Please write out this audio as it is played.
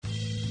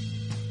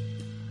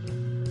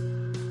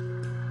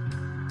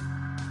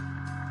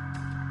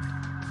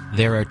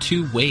There are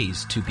two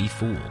ways to be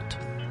fooled.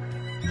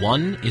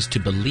 One is to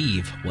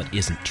believe what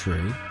isn't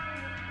true.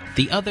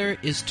 The other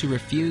is to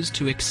refuse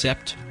to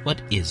accept what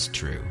is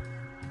true.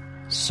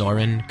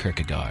 Soren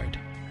Kierkegaard.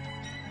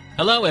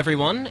 Hello,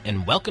 everyone,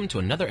 and welcome to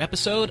another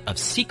episode of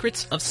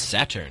Secrets of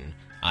Saturn.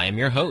 I am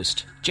your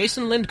host,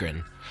 Jason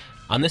Lindgren.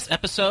 On this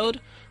episode,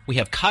 we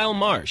have Kyle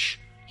Marsh.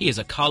 He is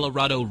a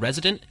Colorado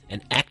resident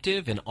and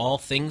active in all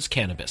things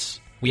cannabis.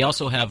 We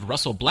also have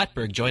Russell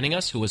Blackberg joining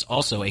us, who is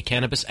also a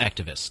cannabis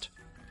activist.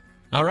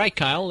 All right,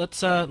 Kyle, let's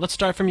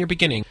start from your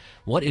beginning.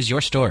 What is your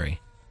story?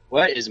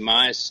 What is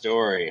my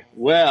story?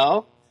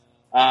 Well,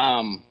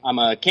 I'm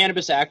a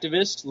cannabis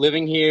activist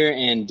living here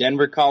in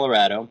Denver,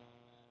 Colorado,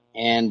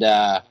 and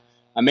I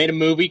made a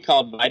movie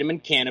called Vitamin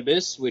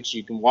Cannabis, which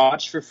you can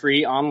watch for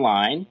free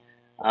online,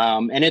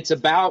 and it's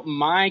about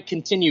my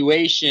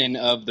continuation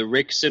of the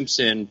Rick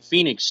Simpson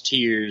Phoenix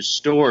Tears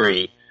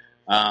story,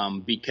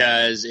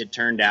 because it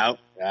turned out,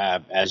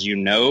 as you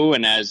know,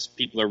 and as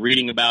people are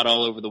reading about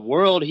all over the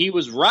world, he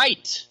was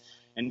right.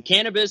 And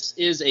cannabis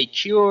is a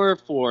cure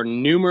for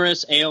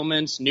numerous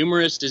ailments,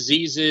 numerous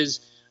diseases.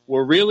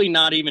 We're really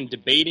not even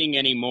debating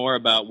anymore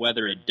about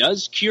whether it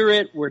does cure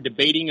it. We're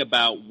debating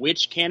about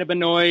which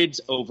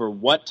cannabinoids over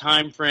what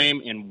time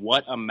frame and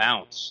what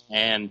amounts.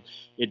 And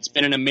it's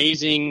been an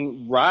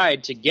amazing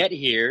ride to get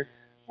here.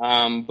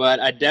 But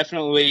I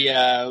definitely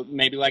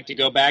maybe like to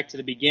go back to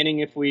the beginning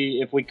if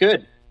we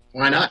could.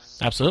 Why not?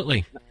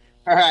 Absolutely.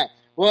 All right.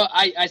 Well,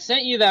 I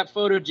sent you that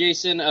photo,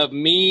 Jason, of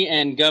me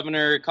and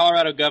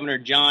Colorado Governor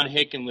John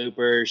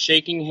Hickenlooper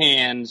shaking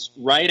hands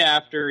right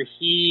after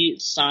he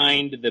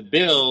signed the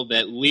bill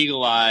that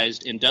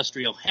legalized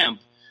industrial hemp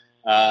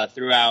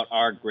throughout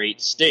our great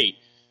state.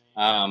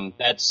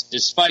 That's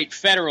despite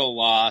federal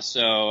law,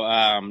 so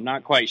I'm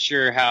not quite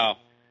sure how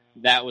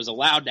that was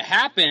allowed to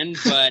happen,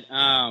 but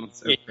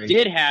it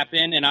did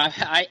happen, and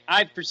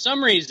I for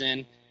some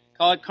reason,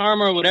 call it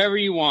karma or whatever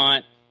you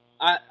want,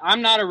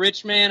 I'm not a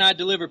rich man. I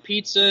deliver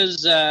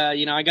pizzas.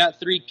 I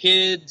got 3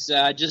 kids.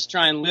 I just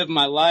try and live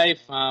my life.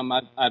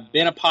 I've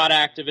been a pot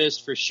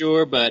activist for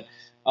sure, but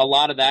a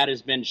lot of that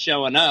has been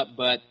showing up.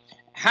 But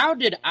how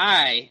did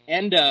I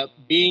end up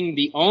being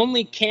the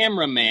only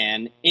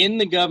cameraman in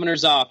the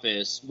governor's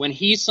office when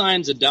he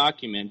signs a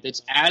document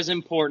that's as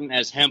important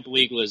as hemp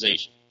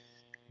legalization?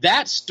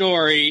 That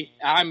story,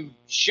 I'm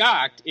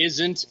shocked,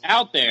 isn't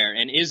out there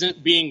and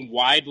isn't being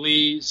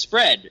widely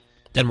spread.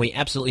 Then we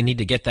absolutely need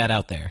to get that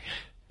out there.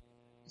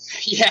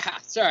 Yeah,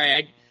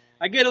 sorry.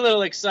 I get a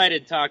little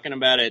excited talking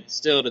about it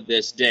still to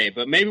this day,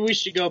 but maybe we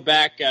should go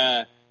back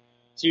to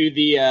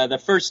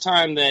the first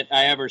time that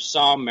I ever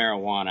saw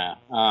marijuana.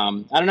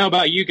 I don't know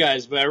about you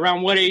guys, but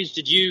around what age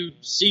did you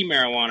see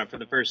marijuana for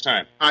the first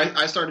time?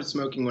 I started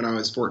smoking when I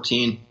was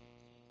 14.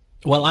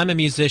 Well, I'm a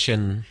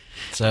musician,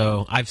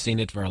 so I've seen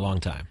it for a long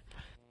time.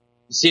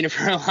 You've seen it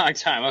for a long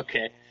time,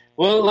 okay.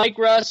 Well, like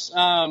Russ,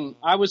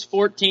 I was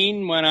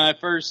 14 when I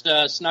first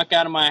snuck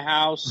out of my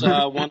house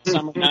one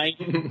summer night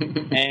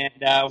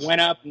and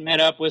went up and met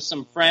up with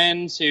some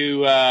friends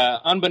who,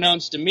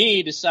 unbeknownst to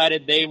me,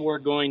 decided they were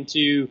going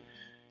to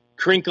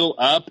crinkle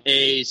up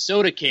a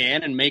soda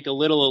can and make a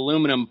little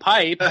aluminum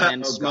pipe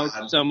and smoke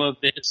some of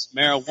this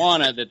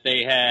marijuana that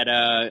they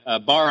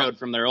had borrowed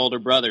from their older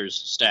brother's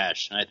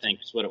stash, I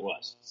think is what it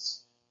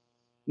was.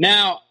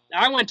 Now,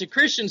 I went to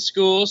Christian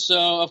school,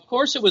 so of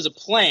course it was a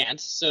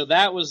plant, so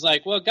that was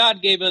like, well, God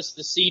gave us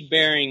the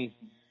seed-bearing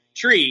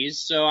trees,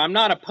 so I'm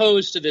not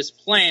opposed to this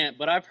plant,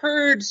 but I've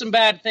heard some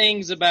bad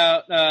things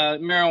about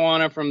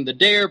marijuana from the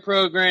DARE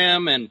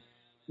program, and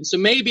so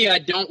maybe I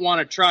don't want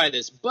to try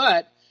this,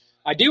 but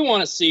I do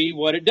want to see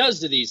what it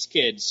does to these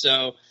kids,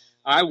 so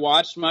I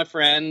watched my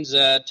friends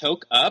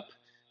toke up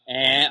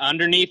and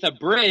underneath a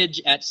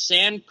bridge at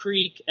Sand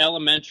Creek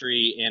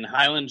Elementary in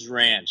Highlands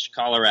Ranch,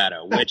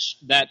 Colorado, which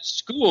that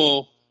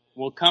school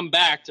will come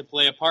back to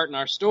play a part in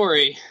our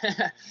story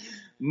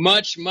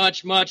much,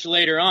 much, much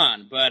later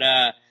on. But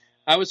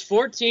I was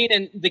 14,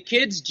 and the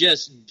kids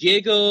just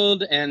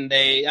giggled, and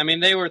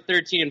they were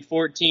 13 and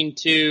 14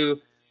 too.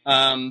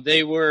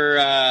 They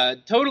were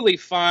totally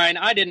fine.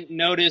 I didn't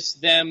notice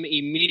them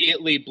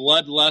immediately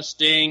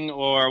bloodlusting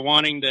or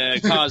wanting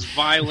to cause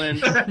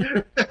violence.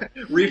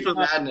 Reefer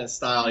Madness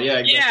style, yeah.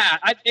 Exactly.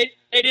 Yeah,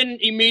 they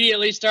didn't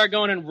immediately start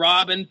going and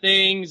robbing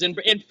things. And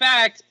in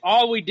fact,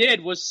 all we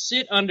did was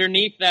sit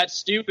underneath that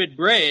stupid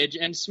bridge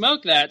and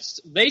smoke that.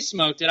 They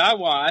smoked it, I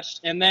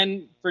watched. And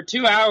then for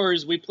 2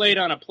 hours, we played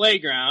on a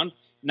playground,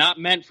 not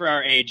meant for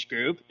our age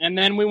group. And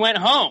then we went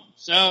home.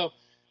 So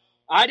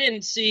I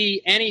didn't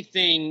see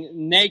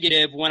anything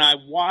negative when I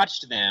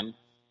watched them.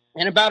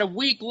 And about a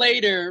week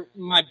later,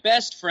 my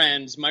best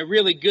friends, my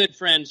really good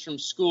friends from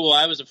school,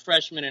 I was a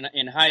freshman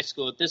in high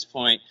school at this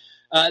point,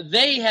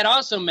 they had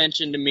also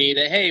mentioned to me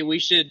that, hey, we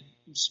should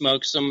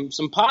smoke some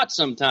pot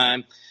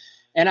sometime.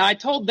 And I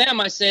told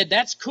them, I said,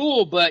 that's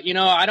cool, but,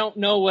 I don't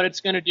know what it's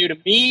going to do to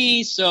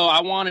me, so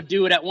I want to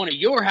do it at one of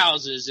your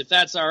houses, if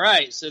that's all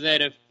right, so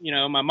that if,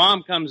 my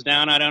mom comes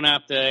down, I don't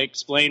have to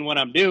explain what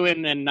I'm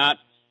doing and not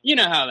You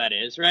know how that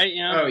is, right?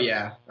 You know? Oh,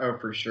 yeah. Oh,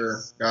 for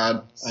sure.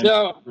 God.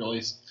 So,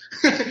 really.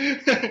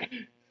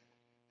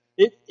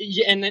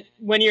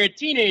 when you're a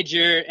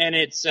teenager and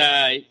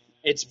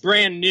it's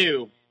brand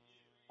new,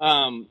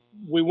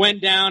 we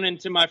went down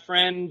into my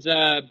friend's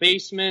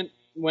basement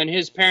when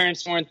his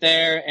parents weren't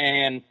there,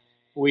 and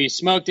we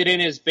smoked it in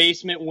his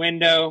basement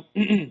window.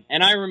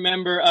 And I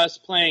remember us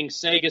playing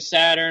Sega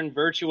Saturn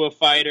Virtua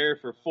Fighter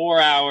for 4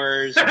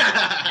 hours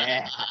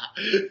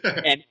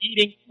and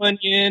eating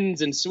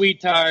onions and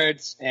sweet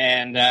tarts.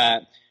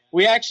 And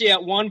we actually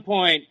at one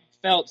point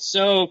felt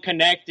so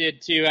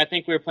connected to, I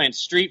think we were playing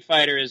Street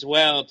Fighter as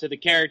well, to the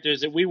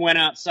characters that we went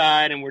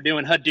outside and we're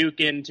doing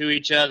Hadouken to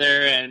each other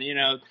and, you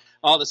know,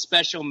 all the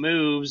special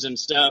moves and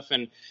stuff.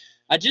 And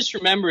I just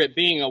remember it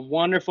being a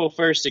wonderful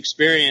first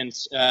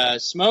experience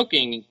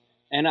smoking,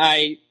 and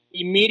I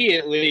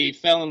immediately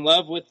fell in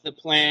love with the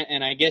plant,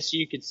 and I guess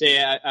you could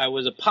say I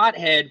was a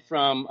pothead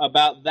from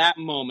about that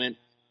moment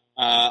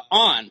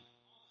on.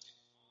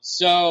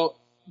 So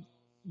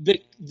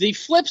the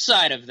flip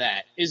side of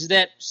that is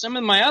that some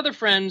of my other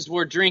friends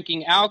were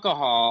drinking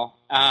alcohol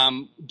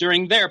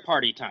during their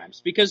party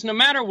times, because no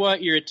matter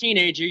what, you're a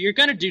teenager, you're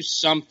going to do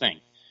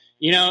something.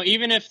 You know,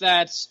 even if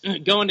that's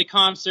going to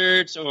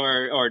concerts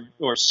or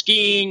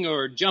skiing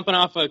or jumping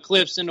off of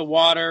cliffs into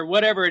water,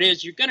 whatever it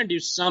is, you're going to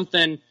do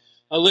something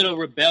a little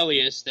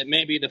rebellious that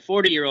maybe the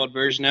 40-year-old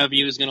version of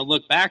you is going to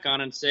look back on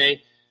and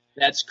say,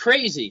 that's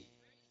crazy.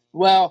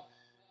 Well,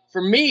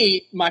 for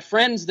me, my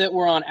friends that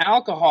were on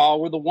alcohol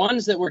were the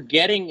ones that were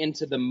getting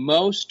into the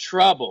most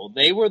trouble.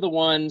 They were the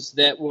ones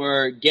that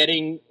were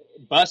getting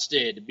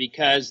busted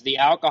because the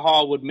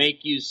alcohol would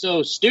make you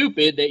so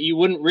stupid that you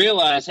wouldn't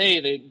realize, hey,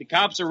 the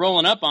cops are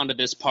rolling up onto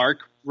this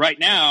park right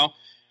now.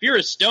 If you're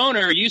a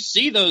stoner, you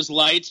see those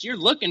lights, you're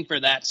looking for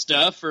that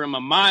stuff from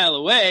a mile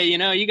away. You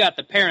know, you got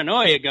the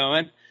paranoia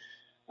going.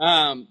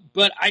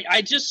 But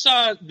I just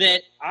saw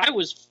that I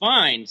was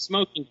fine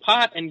smoking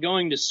pot and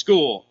going to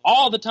school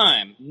all the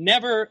time.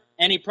 Never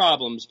any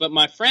problems. But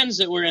my friends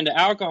that were into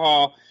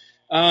alcohol,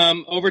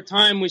 over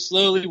time, we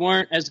slowly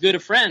weren't as good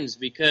of friends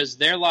because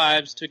their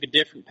lives took a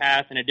different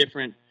path and a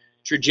different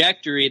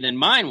trajectory than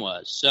mine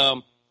was.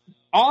 So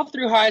all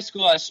through high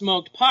school, I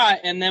smoked pot.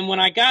 And then when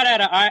I got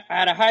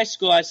out of high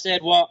school, I said,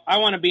 well, I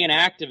want to be an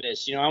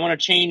activist. You know, I want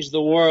to change the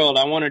world.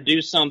 I want to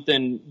do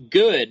something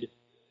good.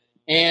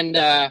 And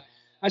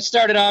I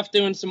started off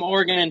doing some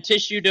organ and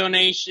tissue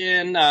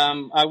donation.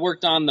 I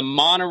worked on the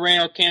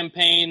monorail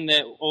campaign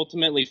that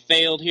ultimately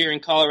failed here in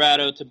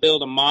Colorado to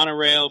build a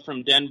monorail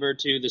from Denver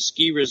to the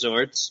ski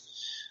resorts,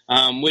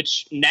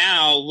 which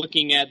now,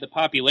 looking at the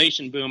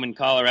population boom in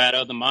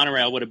Colorado, the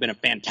monorail would have been a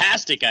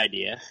fantastic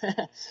idea.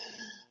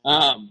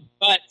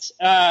 But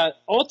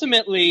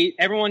ultimately,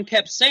 everyone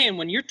kept saying,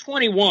 when you're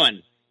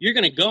 21, you're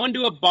going to go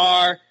into a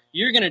bar,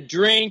 you're going to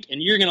drink,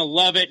 and you're going to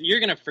love it, and you're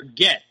going to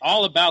forget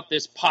all about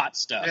this pot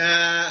stuff.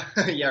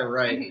 Yeah,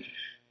 right.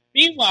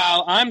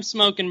 Meanwhile, I'm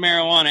smoking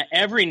marijuana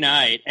every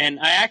night, and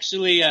I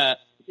actually,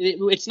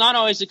 it's not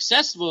always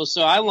accessible,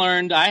 so I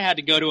learned I had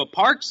to go to a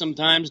park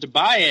sometimes to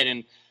buy it,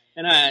 and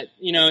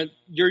you know,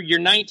 you're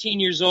 19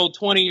 years old,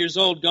 20 years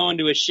old, going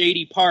to a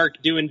shady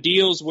park doing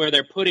deals where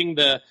they're putting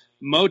the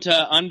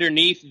mota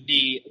underneath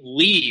the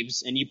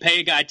leaves, and you pay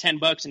a guy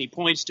 $10 and he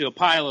points to a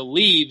pile of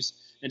leaves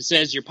and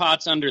says your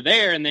pot's under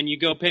there, and then you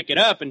go pick it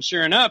up, and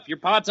sure enough, your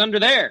pot's under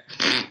there.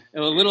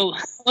 A little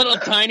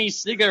tiny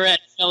cigarette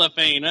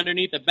cellophane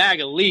underneath a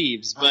bag of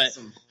leaves.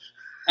 Awesome.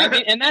 But I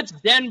mean, and that's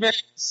Denver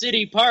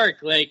City Park.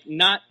 Like,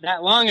 not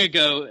that long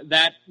ago,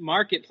 that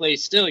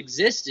marketplace still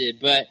existed.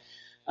 But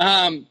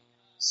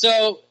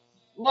so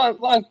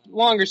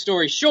longer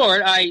story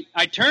short, I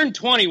turned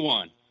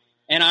 21.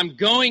 And I'm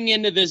going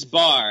into this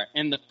bar,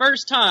 and the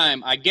first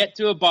time I get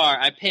to a bar,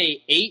 I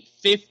pay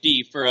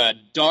 $8.50 for a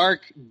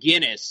dark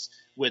Guinness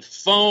with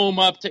foam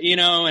up to, you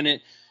know, and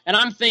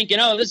I'm thinking,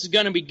 oh, this is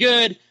going to be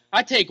good.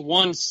 I take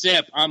one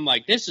sip. I'm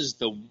like, this is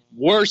the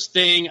worst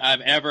thing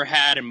I've ever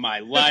had in my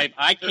life.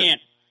 I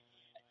can't.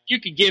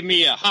 You could give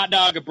me a hot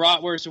dog, a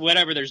bratwurst, or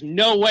whatever. There's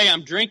no way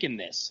I'm drinking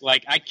this.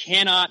 Like, I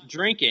cannot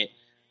drink it.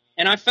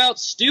 And I felt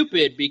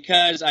stupid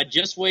because I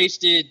just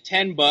wasted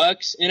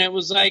 $10, and it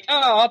was like,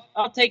 oh,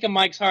 I'll take a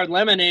Mike's Hard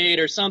Lemonade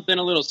or something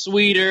a little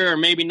sweeter, or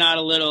maybe not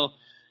a little,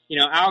 you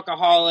know,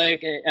 alcohol-y.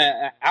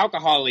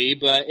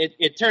 But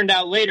it turned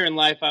out later in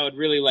life I would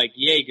really like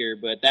Jaeger,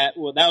 but that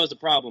was a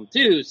problem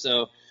too.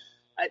 So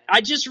I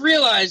just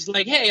realized,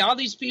 like, hey, all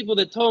these people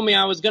that told me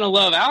I was going to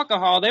love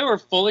alcohol, they were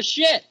full of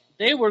shit.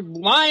 They were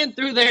lying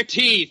through their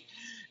teeth.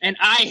 And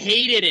I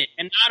hated it.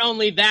 And not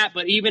only that,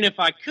 but even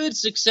if I could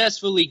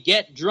successfully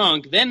get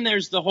drunk, then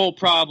there's the whole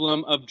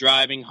problem of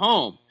driving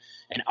home.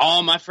 And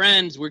all my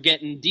friends were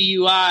getting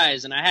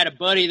DUIs. And I had a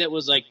buddy that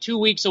was like 2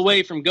 weeks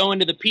away from going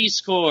to the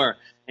Peace Corps.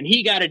 And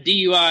he got a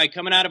DUI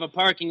coming out of a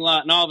parking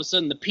lot. And all of a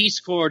sudden the Peace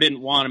Corps didn't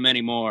want him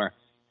anymore.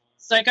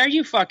 It's like, are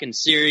you fucking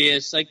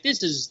serious? Like,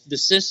 this is the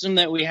system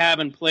that we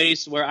have in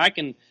place where I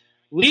can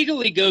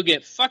legally go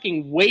get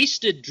fucking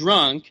wasted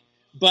drunk,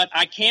 but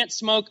I can't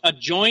smoke a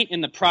joint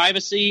in the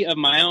privacy of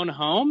my own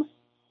home,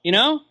 you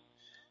know?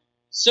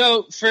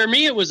 So for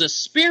me, it was a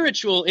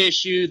spiritual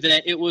issue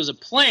that it was a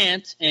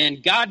plant,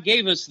 and God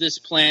gave us this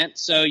plant,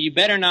 so you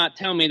better not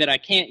tell me that I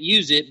can't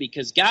use it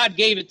because God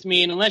gave it to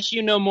me, and unless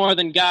you know more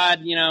than God,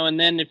 and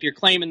then if you're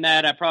claiming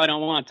that, I probably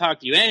don't want to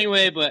talk to you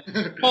anyway, but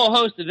a whole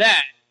host of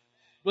that.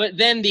 But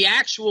then the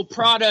actual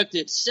product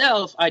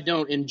itself I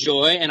don't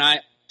enjoy, and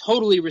I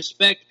totally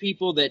respect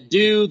people that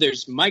do.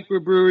 There's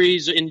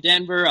microbreweries in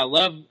Denver. I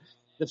love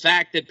the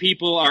fact that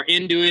people are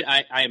into it.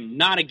 I'm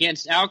not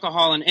against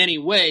alcohol in any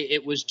way.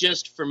 It was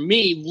just, for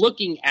me,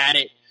 looking at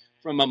it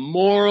from a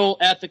moral,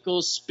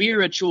 ethical,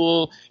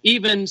 spiritual,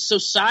 even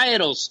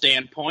societal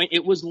standpoint,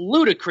 it was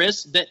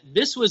ludicrous that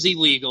this was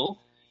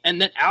illegal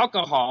and that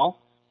alcohol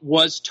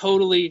was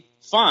totally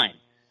fine.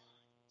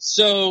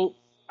 So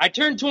I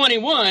turned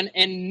 21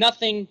 and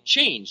nothing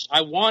changed.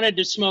 I wanted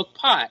to smoke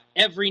pot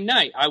every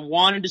night. I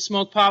wanted to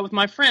smoke pot with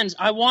my friends.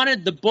 I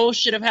wanted the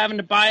bullshit of having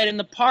to buy it in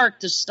the park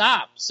to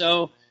stop.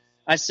 So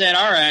I said,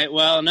 all right,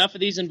 well, enough of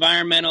these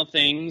environmental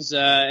things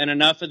and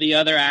enough of the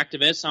other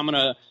activists. I'm going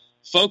to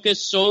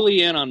focus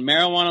solely in on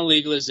marijuana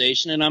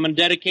legalization, and I'm going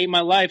to dedicate my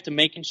life to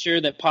making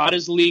sure that pot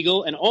is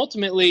legal and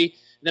ultimately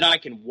that I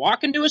can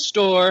walk into a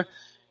store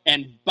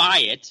and buy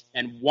it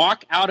and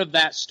walk out of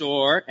that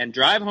store and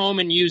drive home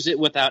and use it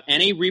without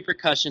any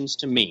repercussions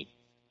to me.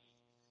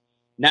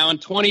 Now, in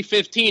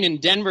 2015 in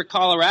Denver,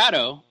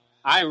 Colorado,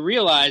 I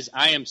realized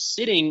I am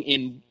sitting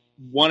in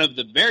one of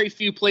the very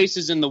few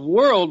places in the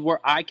world where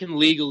I can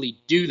legally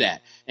do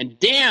that. And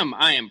damn,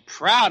 I am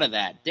proud of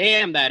that.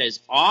 Damn, that is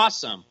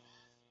awesome.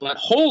 But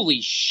holy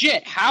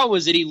shit, how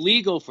was it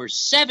illegal for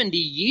 70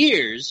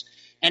 years?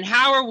 And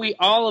how are we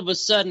all of a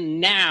sudden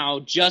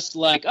now just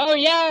like, oh,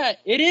 yeah,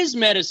 it is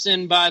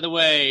medicine, by the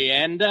way.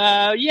 And,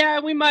 yeah,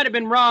 we might have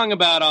been wrong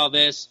about all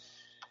this.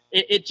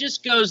 It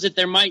just goes that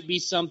there might be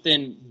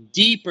something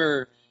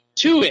deeper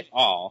to it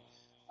all.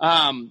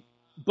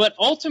 But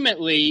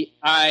ultimately,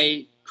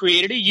 I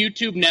created a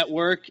YouTube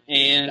network,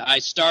 and I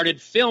started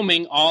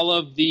filming all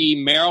of the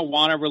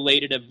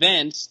marijuana-related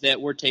events that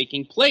were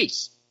taking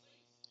place.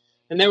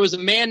 And there was a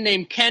man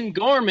named Ken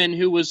Gorman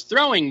who was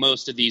throwing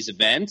most of these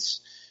events.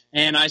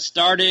 And I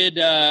started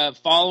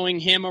following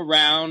him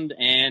around,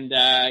 and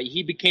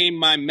he became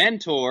my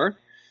mentor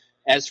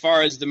as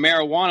far as the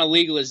marijuana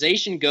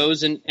legalization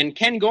goes. And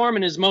Ken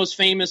Gorman is most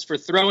famous for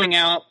throwing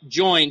out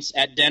joints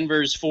at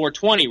Denver's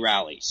 420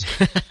 rallies.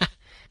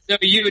 So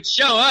you would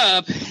show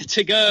up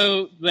to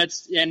go,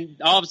 and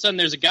all of a sudden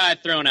there's a guy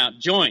throwing out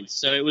joints.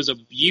 So it was a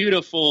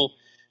beautiful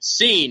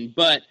scene.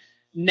 But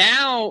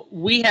now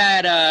we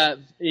had,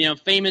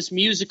 famous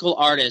musical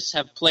artists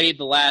have played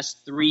the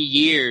last 3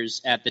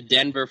 years at the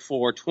Denver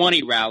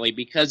 420 rally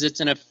because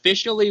it's an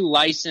officially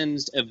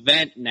licensed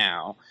event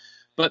now.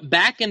 But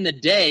back in the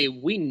day,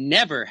 we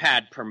never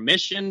had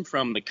permission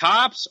from the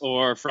cops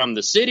or from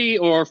the city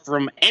or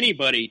from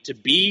anybody to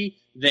be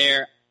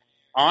there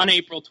on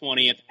April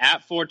 20th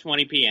at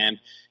 4:20 p.m.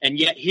 And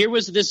yet here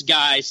was this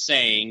guy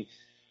saying,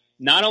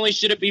 not only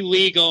should it be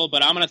legal,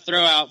 but I'm going to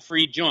throw out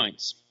free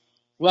joints.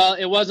 Well,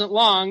 it wasn't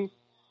long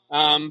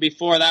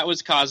before that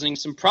was causing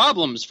some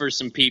problems for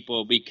some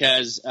people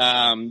because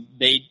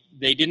they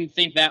didn't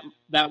think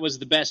that was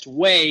the best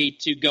way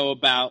to go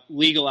about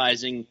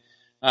legalizing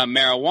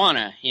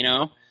marijuana,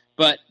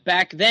 But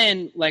back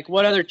then, like,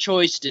 what other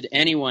choice did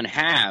anyone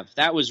have?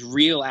 That was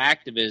real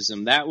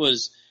activism. That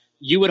was,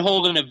 you would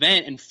hold an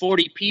event and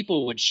 40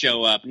 people would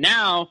show up.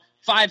 Now,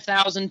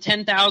 5,000,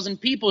 10,000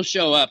 people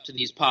show up to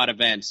these pot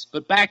events.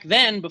 But back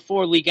then,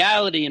 before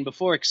legality and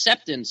before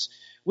acceptance,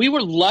 we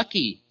were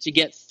lucky to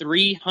get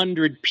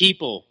 300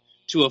 people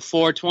to a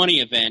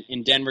 420 event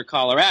in Denver,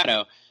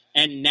 Colorado.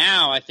 And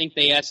now I think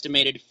they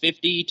estimated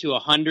 50 to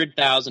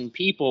 100,000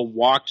 people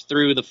walked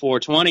through the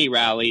 420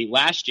 rally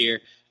last year.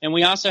 And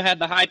we also had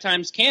the High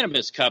Times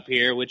Cannabis Cup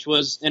here, which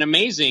was an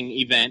amazing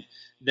event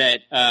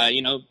that,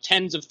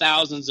 tens of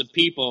thousands of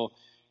people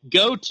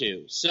go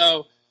to.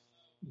 So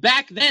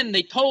back then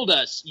they told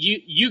us,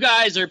 you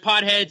guys are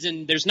potheads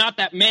and there's not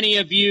that many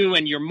of you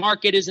and your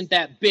market isn't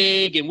that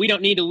big and we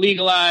don't need to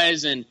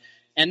legalize. And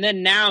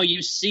then now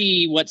you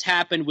see what's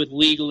happened with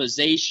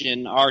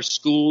legalization. Our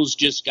schools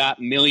just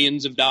got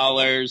millions of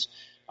dollars.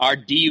 Our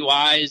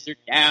DUIs are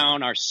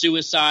down. Our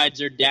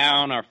suicides are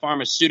down. Our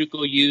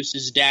pharmaceutical use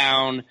is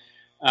down.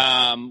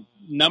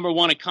 Number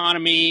one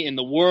economy in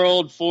the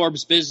world.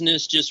 Forbes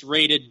Business just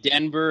rated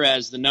Denver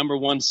as the number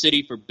one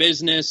city for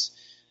business.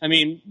 I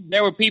mean,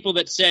 there were people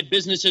that said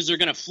businesses are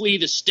going to flee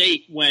the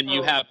state when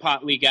you have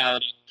pot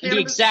legality. The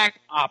exact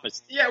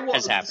opposite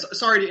has happened.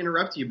 Sorry to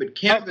interrupt you, but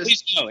cannabis.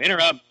 Please go,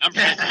 interrupt. I'm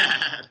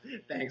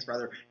Thanks,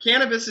 brother.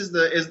 Cannabis is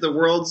the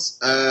world's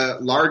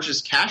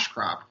largest cash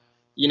crop.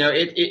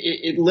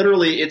 It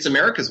literally, it's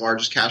America's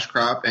largest cash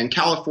crop, and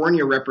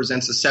California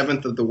represents a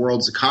seventh of the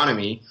world's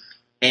economy,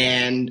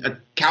 and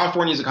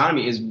California's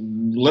economy is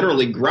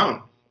literally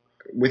grown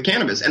with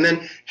cannabis. And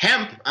then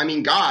hemp,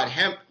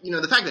 hemp,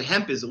 the fact that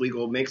hemp is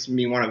illegal makes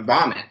me want to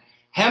vomit.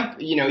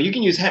 Hemp, you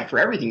can use hemp for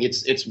everything.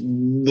 It's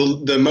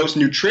the most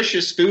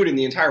nutritious food in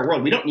the entire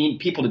world. We don't need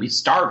people to be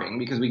starving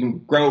because we can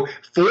grow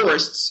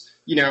forests,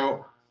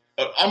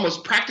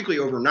 almost practically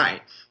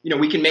overnight.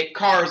 We can make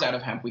cars out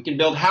of hemp. We can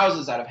build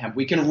houses out of hemp.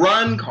 We can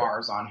run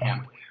cars on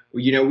hemp.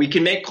 We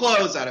can make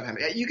clothes out of hemp.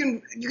 You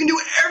can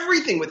do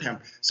everything with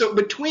hemp. So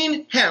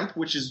between hemp,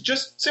 which is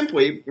just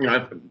simply,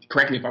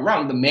 correct me if I'm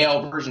wrong, the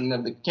male version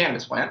of the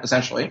cannabis plant,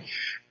 essentially,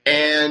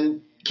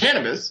 and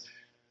cannabis,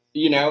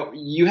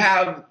 you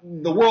have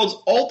the world's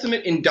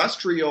ultimate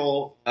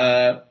industrial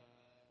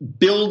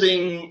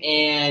building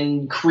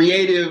and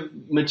creative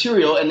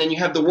material, and then you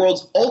have the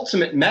world's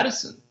ultimate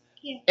medicine.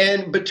 Yeah.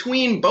 And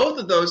between both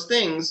of those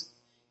things,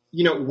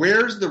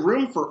 where's the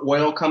room for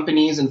oil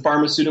companies and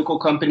pharmaceutical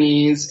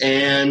companies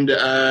and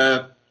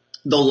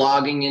the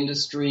logging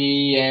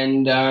industry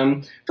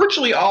and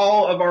virtually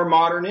all of our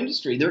modern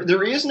industry?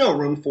 There is no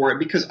room for it,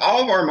 because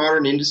all of our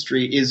modern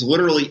industry is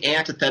literally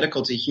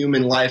antithetical to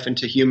human life and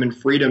to human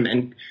freedom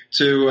and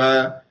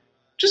to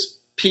just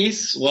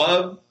peace,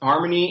 love,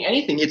 harmony,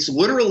 anything. It's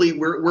literally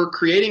we're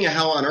creating a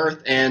hell on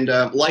earth. And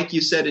like you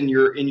said in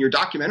your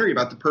documentary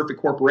about the perfect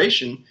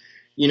corporation,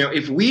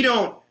 if we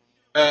don't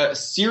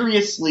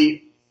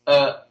seriously,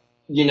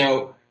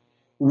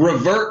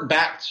 revert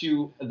back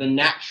to the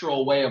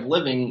natural way of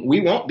living, we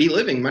won't be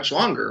living much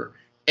longer.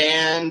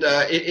 And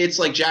it's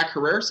like Jack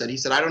Herrera said. He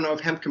said, I don't know if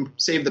hemp can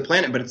save the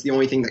planet, but it's the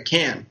only thing that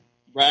can.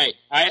 Right.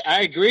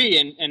 I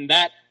agree. And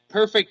that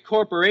perfect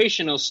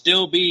corporation will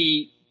still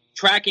be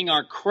tracking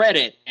our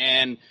credit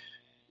and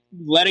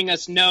letting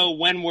us know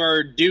when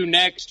we're due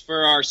next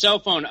for our cell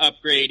phone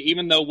upgrade,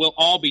 even though we'll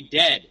all be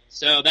dead.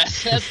 So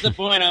that's the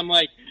point. I'm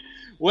like,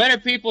 when are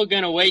people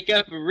going to wake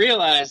up and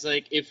realize,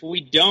 like, if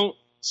we don't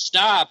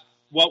stop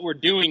what we're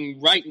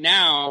doing right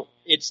now,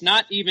 it's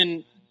not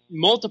even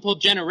multiple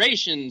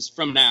generations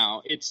from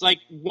now. It's like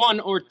 1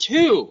 or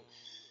 2.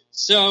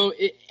 So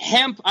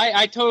hemp,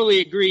 I totally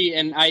agree,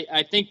 and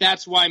I think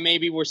that's why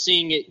maybe we're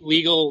seeing it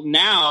legal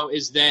now,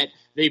 is that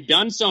they've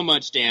done so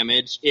much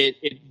damage.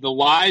 The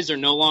lies are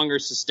no longer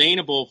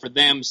sustainable for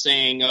them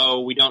saying,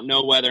 oh, we don't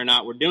know whether or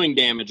not we're doing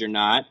damage or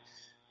not.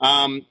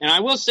 And I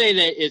will say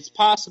that it's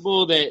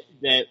possible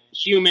that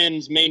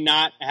humans may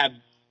not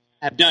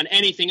have done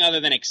anything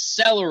other than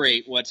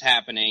accelerate what's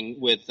happening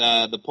with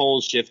the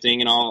poles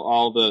shifting and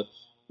all the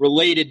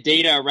related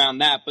data around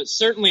that. But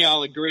certainly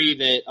I'll agree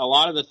that a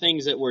lot of the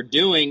things that we're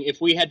doing,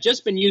 if we had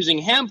just been using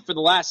hemp for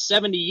the last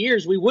 70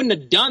 years, we wouldn't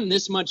have done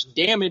this much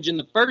damage in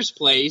the first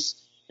place,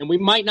 and we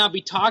might not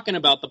be talking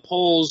about the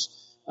poles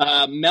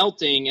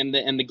melting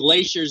and the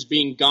glaciers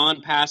being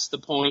gone past the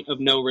point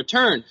of no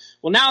return.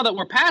 Well, now that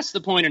we're past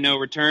the point of no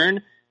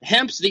return,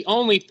 hemp's the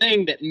only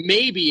thing that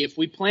maybe if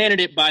we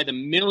planted it by the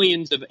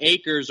millions of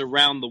acres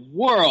around the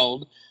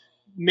world,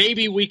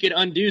 maybe we could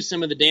undo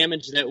some of the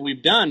damage that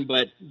we've done.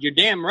 But you're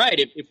damn right.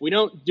 If we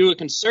don't do a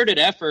concerted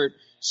effort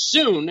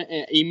soon,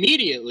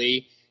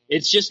 immediately,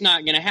 it's just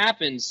not going to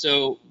happen.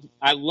 So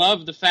I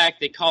love the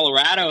fact that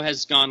Colorado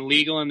has gone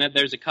legal and that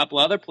there's a couple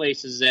other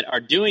places that are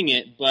doing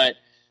it, but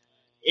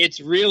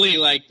it's really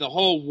like the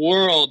whole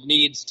world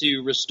needs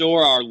to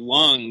restore our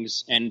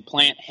lungs and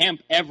plant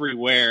hemp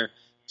everywhere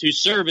to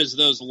serve as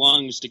those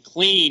lungs to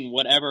clean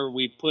whatever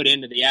we've put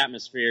into the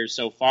atmosphere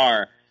so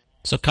far.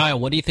 So, Kyle,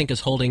 what do you think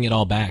is holding it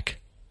all back?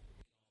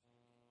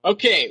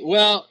 Okay,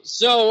 well,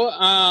 so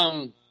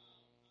I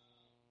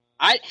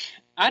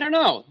don't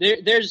know.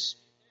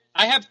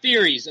 I have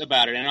theories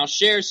about it, and I'll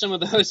share some of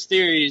those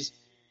theories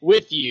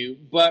with you.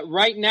 But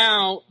right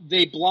now,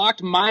 they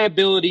blocked my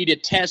ability to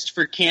test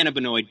for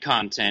cannabinoid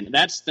content.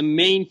 That's the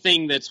main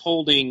thing that's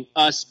holding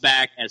us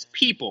back as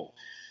people.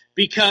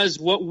 Because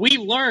what we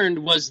learned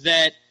was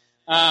that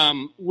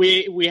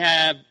we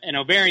have an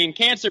ovarian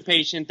cancer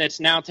patient that's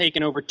now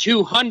taken over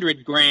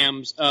 200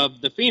 grams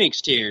of the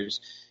Phoenix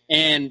tears.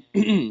 And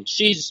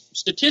she's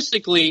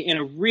statistically in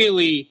a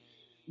really,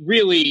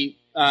 really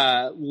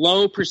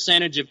low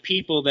percentage of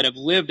people that have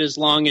lived as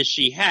long as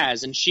she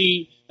has. And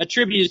she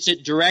attributes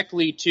it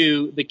directly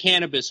to the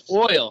cannabis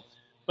oil.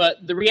 But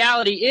the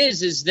reality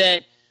is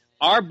that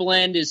our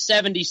blend is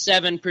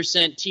 77%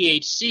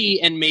 THC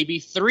and maybe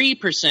 3%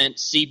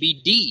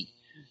 CBD.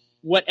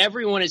 What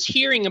everyone is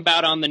hearing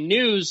about on the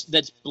news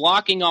that's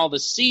blocking all the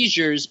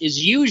seizures is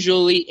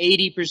usually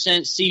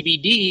 80%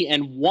 CBD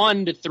and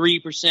 1 to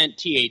 3%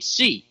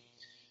 THC.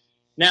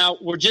 Now,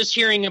 we're just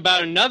hearing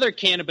about another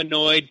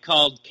cannabinoid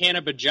called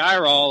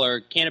cannabigerol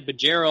or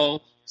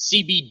cannabigerol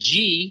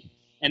CBG,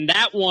 and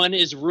that one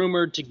is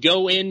rumored to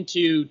go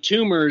into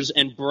tumors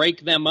and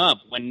break them up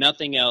when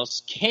nothing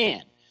else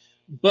can.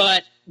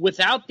 But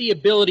without the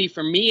ability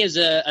for me as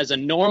a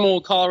normal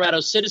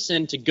Colorado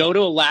citizen to go to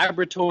a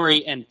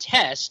laboratory and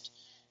test,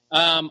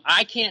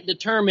 I can't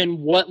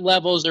determine what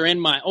levels are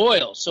in my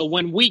oil. So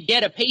when we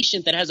get a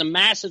patient that has a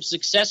massive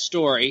success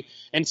story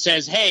and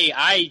says, hey,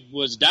 I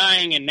was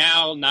dying and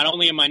now not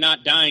only am I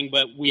not dying,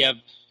 but we have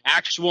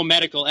actual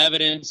medical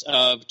evidence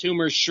of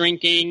tumors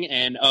shrinking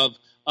and of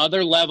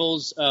other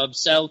levels of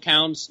cell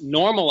counts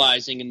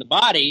normalizing in the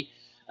body,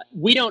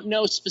 we don't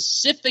know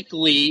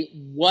specifically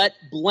what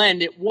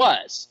blend it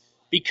was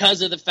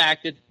because of the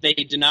fact that they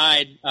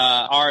denied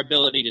our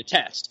ability to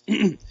test.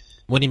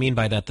 What do you mean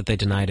by that they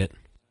denied it?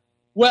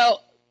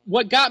 Well,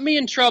 what got me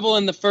in trouble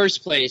in the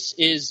first place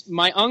is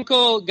my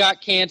uncle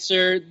got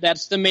cancer.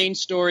 That's the main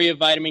story of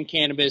Vitamin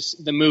Cannabis,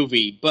 the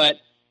movie. But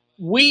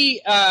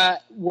we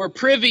were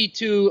privy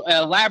to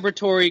a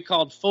laboratory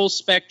called Full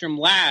Spectrum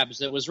Labs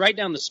that was right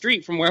down the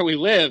street from where we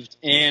lived.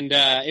 And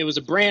it was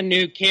a brand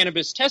new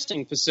cannabis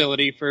testing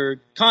facility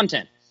for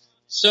content.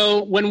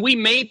 So when we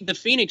made the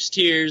Phoenix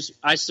Tears,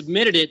 I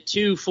submitted it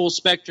to Full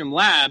Spectrum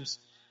Labs.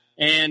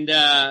 And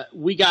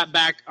we got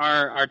back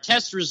our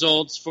test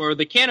results for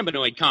the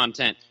cannabinoid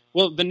content.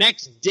 Well, the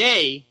next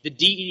day, the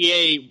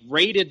DEA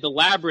raided the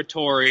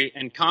laboratory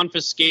and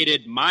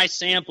confiscated my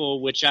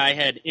sample, which I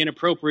had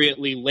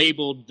inappropriately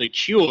labeled the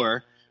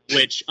cure,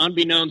 which,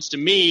 unbeknownst to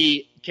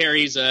me,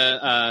 carries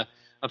a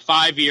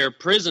 5-year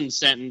prison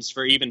sentence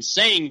for even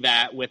saying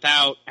that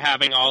without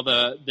having all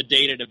the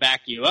data to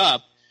back you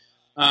up.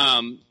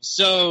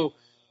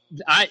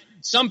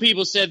 Some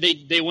people said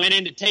they went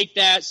in to take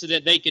that so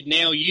that they could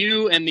nail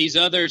you and these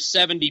other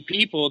 70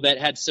 people that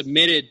had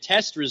submitted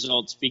test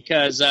results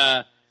because,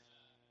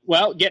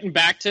 getting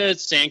back to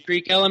Sand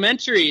Creek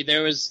Elementary,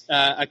 there was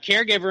a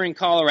caregiver in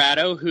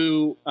Colorado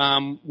who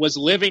was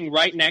living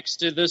right next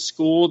to the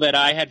school that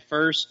I had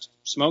first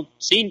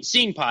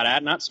seen pot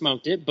at, not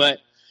smoked it, but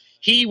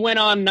he went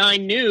on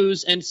 9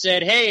 News and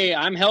said, hey,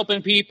 I'm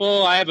helping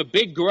people. I have a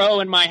big grow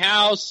in my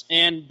house.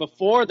 And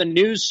before the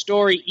news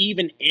story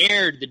even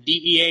aired, the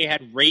DEA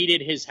had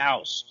raided his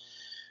house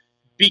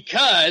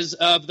because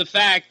of the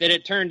fact that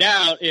it turned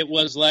out it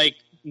was like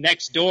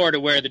next door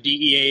to where the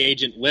DEA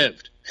agent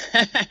lived.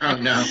 Oh,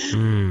 no.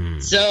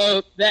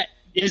 So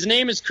his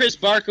name is Chris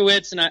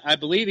Barkowitz, and I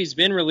believe he's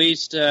been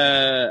released.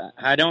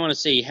 I don't want to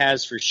say he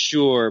has for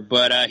sure,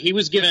 but he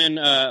was given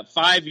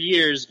 5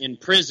 years in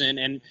prison,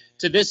 and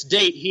to this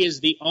date, he is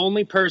the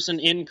only person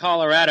in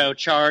Colorado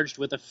charged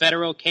with a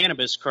federal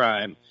cannabis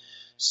crime.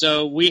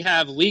 So we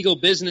have legal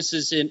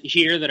businesses in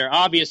here that are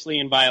obviously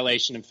in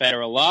violation of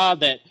federal law,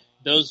 that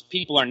those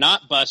people are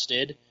not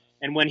busted,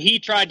 and when he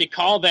tried to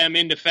call them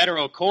into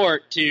federal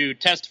court to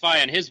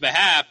testify on his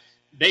behalf,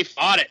 they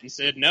fought it and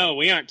said, no,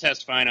 we aren't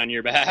testifying on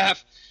your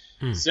behalf.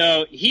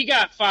 So he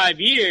got 5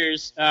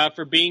 years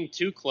for being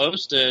too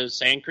close to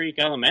Sand Creek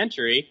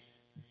Elementary.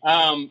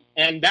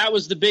 And that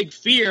was the big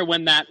fear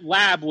when that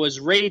lab was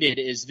raided,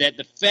 is that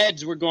the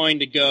feds were going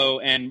to go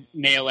and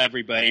nail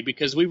everybody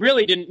because we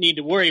really didn't need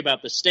to worry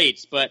about the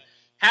states. But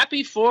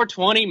happy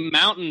 420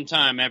 Mountain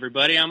Time,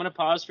 everybody. I'm going to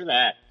pause for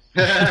that.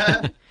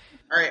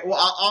 All right.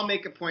 Well, I'll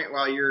make a point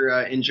while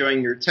you're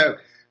enjoying your toke.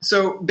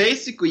 So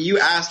basically, you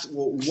asked,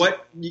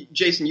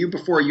 Jason,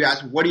 before you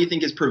asked, what do you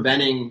think is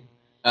preventing,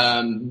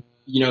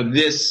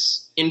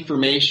 this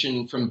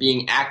information from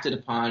being acted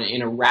upon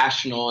in a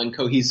rational and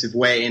cohesive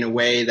way, in a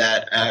way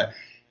that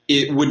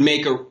it would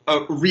make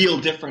a real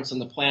difference on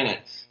the planet?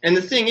 And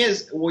the thing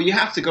is, you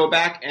have to go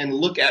back and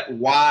look at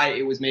why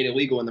it was made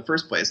illegal in the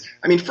first place.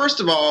 I mean, first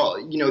of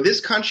all,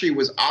 this country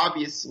was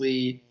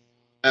obviously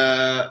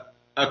a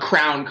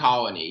crown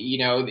colony.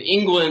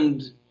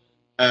 England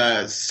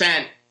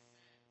sent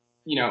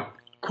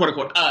quote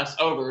unquote us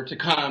over to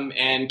come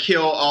and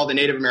kill all the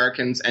Native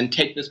Americans and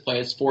take this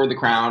place for the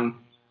crown,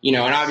 and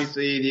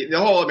obviously the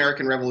whole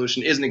American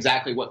Revolution isn't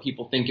exactly what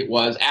people think it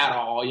was at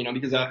all,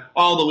 because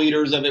all the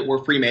leaders of it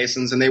were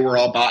Freemasons and they were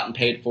all bought and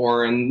paid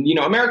for. And,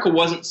 America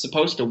wasn't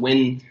supposed to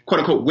win,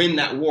 quote unquote, win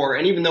that war.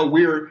 And even though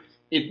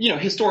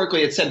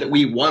historically it said that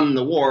we won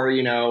the war,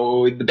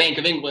 the Bank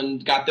of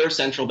England got their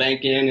central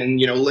bank in and,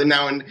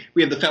 now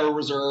we have the Federal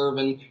Reserve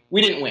and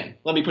we didn't win.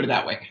 Let me put it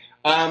that way.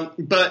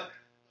 But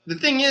the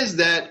thing is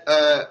that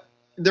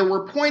there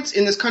were points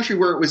in this country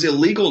where it was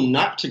illegal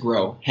not to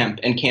grow hemp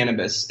and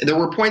cannabis. There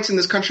were points in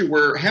this country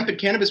where hemp and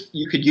cannabis,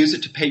 you could use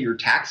it to pay your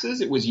taxes.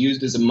 It was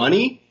used as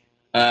money.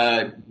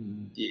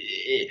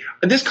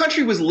 This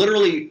country was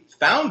literally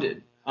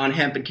founded on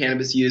hemp and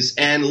cannabis use,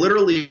 and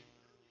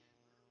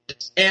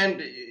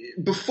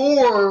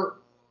before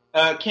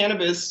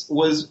cannabis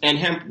and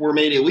hemp were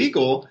made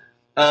illegal,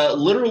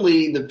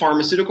 literally the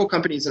pharmaceutical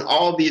companies and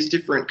all of these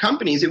different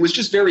companies, it was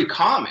just very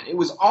common. It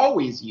was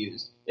always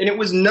used. And it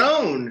was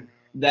known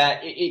that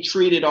it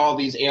treated all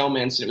these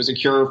ailments. And it was a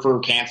cure for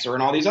cancer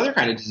and all these other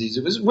kind of diseases.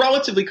 It was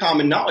relatively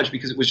common knowledge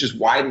because it was just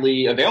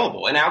widely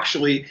available. And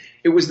actually,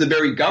 it was the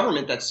very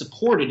government that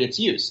supported its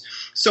use.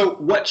 So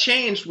what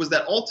changed was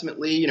that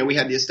ultimately, we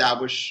had the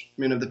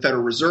establishment of the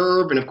Federal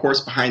Reserve. And of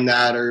course, behind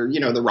that are,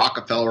 the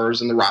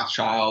Rockefellers and the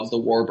Rothschilds, the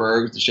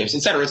Warburgs, the Schiffs,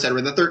 et cetera,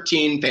 the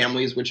 13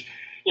 families, which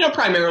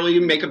primarily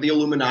make up the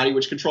Illuminati,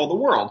 which control the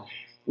world.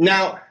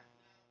 Now,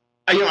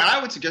 I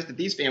would suggest that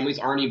these families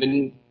aren't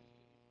even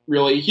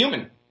really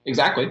human.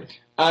 Exactly.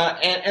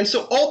 And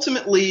so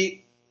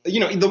ultimately,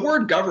 the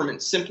word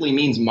government simply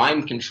means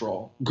mind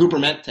control,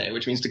 gubermente,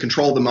 which means to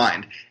control the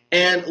mind.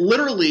 And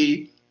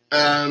literally,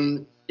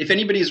 if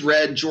anybody's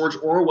read George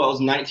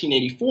Orwell's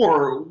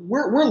 1984,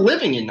 we're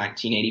living in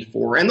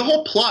 1984. And the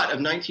whole plot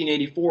of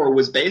 1984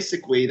 was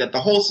basically that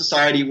the whole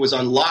society was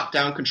on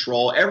lockdown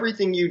control.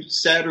 Everything you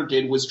said or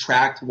did was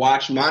tracked,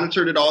 watched,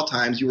 monitored at all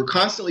times. You were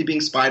constantly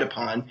being spied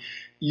upon.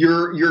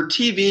 Your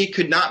TV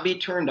could not be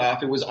turned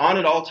off. It was on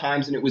at all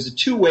times, and it was a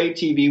two-way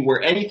TV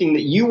where anything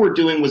that you were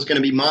doing was going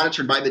to be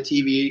monitored by the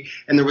TV,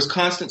 and there was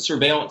constant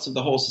surveillance of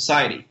the whole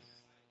society.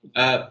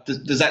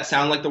 Does that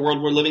sound like the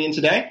world we're living in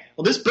today?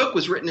 Well, this book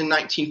was written in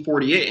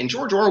 1948, and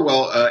George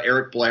Orwell,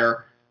 Eric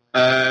Blair,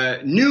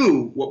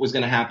 knew what was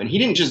going to happen. He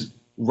didn't just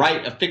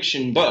write a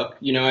fiction book,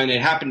 and it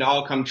happened to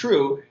all come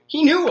true.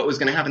 He knew what was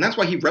going to happen. That's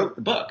why he wrote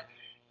the book.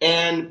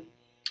 And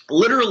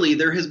literally,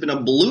 there has been a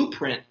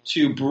blueprint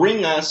to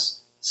bring us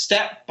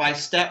step by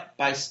step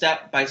by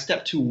step by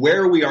step to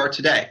where we are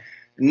today.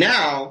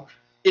 Now,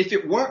 if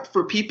it weren't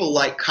for people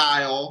like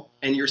Kyle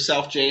and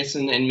yourself,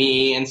 Jason, and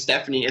me and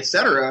Stephanie,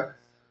 etc.,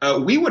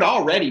 we would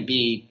already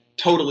be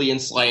totally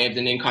enslaved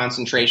and in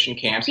concentration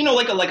camps.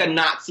 Like a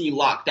Nazi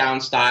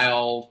lockdown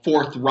style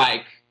Fourth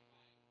Reich.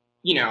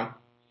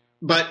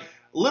 But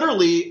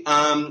literally,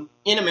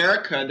 in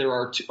America, there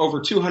are over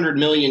 200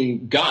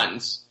 million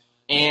guns.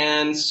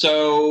 And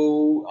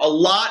so a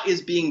lot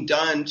is being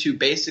done to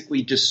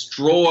basically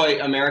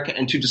destroy America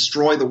and to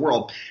destroy the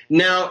world.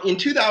 Now, in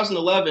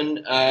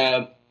 2011,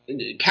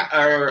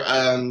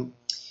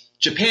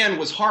 Japan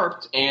was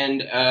harped, and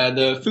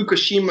the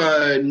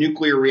Fukushima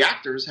nuclear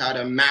reactors had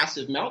a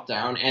massive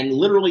meltdown, and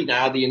literally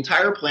now the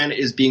entire planet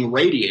is being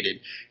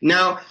radiated.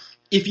 Now,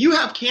 if you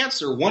have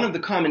cancer, one of the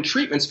common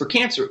treatments for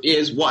cancer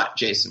is what,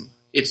 Jason?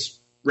 It's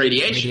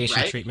radiation,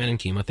 right? Treatment and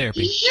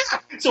chemotherapy. Yeah.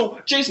 So,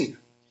 Jason,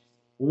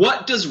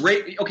 what does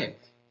we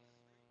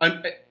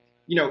had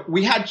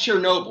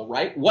Chernobyl,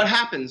 right? What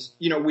happens?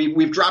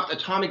 We've dropped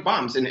atomic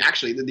bombs, and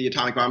actually the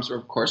atomic bombs were,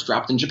 of course,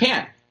 dropped in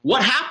Japan.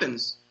 What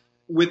happens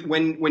with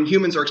when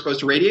humans are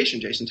exposed to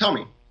radiation, Jason? Tell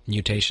me.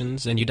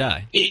 Mutations, and you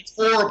die. It's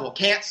horrible.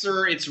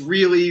 Cancer, it's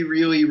really,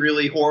 really,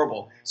 really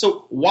horrible.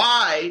 So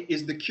why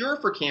is the cure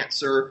for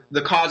cancer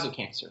the cause of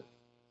cancer?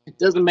 It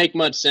doesn't make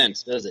much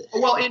sense, does it?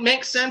 Well, it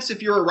makes sense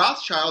if you're a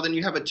Rothschild and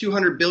you have a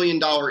 $200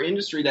 billion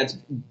industry that's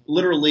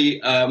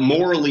literally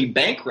morally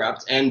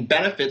bankrupt and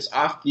benefits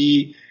off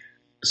the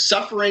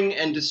suffering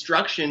and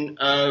destruction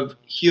of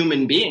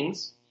human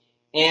beings.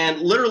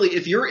 And literally,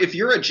 if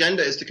your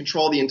agenda is to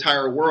control the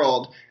entire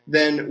world,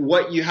 then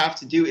what you have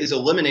to do is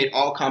eliminate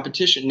all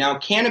competition. Now,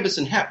 cannabis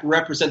and hemp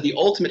represent the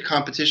ultimate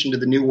competition to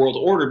the New World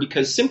Order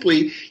because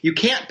simply you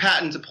can't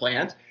patent a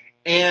plant,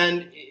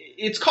 and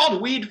it's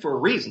called weed for a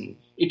reason.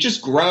 It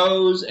just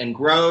grows and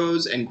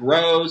grows and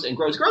grows and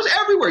grows. It grows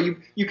everywhere.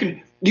 You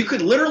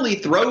could literally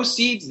throw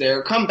seeds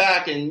there, come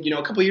back, and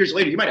a couple of years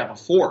later you might have a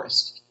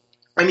forest.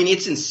 I mean,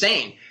 it's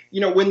insane.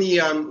 When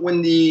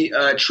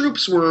the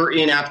troops were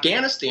in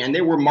Afghanistan,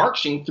 they were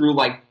marching through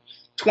like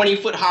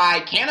 20-foot high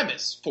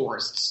cannabis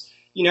forests.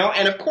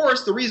 And of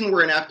course the reason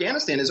we're in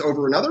Afghanistan is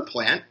over another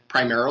plant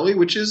primarily,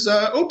 which is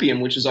opium,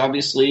 which is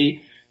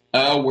obviously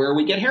where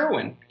we get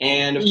heroin.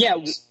 And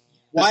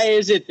why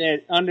is it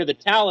that under the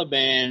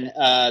Taliban,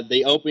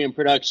 the opium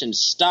production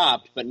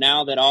stopped, but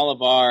now that all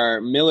of our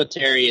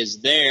military is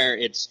there,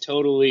 it's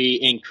totally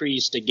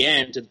increased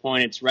again to the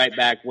point it's right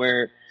back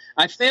where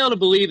I fail to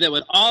believe that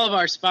with all of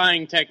our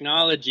spying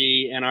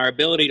technology and our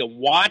ability to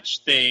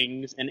watch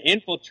things and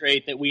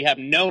infiltrate that we have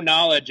no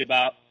knowledge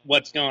about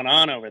what's going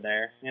on over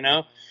there,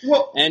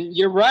 Well, and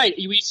you're right.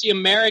 We see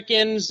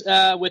Americans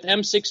with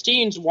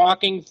M16s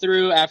walking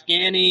through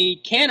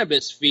Afghani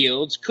cannabis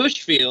fields,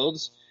 Kush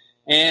fields.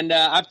 And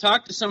I've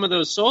talked to some of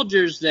those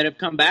soldiers that have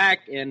come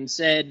back and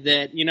said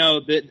that,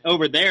 that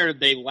over there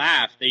they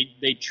laugh.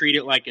 They treat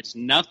it like it's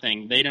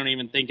nothing. They don't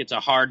even think it's a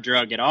hard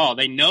drug at all.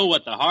 They know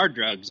what the hard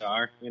drugs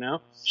are,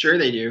 Sure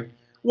they do.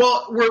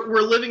 Well,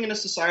 we're living in a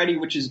society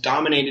which is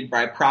dominated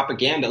by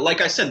propaganda. Like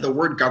I said, the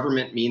word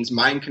government means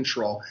mind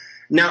control.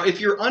 Now, if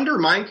you're under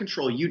mind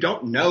control, you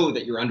don't know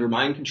that you're under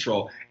mind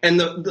control.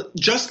 And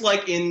just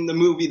like in the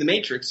movie The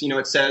Matrix,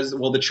 it says,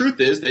 well, the truth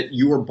is that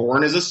you were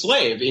born as a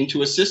slave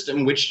into a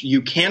system which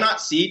you cannot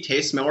see,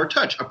 taste, smell, or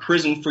touch, a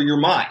prison for your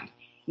mind.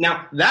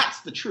 Now,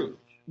 that's the truth.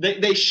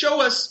 They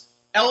show us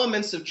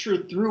elements of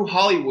truth through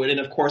Hollywood. And,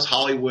 of course,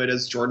 Hollywood,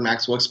 as Jordan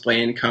Maxwell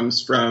explained,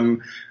 comes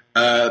from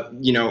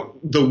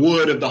the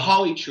wood of the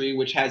holly tree,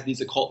 which has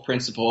these occult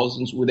principles,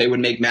 and they would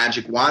make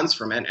magic wands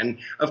from it. And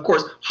of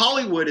course,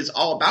 Hollywood is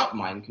all about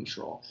mind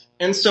control.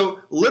 And so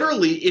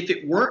literally, if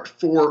it weren't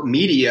for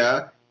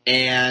media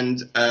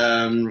and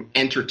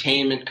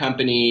entertainment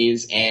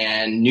companies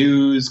and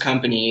news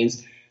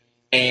companies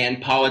and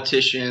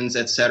politicians,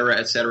 et cetera,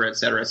 et cetera, et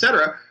cetera, et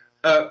cetera,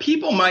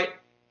 people might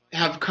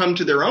have come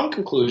to their own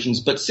conclusions,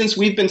 but since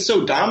we've been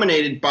so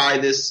dominated by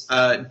this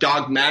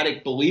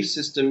dogmatic belief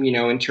system,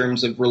 in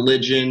terms of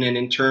religion and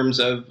in terms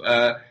of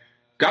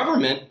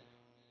government,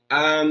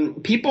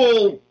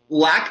 people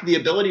lack the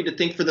ability to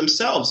think for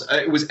themselves.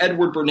 It was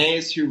Edward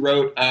Bernays who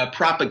wrote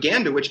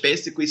Propaganda, which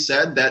basically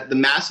said that the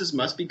masses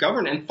must be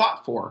governed and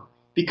fought for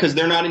because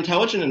they're not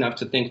intelligent enough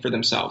to think for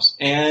themselves.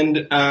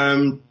 And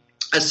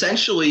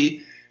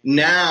essentially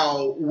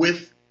now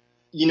with,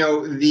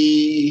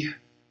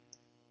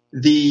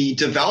 the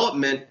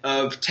development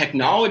of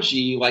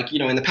technology, like,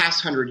 in the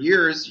past 100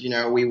 years,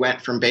 we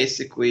went from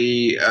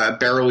basically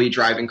barely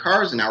driving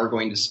cars and now we're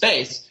going to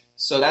space.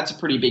 So that's a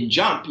pretty big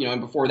jump,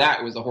 and before that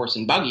it was a horse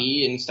and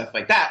buggy and stuff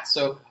like that.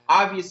 So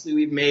obviously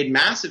we've made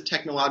massive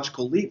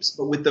technological leaps,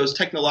 but with those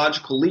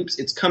technological leaps,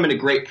 it's come at a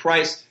great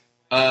price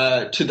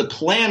to the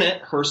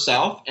planet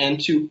herself and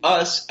to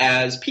us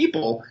as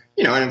people,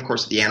 and of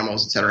course the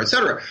animals, et cetera, et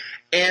cetera.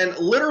 And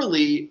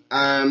literally,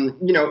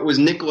 it was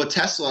Nikola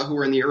Tesla who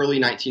were in the early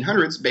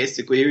 1900s,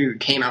 basically, who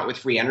came out with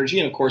free energy.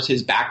 And of course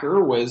his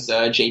backer was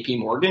J.P.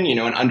 Morgan, and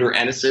under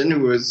Edison,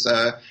 who was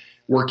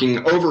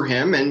working over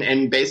him,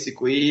 and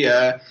basically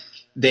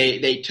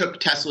they took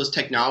Tesla's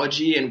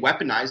technology and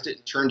weaponized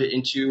it, turned it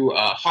into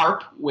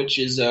HARP, which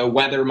is a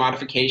weather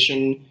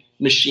modification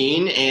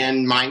machine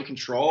and mind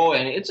control,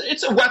 and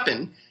it's a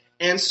weapon.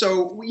 And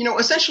so,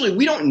 essentially,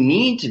 we don't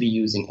need to be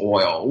using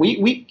oil.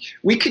 We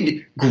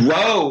could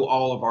grow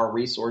all of our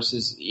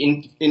resources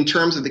in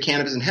terms of the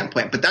cannabis and hemp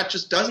plant, but that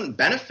just doesn't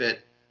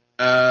benefit.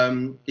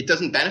 It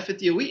doesn't benefit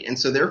the elite, and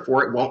so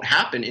therefore it won't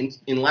happen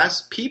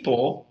unless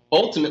people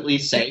ultimately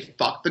say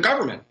 "fuck the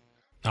government."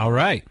 All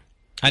right.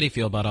 How do you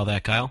feel about all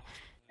that, Kyle?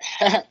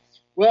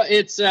 Well,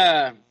 it's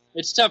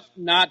tough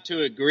not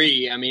to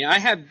agree. I mean, I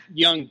have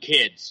young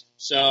kids,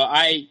 so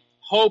I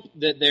hope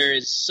that there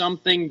is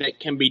something that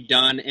can be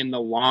done in the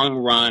long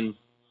run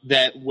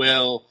that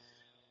will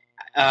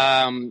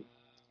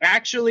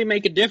actually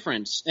make a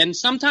difference. And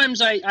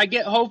sometimes I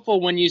get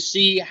hopeful when you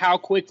see how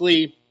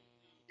quickly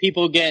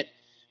people get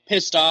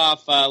pissed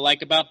off,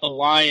 like about the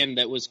lion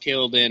that was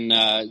killed in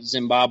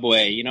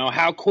Zimbabwe.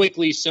 How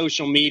quickly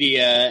social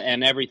media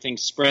and everything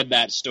spread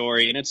that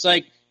story. And it's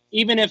like,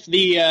 even if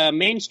the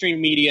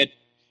mainstream media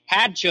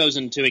had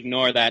chosen to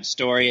ignore that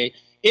story,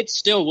 it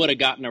still would have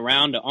gotten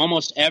around to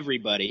almost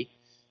everybody.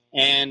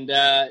 And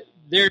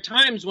there are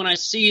times when I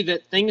see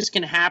that things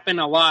can happen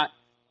a lot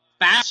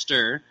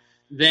faster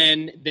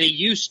than they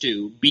used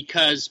to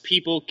because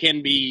people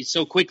can be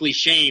so quickly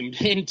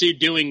shamed into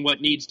doing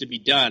what needs to be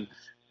done.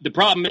 The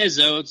problem is,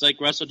 though, it's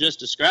like Russell just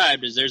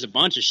described, is there's a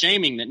bunch of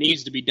shaming that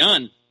needs to be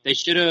done. They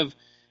should have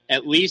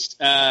at least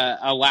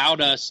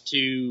allowed us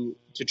to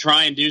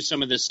try and do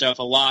some of this stuff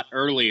a lot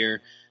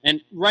earlier.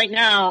 And right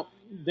now,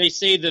 they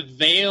say the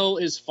veil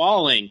is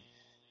falling.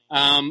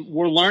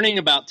 We're learning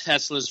about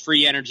Tesla's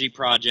free energy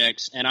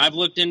projects, and I've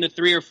looked into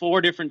 3 or 4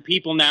 different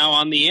people now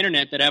on the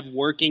internet that have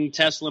working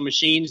Tesla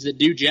machines that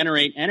do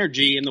generate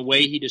energy in the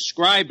way he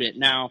described it.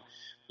 Now,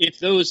 if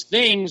those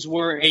things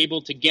were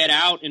able to get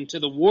out into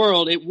the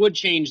world, it would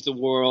change the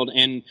world.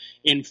 And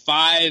in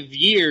 5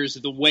 years,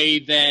 the way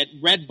that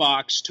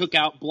Redbox took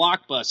out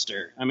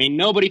Blockbuster. I mean,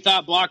 nobody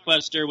thought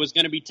Blockbuster was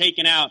going to be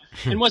taken out.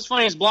 And what's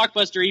funny is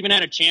Blockbuster even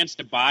had a chance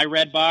to buy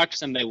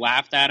Redbox, and they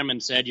laughed at him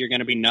and said, "You're going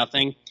to be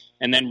nothing."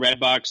 And then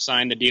Redbox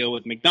signed the deal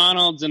with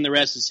McDonald's, and the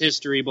rest is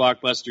history.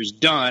 Blockbuster's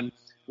done.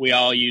 We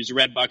all use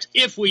Redbox,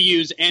 if we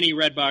use any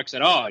Redbox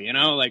at all,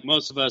 like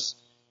most of us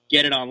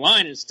get it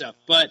online and stuff.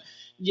 But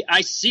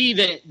I see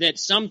that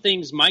some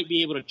things might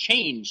be able to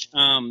change,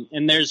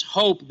 and there's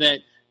hope that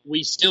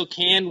we still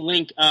can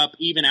link up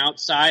even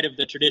outside of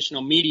the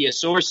traditional media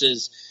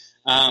sources.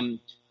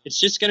 It's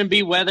just going to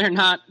be whether or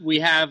not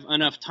we have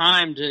enough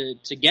time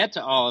to get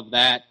to all of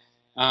that.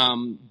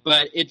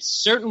 But it's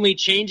certainly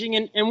changing,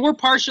 and we're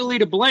partially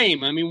to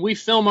blame. I mean, we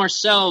film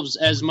ourselves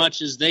as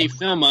much as they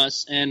film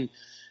us, and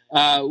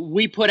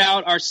we put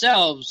out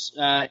ourselves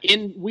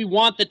we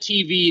want the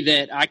TV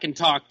that I can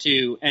talk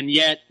to, and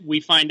yet we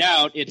find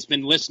out it's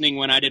been listening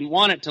when I didn't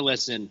want it to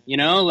listen.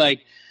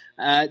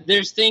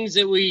 There's things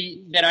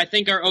that I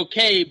think are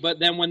okay, but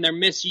then when they're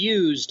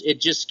misused,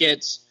 it just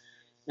gets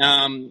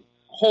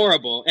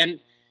horrible. And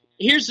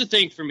here's the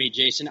thing for me,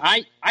 Jason.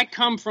 I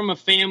come from a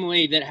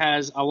family that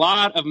has a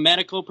lot of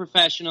medical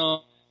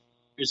professionals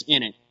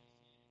in it.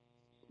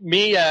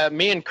 Me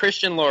and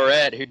Christian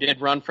Lorette, who did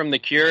Run from the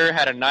Cure,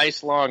 had a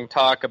nice long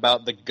talk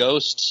about the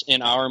ghosts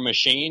in our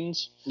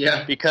machines.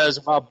 Yeah. Because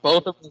while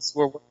both of us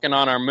were working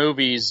on our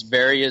movies,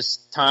 various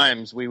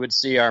times we would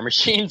see our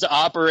machines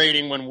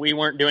operating when we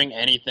weren't doing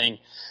anything.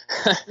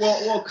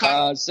 Well,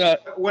 Kyle,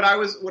 what I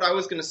was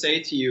going to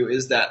say to you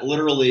is that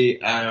literally,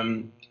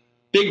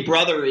 Big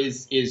Brother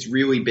is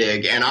really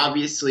big, and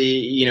obviously,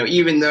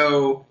 even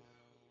though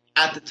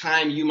at the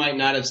time you might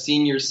not have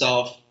seen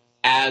yourself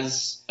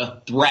as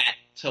a threat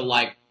to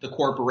like the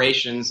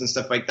corporations and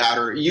stuff like that,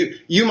 or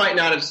you might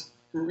not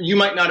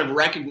have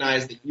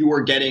recognized that you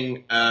were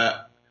getting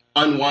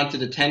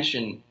unwanted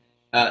attention.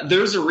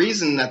 There's a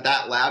reason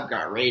that lab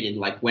got raided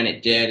like when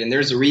it did, and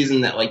there's a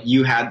reason that like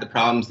you had the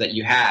problems that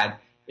you had.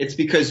 It's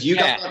because you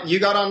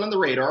got on the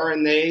radar,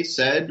 and they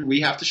said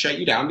we have to shut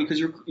you down because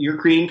you're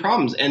creating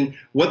problems. And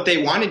what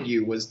they wanted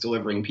you was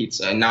delivering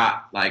pizza,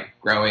 not like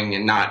growing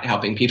and not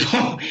helping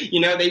people.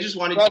 They just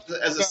wanted you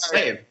as a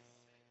slave.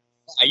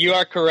 You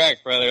are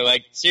correct, brother.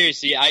 Like,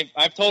 seriously,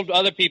 I've told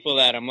other people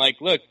that. I'm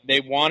like, look, they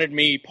wanted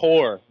me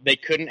poor. They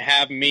couldn't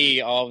have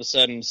me all of a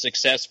sudden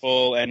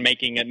successful and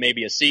making it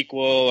maybe a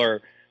sequel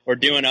or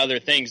doing other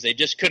things. They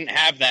just couldn't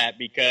have that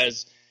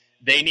because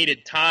they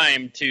needed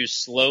time to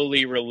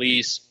slowly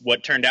release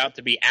what turned out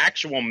to be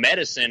actual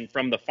medicine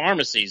from the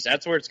pharmacies.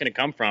 That's where it's going to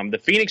come from. The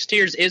Phoenix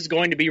Tears is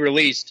going to be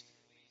released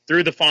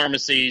through the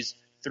pharmacies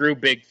through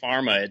Big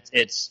Pharma.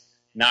 It's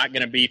not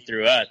going to be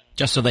through us.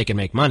 Just so they can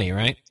make money,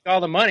 right? All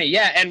the money,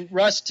 yeah. And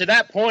Russ, to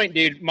that point,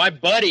 dude, my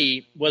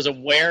buddy was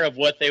aware of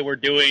what they were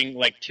doing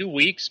like 2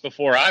 weeks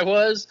before I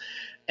was,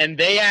 and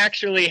they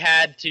actually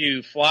had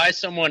to fly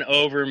someone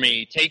over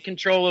me, take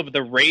control of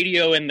the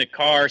radio in the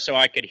car so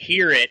I could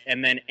hear it,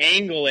 and then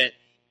angle it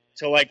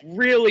to like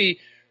really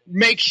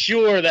make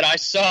sure that I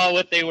saw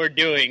what they were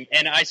doing.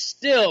 And I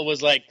still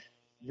was like,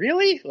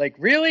 really? Like,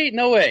 really?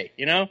 No way,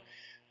 you know?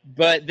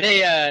 But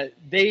they,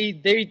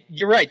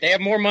 you're right. They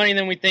have more money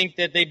than we think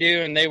that they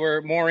do, and they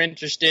were more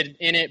interested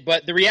in it.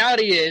 But the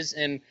reality is,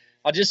 and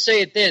I'll just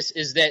say it this,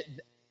 is that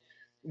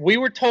we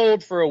were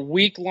told for a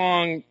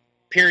week-long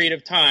period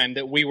of time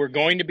that we were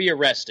going to be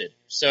arrested.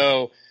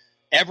 So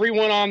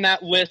everyone on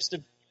that list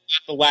of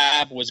the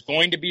lab was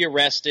going to be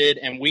arrested,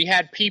 and we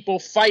had people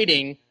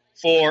fighting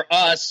for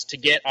us to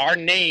get our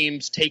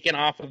names taken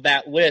off of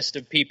that list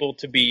of people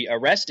to be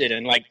arrested.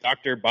 And like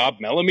Dr. Bob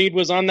Melamede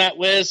was on that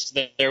list.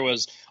 That there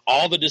was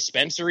all the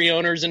dispensary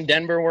owners in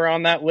Denver were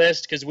on that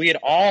list, because we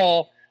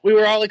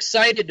were all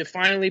excited to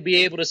finally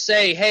be able to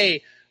say,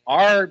 hey,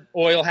 our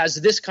oil has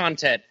this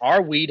content,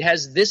 our weed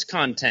has this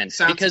content.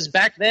 Because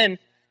back then,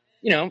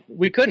 you know,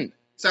 we couldn't.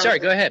 Sorry,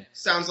 go ahead.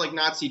 Sounds like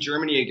Nazi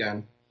Germany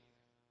again.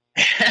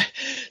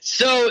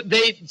 So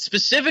they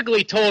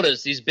specifically told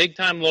us, these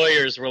big-time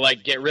lawyers were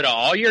like, get rid of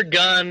all your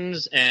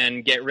guns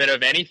and get rid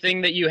of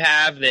anything that you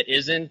have that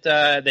isn't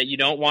that you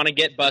don't want to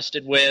get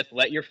busted with.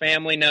 Let your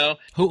family know.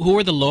 Who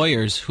were the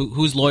lawyers?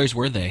 Whose lawyers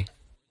were they?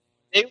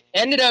 They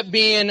ended up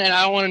being, and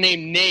I don't want to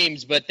name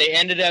names, but they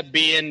ended up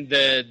being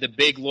the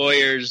big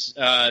lawyers,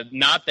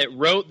 not that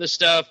wrote the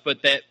stuff,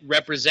 but that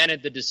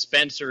represented the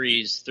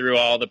dispensaries through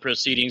all the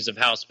proceedings of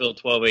House Bill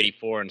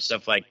 1284 and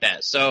stuff like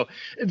that. So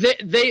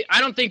I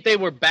don't think they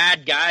were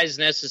bad guys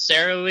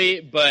necessarily,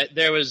 but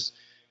there was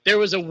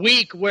a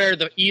week where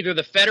either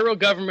the federal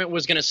government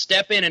was going to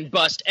step in and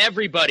bust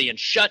everybody and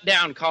shut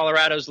down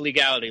Colorado's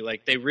legality,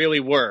 like they really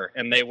were,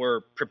 and they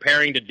were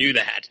preparing to do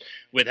that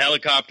with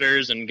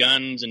helicopters and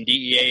guns and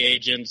DEA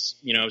agents,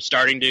 you know,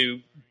 starting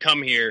to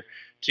come here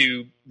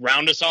to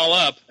round us all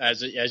up,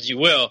 as you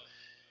will.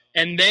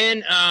 And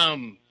then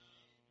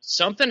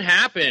something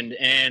happened,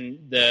 and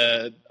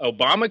the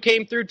Obama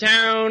came through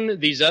town.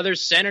 These other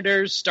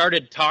senators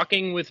started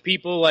talking with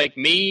people like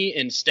me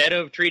instead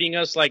of treating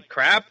us like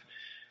crap.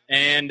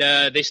 And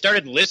they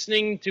started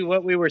listening to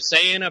what we were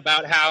saying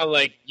about how,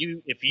 like,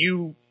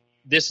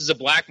 this is a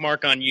black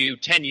mark on you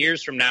 10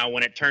 years from now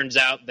when it turns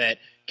out that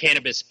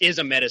cannabis is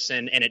a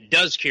medicine and it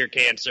does cure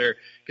cancer.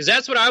 Because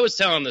that's what I was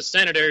telling the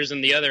senators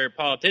and the other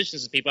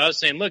politicians and people. I was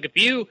saying, look, if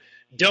you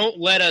don't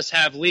let us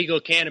have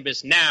legal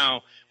cannabis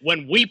now,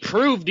 when we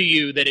prove to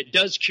you that it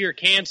does cure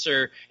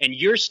cancer and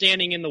you're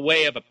standing in the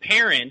way of a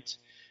parent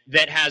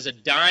that has a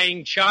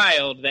dying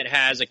child that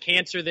has a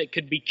cancer that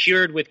could be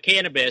cured with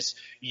cannabis,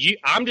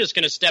 I'm just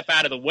going to step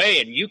out of the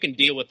way and you can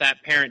deal with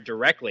that parent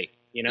directly,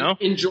 you know?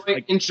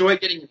 Enjoy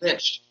getting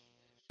rich.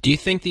 Do you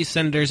think these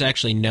senators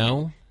actually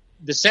know?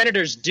 The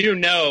senators do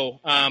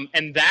know,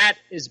 and that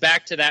is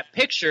back to that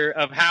picture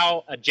of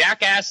how a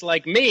jackass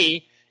like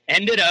me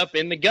ended up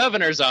in the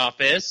governor's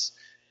office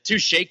to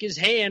shake his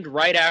hand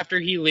right after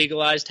he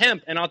legalized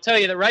hemp. And I'll tell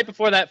you that right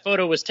before that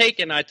photo was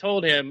taken, I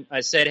told him, I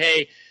said,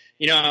 hey,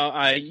 you know,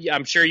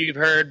 I'm sure you've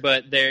heard,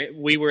 but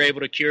we were able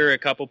to cure a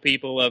couple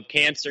people of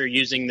cancer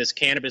using this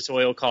cannabis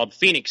oil called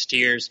Phoenix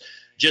Tears.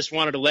 Just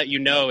wanted to let you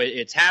know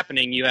it's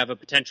happening. You have a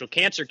potential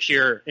cancer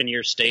cure in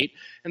your state.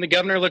 And the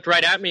governor looked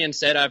right at me and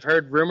said, I've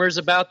heard rumors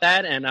about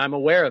that, and I'm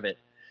aware of it.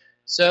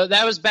 So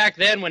that was back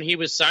then when he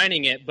was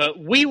signing it. But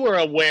we were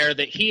aware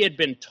that he had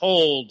been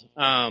told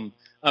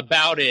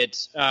about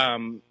it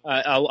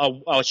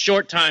a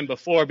short time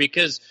before,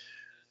 because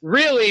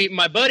really,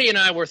 my buddy and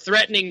I were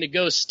threatening to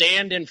go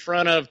stand in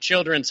front of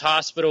Children's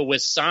Hospital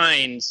with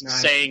signs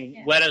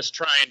saying, let us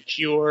try and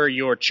cure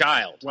your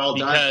child. Well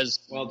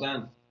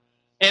done.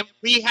 And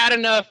we had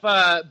enough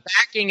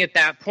backing at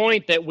that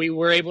point that we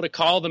were able to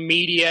call the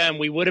media, and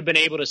we would have been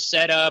able to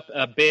set up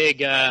a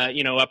big,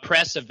 a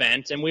press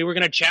event. And we were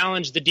going to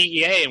challenge the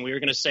DEA, and we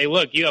were going to say,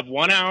 look, you have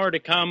 1 hour to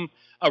come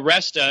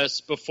arrest us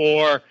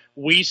before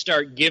we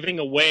start giving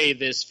away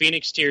this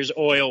Phoenix Tears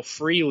oil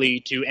freely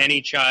to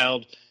any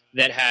child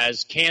that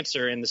has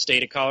cancer in the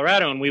state of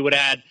Colorado. And we would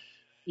add,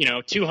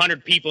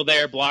 200 people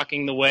there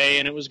blocking the way,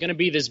 and it was going to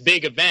be this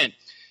big event.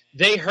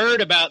 They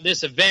heard about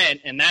this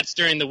event, and that's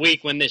during the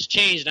week when this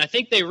changed. And I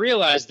think they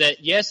realized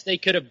that, yes, they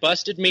could have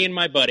busted me and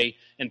my buddy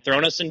and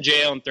thrown us in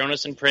jail and thrown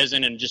us in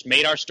prison and just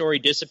made our story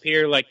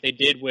disappear like they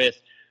did with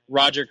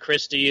Roger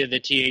Christie of the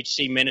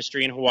THC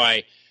ministry in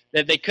Hawaii,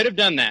 that they could have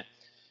done that.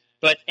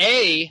 But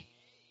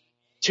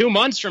 2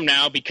 months from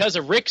now, because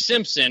of Rick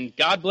Simpson,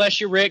 God bless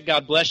you, Rick,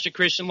 God bless you,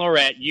 Christian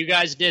Lorette, you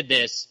guys did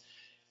this.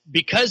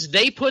 Because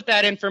they put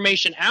that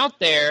information out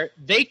there,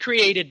 they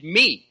created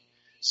me.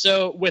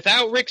 So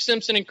without Rick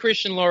Simpson and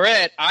Christian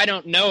Lorette, I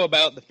don't know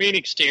about the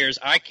Phoenix Tears.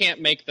 I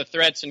can't make the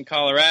threats in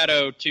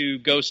Colorado to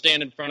go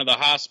stand in front of the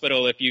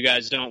hospital if you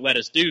guys don't let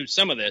us do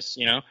some of this,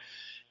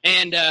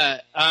 And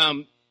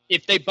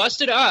if they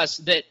busted us,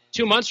 that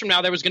 2 months from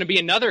now there was going to be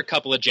another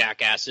couple of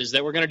jackasses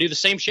that were going to do the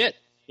same shit,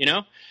 you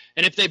know?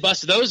 And if they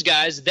bust those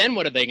guys, then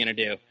what are they going to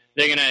do?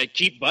 They're going to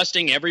keep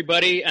busting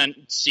everybody, and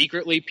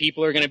secretly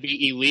people are going to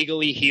be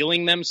illegally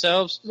healing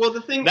themselves? Well,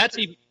 the thing.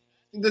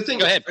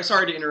 Go ahead.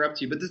 Sorry to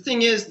interrupt you, but the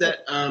thing is that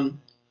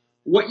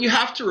what you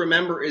have to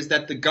remember is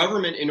that the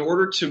government, in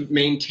order to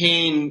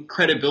maintain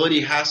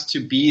credibility, has to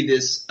be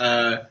this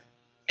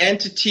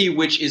entity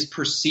which is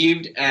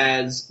perceived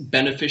as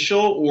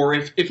beneficial, or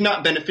if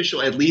not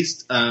beneficial, at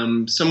least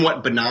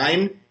somewhat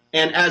benign,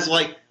 and as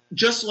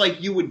just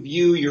like you would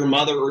view your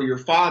mother or your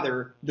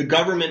father, the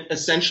government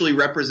essentially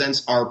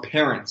represents our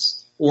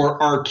parents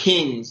or our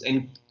kings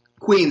and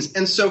queens.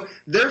 And so,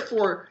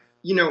 therefore,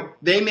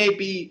 they may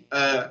be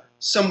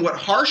somewhat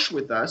harsh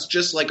with us,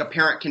 just like a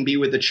parent can be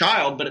with a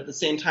child, but at the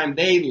same time,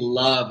 they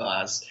love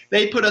us.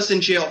 They put us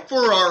in jail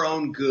for our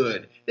own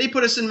good. They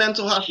put us in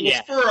mental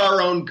hospitals for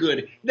our own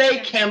good. They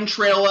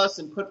chemtrail us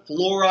and put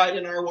fluoride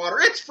in our water.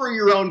 It's for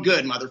your own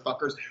good,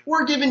 motherfuckers.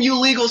 We're giving you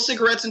legal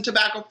cigarettes and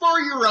tobacco for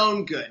your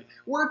own good.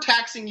 We're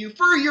taxing you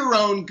for your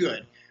own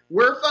good.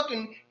 We're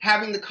fucking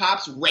having the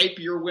cops rape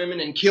your women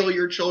and kill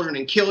your children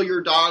and kill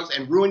your dogs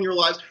and ruin your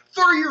lives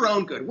for your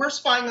own good. We're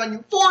spying on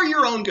you for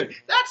your own good.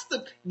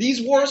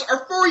 These wars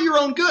are for your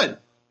own good.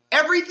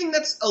 Everything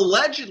that's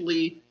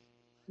allegedly,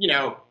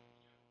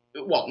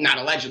 well, not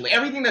allegedly,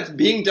 everything that's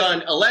being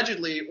done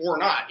allegedly or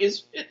not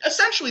is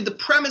essentially the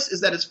premise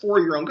is that it's for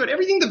your own good.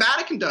 Everything the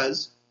Vatican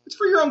does, it's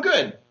for your own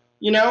good.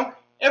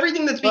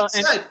 Everything that's being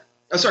said.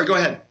 Oh, sorry, go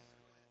ahead.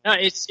 No,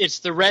 it's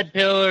the red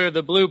pill or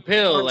the blue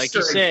pill, like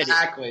you said.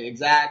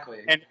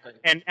 Exactly.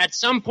 And at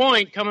some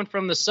point, coming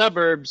from the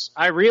suburbs,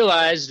 I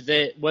realized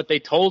that what they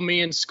told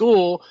me in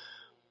school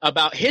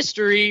about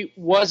history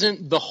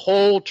wasn't the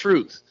whole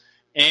truth.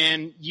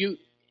 And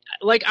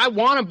I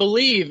want to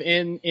believe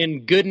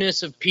in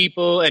goodness of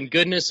people and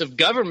goodness of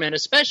government,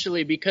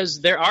 especially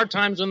because there are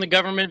times when the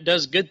government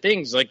does good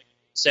things, like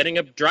setting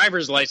up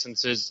driver's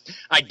licenses,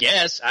 I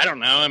guess. I don't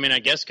know. I mean, I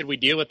guess could we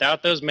deal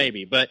without those?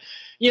 Maybe. But,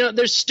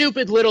 there's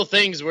stupid little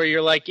things where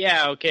you're like,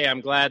 yeah, okay,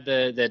 I'm glad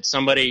that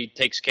somebody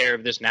takes care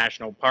of this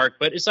national park.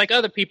 But it's like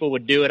other people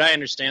would do it. I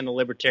understand the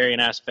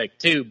libertarian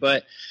aspect too.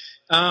 But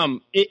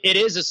it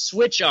is a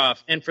switch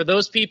off. And for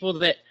those people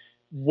that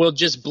will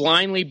just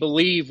blindly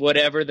believe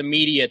whatever the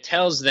media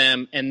tells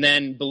them and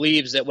then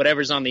believes that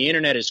whatever's on the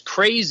internet is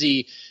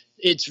crazy,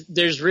 it's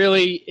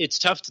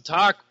tough to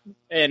talk,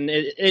 and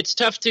it's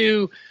tough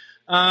to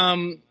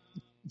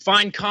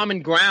find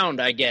common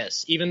ground, I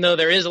guess. Even though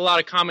there is a lot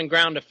of common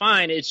ground to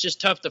find, it's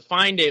just tough to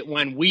find it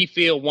when we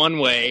feel one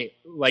way,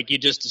 like you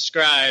just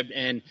described,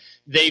 and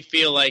they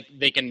feel like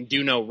they can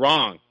do no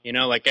wrong,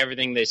 like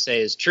everything they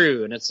say is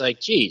true. And it's like,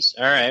 geez,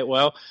 all right,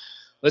 well,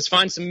 let's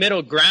find some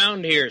middle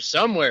ground here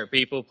somewhere,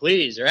 people,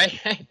 please, right?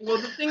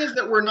 Well, the thing is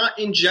that we're not,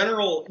 in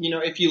general,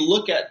 if you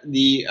look at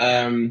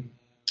the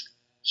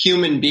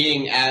human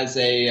being as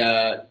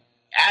an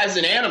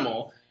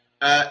animal,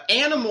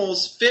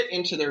 animals fit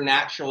into their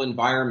natural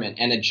environment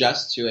and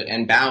adjust to it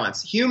and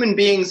balance. Human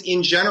beings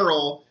in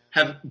general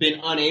have been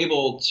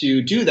unable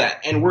to do that,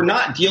 and we're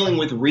not dealing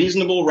with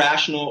reasonable,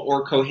 rational,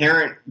 or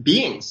coherent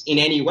beings in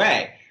any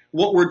way.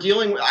 What we're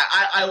dealing with,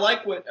 I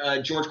like what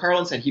George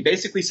Carlin said. He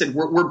basically said,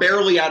 we're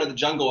barely out of the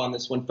jungle on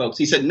this one, folks.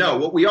 He said, no,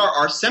 what we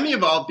are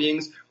semi-evolved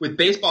beings with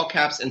baseball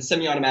caps and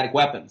semi-automatic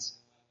weapons.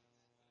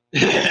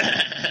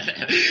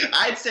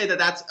 I'd say that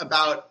that's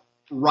about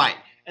right.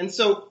 And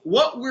so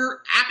what we're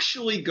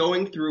actually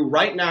going through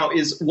right now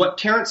is what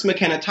Terence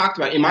McKenna talked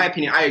about. In my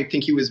opinion, I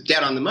think he was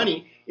dead on the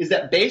money, is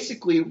that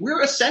basically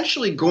we're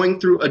essentially going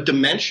through a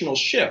dimensional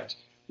shift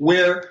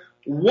where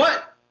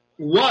what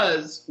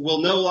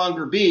will no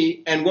longer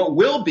be, and what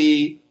will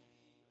be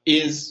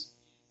is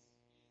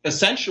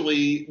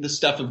essentially the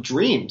stuff of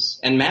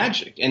dreams and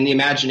magic and the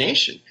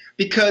imagination.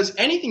 Because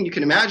anything you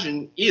can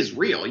imagine is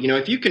real.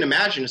 If you can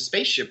imagine a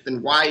spaceship,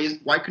 then why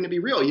couldn't it be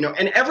real?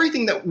 And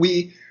everything that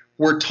we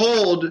were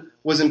told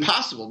was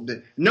impossible.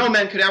 No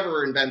man could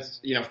ever invent,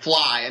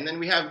 fly. And then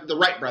we have the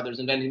Wright brothers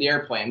inventing the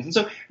airplanes. And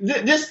so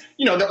this,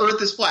 the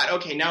Earth is flat.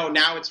 Okay,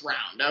 now it's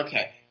round.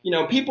 Okay.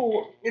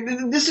 People.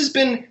 This has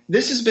been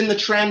the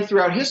trend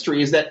throughout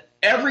history, is that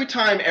every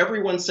time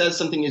everyone says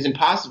something is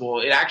impossible,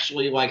 it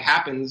actually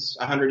happens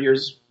 100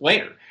 years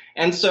later.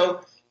 And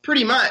so,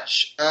 pretty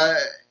much,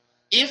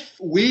 if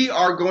we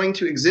are going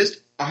to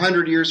exist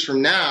 100 years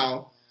from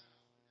now,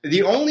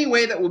 the only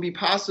way that will be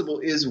possible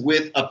is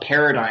with a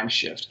paradigm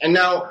shift. And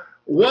now,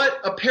 what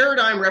a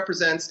paradigm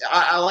represents,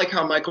 I like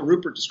how Michael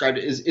Rupert described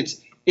it,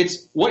 is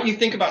it's what you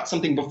think about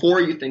something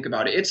before you think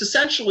about it. It's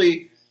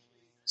essentially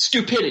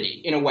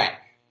stupidity, in a way.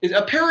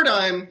 A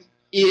paradigm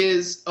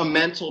is a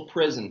mental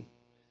prison.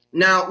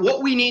 Now,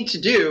 what we need to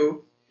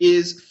do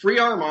is free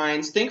our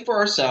minds, think for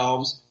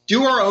ourselves,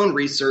 do our own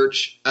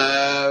research,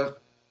 find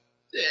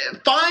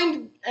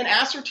and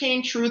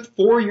ascertain truth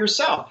for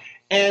yourself.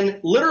 And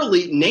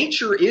literally,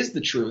 nature is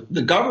the truth.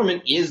 The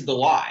government is the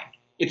lie.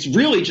 It's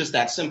really just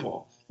that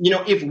simple.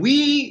 If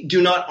we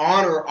do not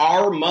honor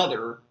our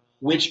mother,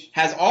 which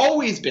has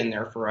always been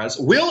there for us,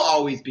 will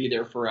always be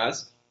there for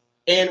us,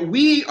 And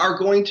we are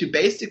going to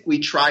basically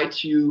try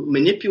to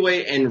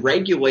manipulate and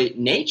regulate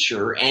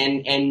nature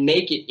and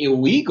make it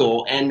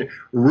illegal and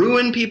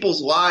ruin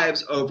people's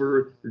lives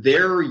over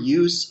their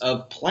use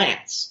of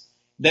plants,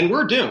 then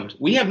we're doomed.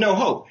 We have no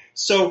hope.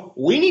 So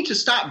we need to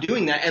stop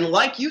doing that. And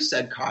like you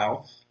said,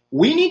 Kyle,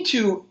 we need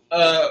to do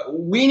a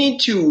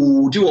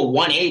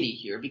 180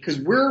 here, because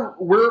we're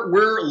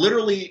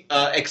literally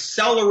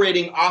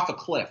accelerating off a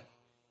cliff.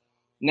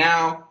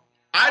 Now,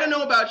 I don't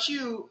know about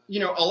you,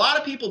 a lot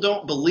of people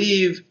don't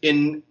believe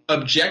in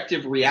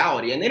objective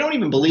reality, and they don't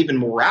even believe in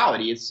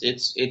morality.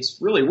 It's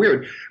really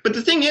weird. But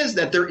the thing is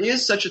that there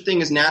is such a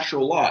thing as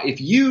natural law. If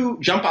you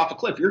jump off a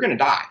cliff, you're going to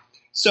die.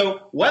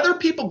 So whether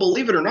people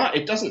believe it or not,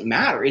 it doesn't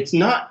matter.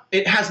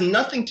 It has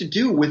nothing to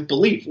do with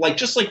belief.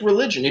 Just like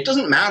religion, it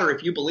doesn't matter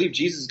if you believe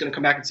Jesus is going to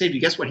come back and save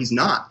you. Guess what? He's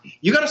not.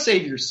 You got to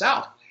save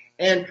yourself.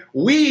 And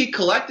we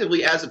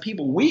collectively as a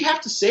people, we have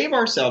to save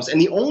ourselves.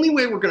 And the only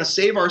way we're going to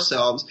save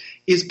ourselves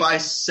is by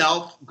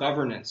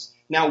self-governance.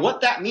 Now,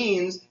 what that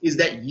means is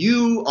that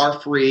you are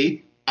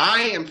free,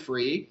 I am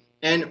free,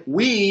 and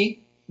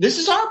this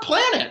is our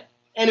planet.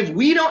 And if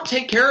we don't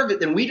take care of it,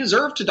 then we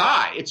deserve to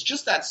die. It's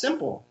just that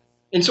simple.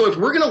 And so if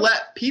we're going to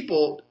let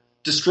people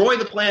destroy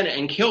the planet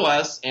and kill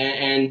us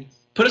and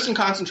put us in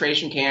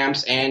concentration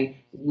camps and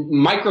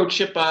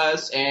microchip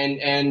us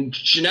and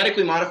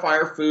genetically modify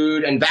our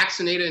food and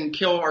vaccinate and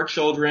kill our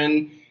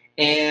children,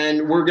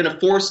 and we're going to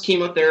force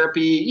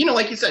chemotherapy,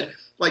 like you said,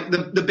 like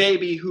the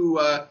baby who,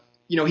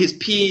 his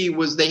pee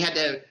was, they had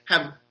to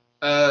have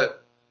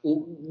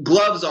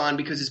gloves on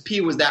because his pee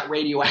was that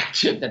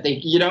radioactive that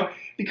they,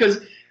 because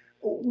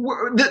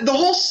the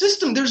whole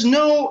system,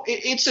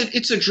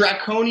 it's a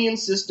draconian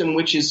system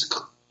which is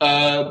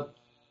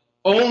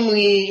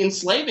only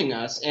enslaving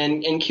us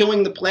and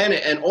killing the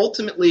planet. And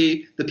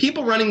ultimately, the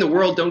people running the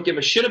world don't give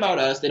a shit about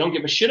us. They don't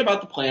give a shit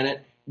about the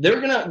planet. They're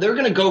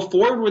gonna go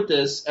forward with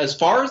this as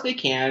far as they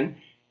can,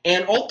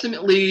 and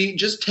ultimately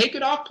just take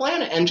it off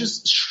planet and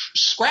just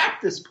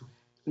scrap this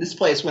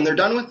place when they're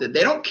done with it.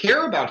 They don't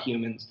care about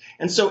humans.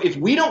 And so if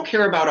we don't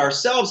care about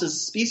ourselves as a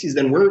species,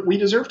 then we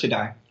deserve to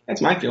die.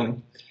 That's my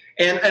feeling.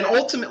 And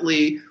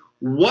ultimately,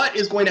 what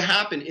is going to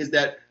happen is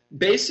that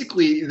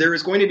basically there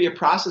is going to be a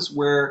process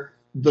where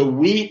the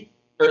wheat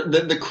or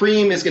the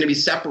cream is going to be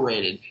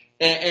separated,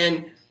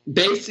 and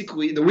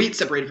basically the wheat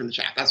separated from the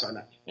chaff. That's what I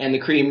meant. And the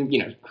cream,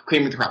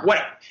 cream with the crop,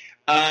 whatever.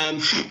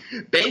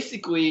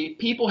 Basically,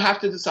 people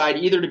have to decide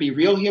either to be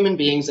real human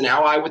beings and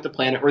ally with the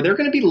planet, or they're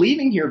going to be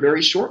leaving here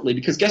very shortly.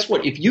 Because guess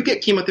what? If you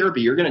get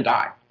chemotherapy, you're going to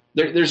die.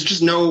 There's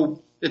just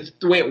no. It's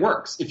the way it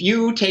works. If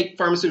you take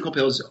pharmaceutical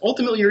pills,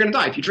 ultimately you're going to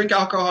die. If you drink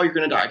alcohol, you're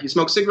going to die. If you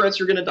smoke cigarettes,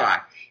 you're going to die.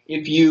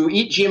 If you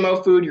eat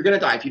GMO food, you're going to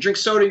die. If you drink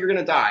soda, you're going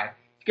to die.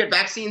 If you get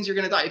vaccines, you're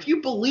going to die. If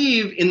you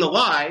believe in the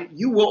lie,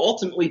 you will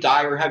ultimately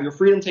die or have your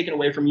freedom taken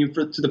away from you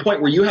to the point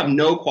where you have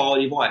no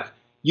quality of life.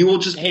 You will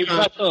just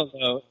Russell,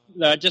 though,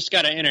 I just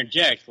got to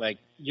interject.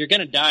 You're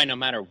going to die no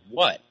matter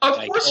what. Of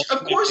course,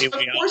 you're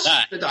going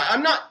to die.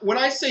 I'm not. When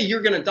I say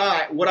you're going to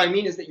die, what I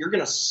mean is that you're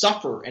going to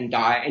suffer and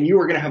die, and you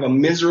are going to have a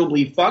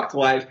miserably fucked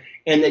life,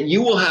 and that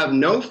you will have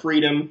no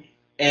freedom,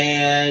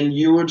 and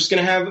you are just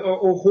going to have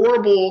a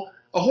horrible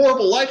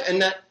life,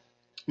 and that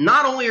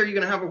not only are you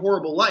going to have a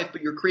horrible life,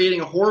 but you're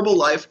creating a horrible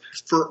life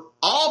for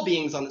all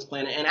beings on this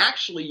planet, and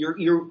actually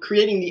you're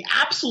creating the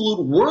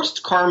absolute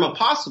worst karma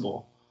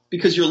possible.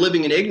 Because you're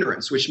living in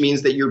ignorance, which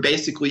means that you're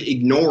basically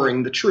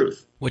ignoring the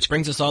truth. Which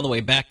brings us all the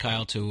way back,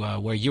 Kyle, to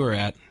where you were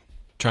at,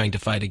 trying to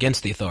fight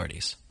against the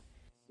authorities.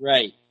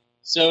 Right.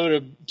 So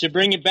to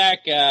bring it back,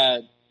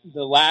 the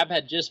lab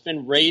had just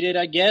been raided,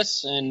 I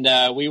guess,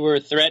 and we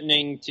were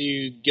threatening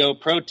to go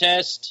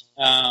protest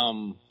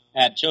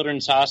at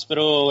Children's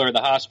Hospital or the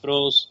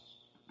hospitals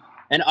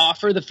and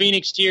offer the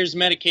Phoenix Tears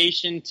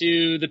medication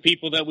to the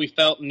people that we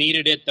felt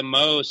needed it the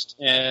most,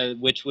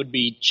 which would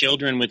be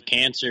children with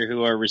cancer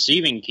who are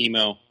receiving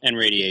chemo and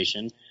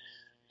radiation.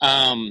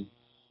 And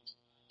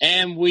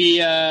we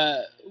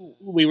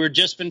were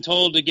just been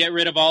told to get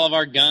rid of all of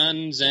our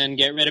guns and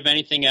get rid of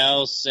anything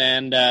else.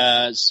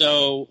 And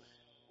so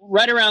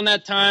right around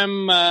that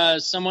time,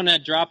 someone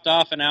had dropped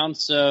off an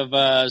ounce of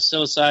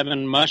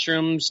psilocybin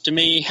mushrooms to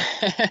me,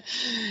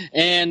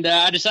 and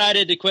I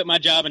decided to quit my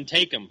job and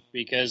take them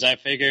because I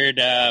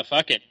figured,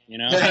 fuck it,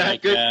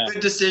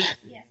 good decision.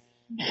 Yes.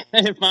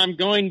 If I'm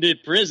going to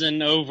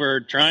prison over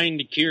trying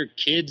to cure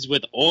kids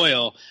with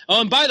oil.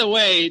 Oh, and by the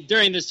way,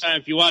 during this time,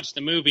 if you watch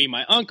the movie,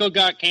 my uncle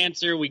got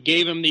cancer. We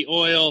gave him the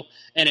oil,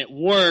 and it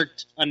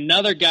worked.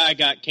 Another guy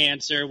got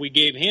cancer. We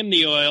gave him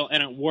the oil,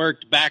 and it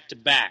worked back to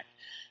back.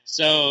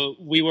 So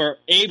we were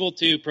able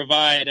to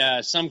provide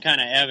some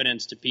kind of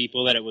evidence to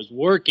people that it was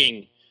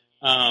working.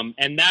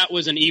 And that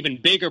was an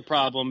even bigger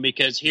problem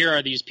because here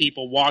are these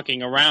people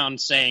walking around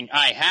saying,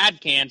 I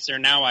had cancer,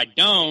 now I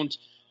don't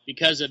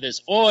because of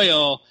this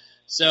oil.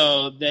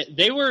 So that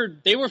they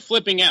were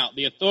flipping out.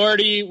 The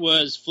authority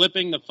was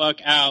flipping the fuck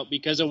out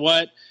because of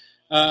what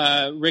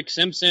Rick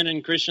Simpson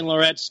and Christian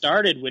Lorette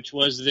started, which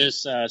was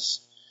this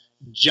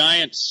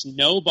giant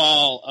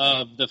snowball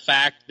of the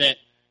fact that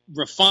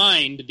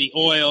refined the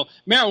oil.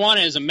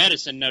 Marijuana is a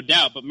medicine, no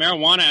doubt, but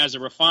marijuana as a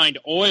refined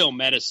oil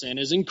medicine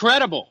is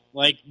incredible.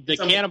 Like the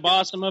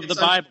cannabosum of the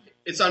Bible.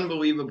 It's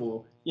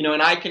unbelievable.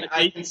 And I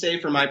can say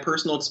from my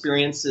personal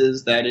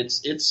experiences that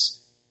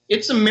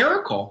it's a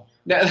miracle.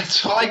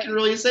 That's all I can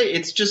really say.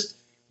 It's just,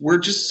 we're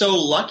just so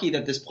lucky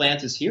that this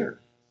plant is here.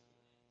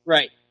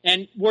 Right.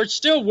 And we're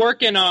still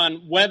working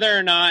on whether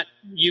or not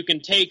you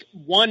can take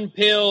one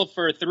pill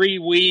for 3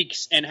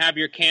 weeks and have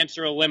your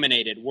cancer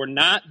eliminated. We're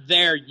not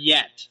there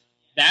yet.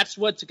 That's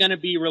what's going to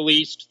be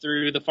released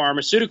through the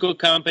pharmaceutical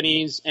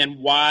companies, and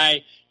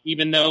why,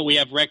 even though we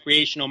have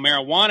recreational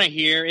marijuana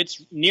here,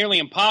 it's nearly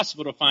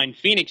impossible to find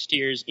Phoenix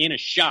tears in a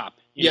shop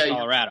in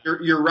Colorado.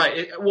 You're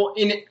right.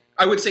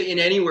 I would say in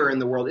anywhere in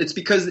the world. It's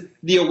because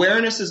the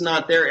awareness is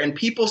not there, and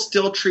people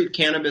still treat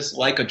cannabis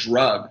like a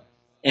drug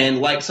and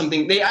like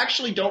something. They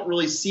actually don't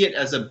really see it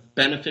as a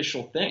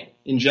beneficial thing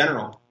in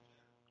general.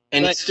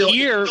 And it's still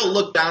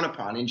looked down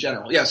upon in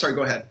general. Yeah, sorry,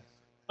 go ahead.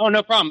 Oh,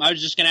 no problem. I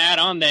was just going to add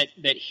on that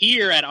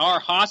here at our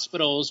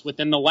hospitals,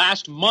 within the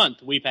last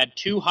month, we've had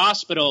 2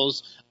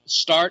 hospitals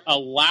start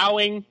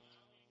allowing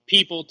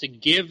people to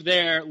give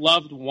their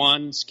loved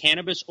ones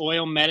cannabis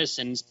oil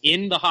medicines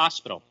in the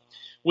hospital,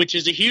 which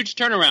is a huge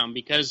turnaround,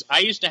 because I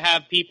used to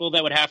have people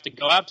that would have to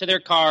go out to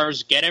their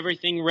cars, get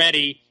everything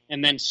ready,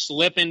 and then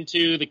slip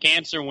into the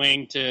cancer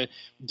wing to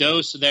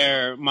dose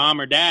their mom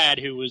or dad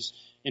who was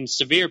in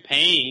severe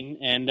pain.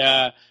 And,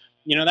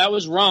 that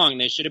was wrong.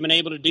 They should have been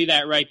able to do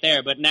that right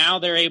there. But now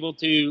they're able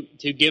to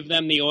give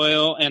them the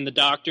oil, and the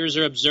doctors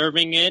are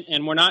observing it,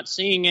 and we're not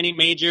seeing any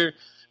major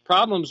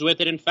problems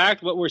with it. In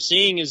fact, what we're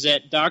seeing is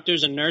that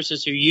doctors and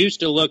nurses who used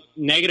to look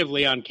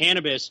negatively on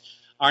cannabis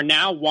are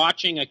now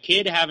watching a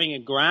kid having a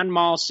grand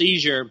mal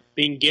seizure,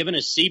 being given a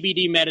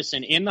CBD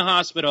medicine in the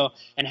hospital,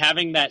 and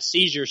having that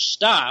seizure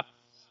stop,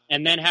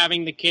 and then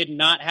having the kid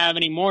not have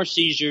any more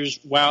seizures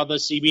while the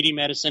CBD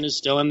medicine is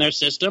still in their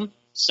system.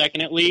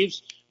 Second it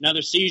leaves,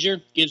 another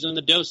seizure, gives them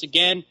the dose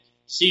again,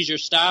 seizure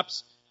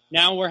stops.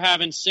 Now we're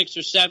having 6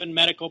 or 7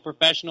 medical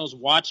professionals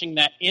watching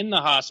that in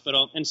the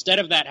hospital, instead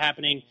of that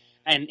happening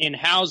in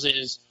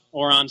houses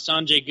or on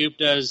Sanjay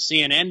Gupta's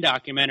CNN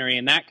documentary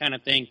and that kind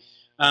of thing.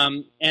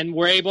 And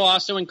we're able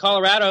also in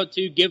Colorado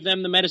to give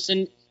them the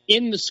medicine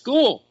in the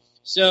school.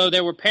 So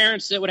there were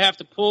parents that would have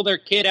to pull their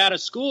kid out of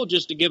school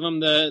just to give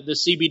them the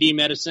CBD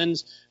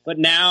medicines. But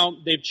now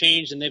they've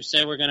changed, and they've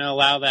said we're going to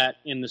allow that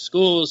in the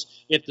schools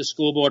if the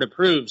school board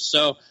approves.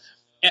 So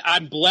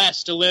I'm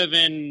blessed to live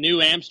in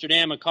New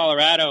Amsterdam,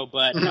 Colorado.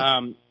 But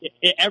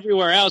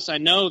everywhere else, I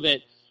know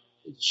that,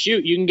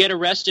 you can get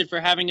arrested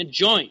for having a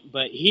joint.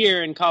 But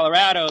here in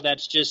Colorado,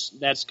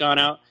 that's gone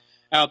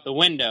out the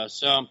window.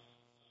 So.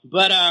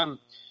 But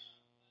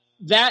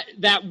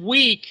that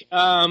week,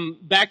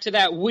 back to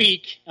that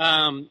week,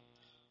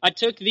 I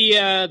took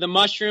the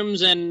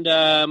mushrooms, and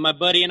my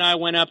buddy and I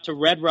went up to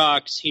Red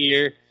Rocks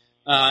here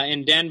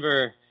in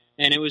Denver,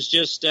 and it was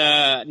just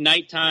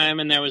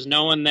nighttime, and there was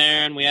no one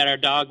there, and we had our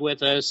dog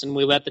with us, and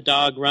we let the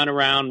dog run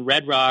around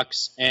Red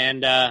Rocks,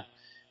 and I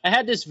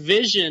had this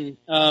vision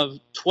of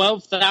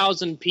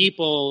 12,000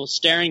 people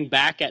staring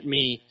back at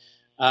me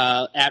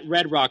at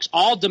Red Rocks,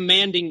 all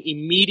demanding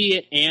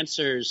immediate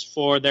answers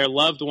for their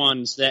loved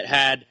ones that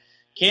had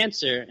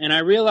cancer. And I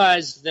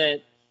realized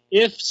that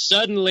if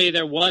suddenly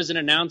there was an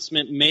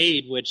announcement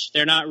made, which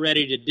they're not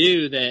ready to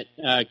do,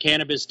 that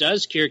cannabis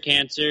does cure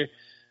cancer,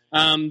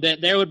 that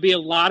there would be a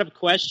lot of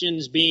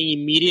questions being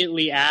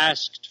immediately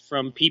asked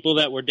from people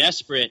that were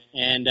desperate.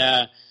 And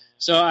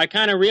so I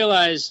kind of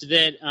realized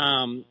that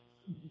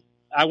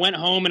I went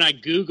home and I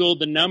Googled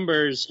the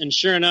numbers, and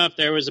sure enough,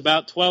 there was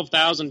about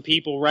 12,000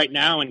 people right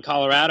now in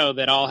Colorado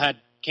that all had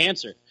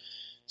cancer.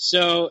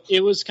 So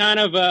it was kind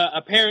of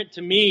apparent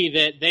to me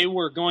that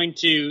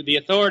the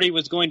authority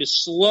was going to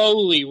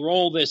slowly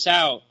roll this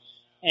out,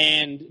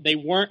 and they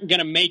weren't going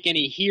to make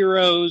any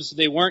heroes.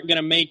 They weren't going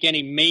to make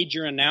any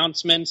major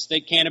announcements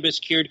that cannabis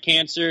cured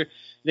cancer.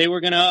 They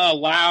were going to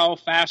allow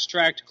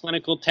fast-tracked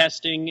clinical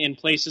testing in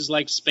places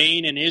like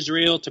Spain and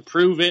Israel to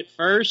prove it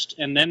first,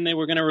 and then they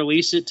were going to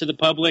release it to the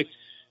public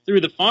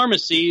through the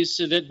pharmacies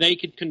so that they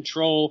could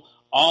control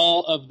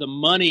all of the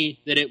money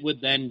that it would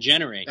then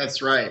generate.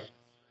 That's right.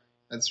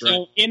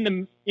 So in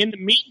the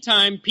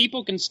meantime,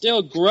 people can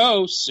still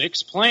grow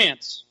 6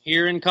 plants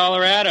here in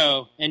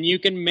Colorado, and you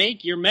can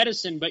make your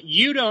medicine, but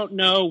you don't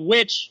know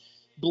which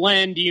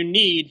blend you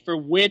need for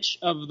which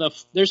of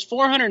there's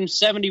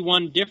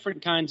 471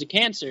 different kinds of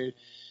cancer,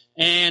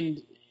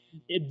 and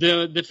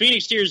the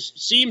Phoenix Tears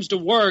seems to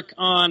work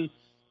on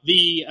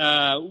the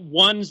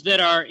ones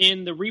that are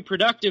in the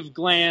reproductive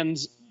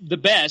glands the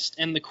best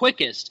and the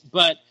quickest,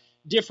 but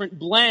different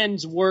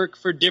blends work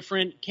for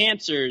different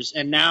cancers,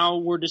 and now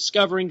we're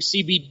discovering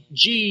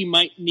CBG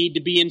might need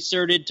to be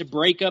inserted to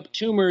break up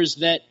tumors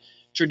that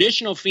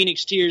traditional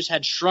Phoenix Tears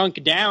had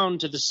shrunk down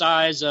to the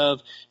size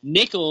of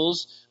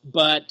nickels,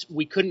 but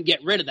we couldn't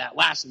get rid of that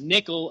last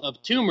nickel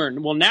of tumor.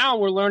 Well, now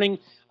we're learning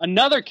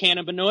another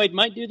cannabinoid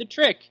might do the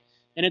trick,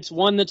 and it's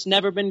one that's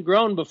never been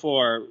grown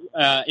before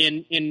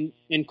in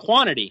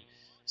quantity.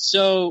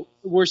 So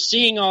we're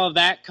seeing all of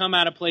that come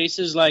out of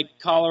places like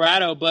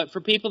Colorado. But for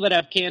people that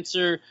have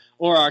cancer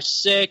or are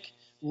sick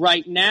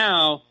right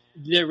now,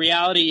 the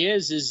reality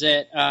is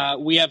that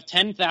we have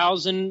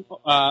 10,000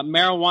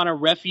 marijuana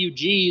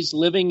refugees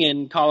living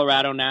in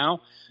Colorado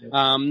now.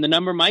 The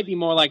number might be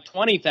more like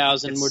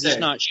 20,000. We're just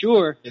not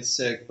sure. It's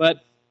sick. But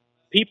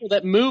people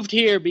that moved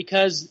here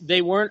because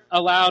they weren't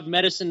allowed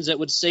medicines that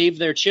would save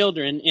their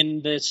children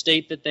in the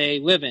state that they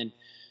live in.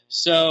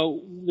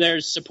 So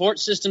there's support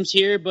systems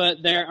here,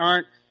 but there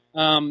aren't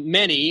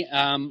many.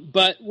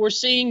 But we're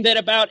seeing that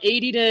about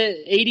 80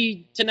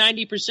 to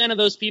 90% of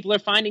those people are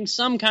finding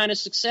some kind of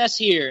success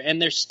here,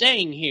 and they're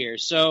staying here.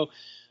 So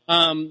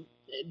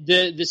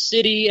the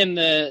city and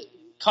the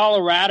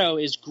Colorado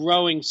is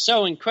growing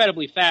so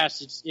incredibly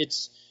fast.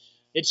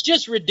 It's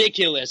just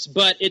ridiculous.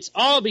 But it's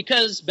all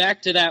because,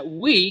 back to that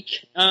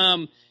week,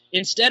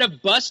 instead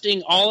of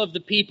busting all of the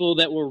people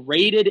that were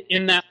raided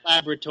in that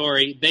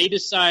laboratory, they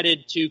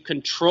decided to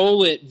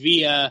control it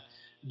via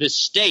the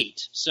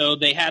state. So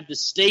they had the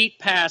state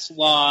pass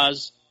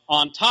laws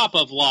on top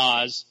of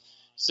laws.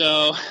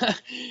 So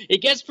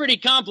it gets pretty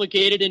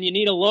complicated, and you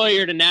need a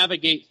lawyer to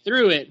navigate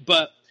through it.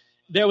 But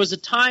there was a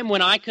time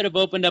when I could have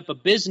opened up a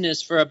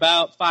business for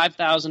about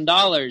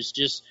 $5,000,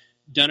 just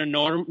done a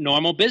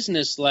normal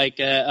business like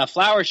a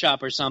flower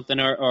shop or something,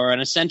 or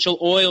an essential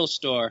oil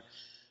store.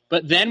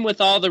 But then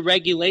with all the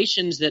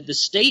regulations that the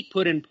state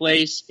put in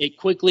place, it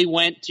quickly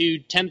went to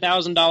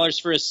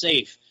 $10,000 for a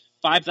safe,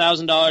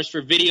 $5,000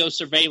 for video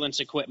surveillance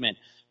equipment,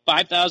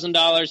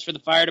 $5,000 for the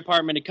fire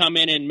department to come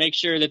in and make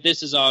sure that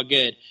this is all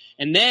good.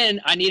 And then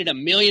I needed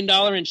 $1 million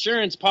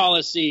insurance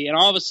policy, and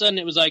all of a sudden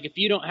it was like, if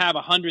you don't have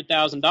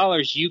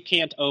 $100,000, you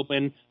can't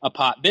open a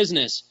pot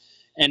business.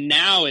 And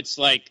now it's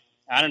like,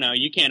 I don't know,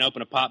 you can't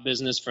open a pot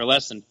business for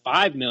less than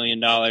 $5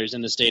 million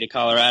in the state of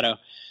Colorado.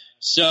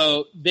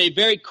 So they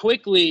very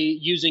quickly,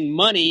 using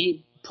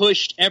money,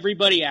 pushed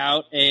everybody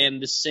out, and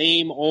the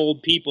same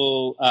old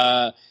people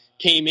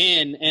came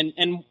in.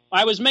 And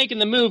I was making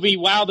the movie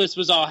while this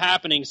was all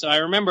happening, so I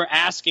remember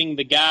asking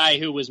the guy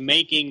who was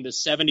making the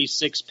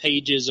 76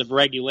 pages of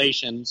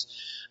regulations,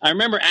 I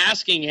remember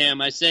asking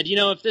him, I said,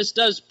 if this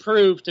does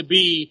prove to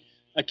be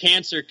a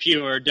cancer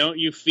cure, don't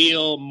you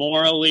feel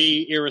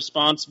morally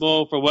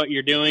irresponsible for what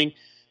you're doing?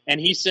 And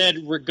he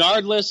said,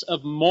 regardless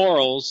of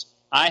morals,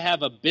 I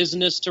have a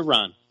business to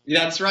run.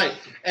 That's right.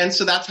 And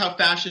so that's how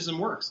fascism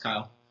works,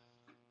 Kyle.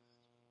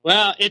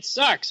 Well, it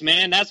sucks,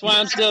 man. That's why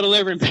I'm still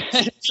delivering.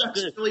 It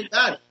sucks really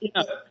bad.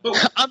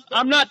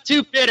 I'm not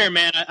too bitter,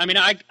 man. I mean,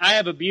 I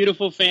have a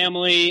beautiful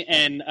family,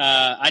 and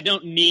I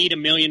don't need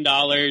 $1 million.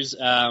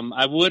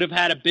 I would have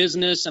had a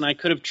business, and I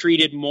could have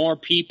treated more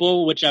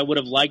people, which I would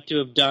have liked to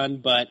have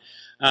done. But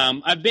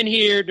I've been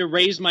here to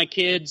raise my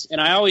kids, and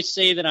I always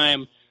say that I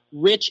am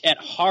rich at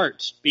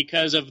heart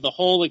because of the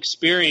whole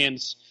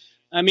experience.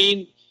 I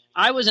mean,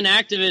 I was an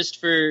activist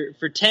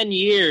for 10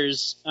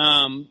 years,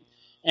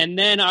 and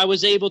then I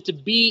was able to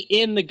be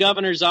in the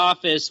governor's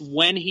office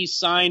when he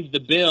signed the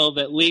bill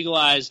that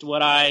legalized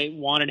what I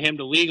wanted him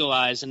to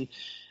legalize. And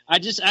I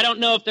don't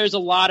know if there's a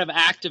lot of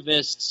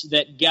activists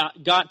that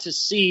got to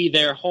see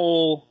their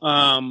whole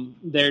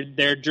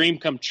their dream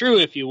come true,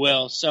 if you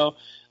will. So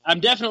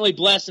I'm definitely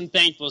blessed and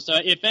thankful. So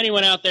if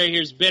anyone out there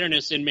hears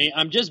bitterness in me,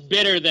 I'm just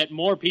bitter that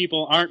more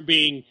people aren't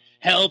being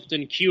helped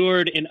and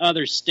cured in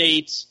other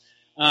states.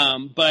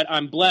 But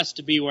I'm blessed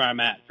to be where I'm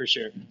at, for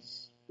sure.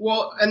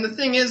 Well, and the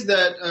thing is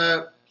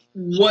that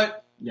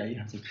yeah, you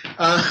have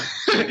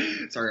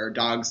to. Sorry, our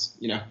dog's,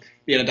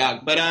 being a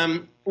dog. But,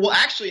 well,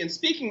 actually, and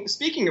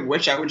speaking of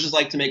which, I would just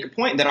like to make a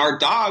point that our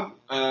dog,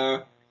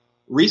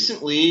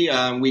 recently,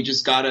 we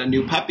just got a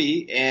new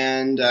puppy,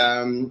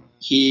 and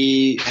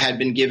he had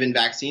been given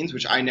vaccines,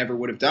 which I never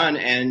would have done.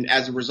 And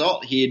as a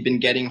result, he had been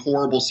getting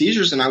horrible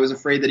seizures, and I was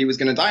afraid that he was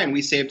going to die. And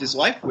we saved his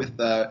life with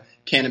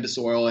cannabis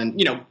oil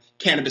and,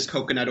 cannabis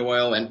coconut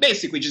oil, and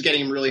basically just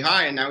getting him really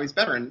high, and now he's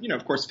better. And,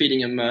 of course, feeding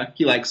him,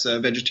 he likes a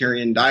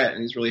vegetarian diet,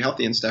 and he's really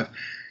healthy and stuff.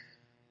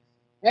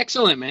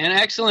 Excellent, man.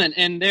 Excellent.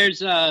 And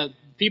there's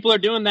people are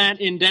doing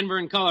that in Denver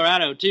and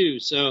Colorado, too.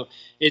 So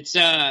it's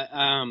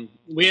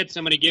we had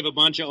somebody give a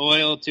bunch of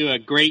oil to a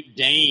Great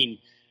Dane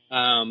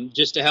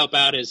just to help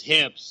out his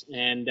hips,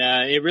 and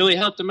it really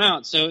helped him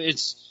out. So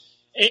it's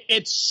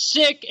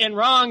sick and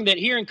wrong that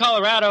here in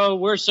Colorado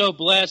we're so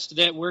blessed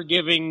that we're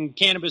giving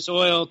cannabis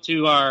oil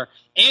to our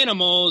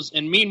animals,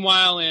 and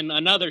meanwhile in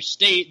another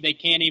state they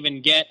can't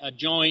even get a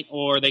joint,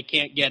 or they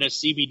can't get a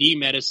CBD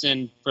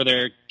medicine for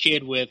their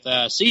kid with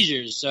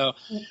seizures. So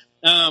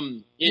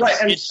right,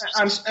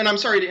 and I'm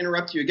sorry to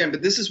interrupt you again,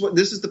 but this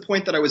is the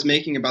point that I was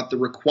making about the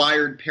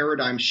required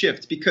paradigm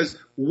shift, because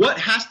what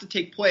has to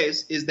take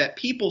place is that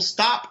people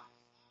stop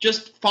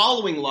just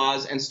following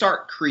laws and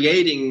start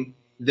creating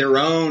their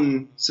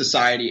own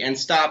society, and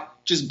stop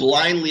just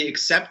blindly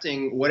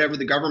accepting whatever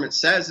the government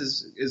says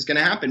is going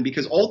to happen,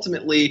 because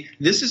ultimately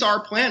this is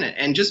our planet.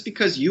 And just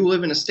because you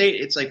live in a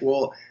state, it's like,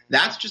 well,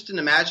 that's just an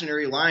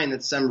imaginary line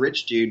that some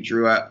rich dude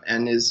drew up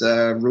and is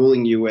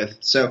ruling you with.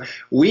 So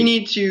we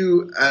need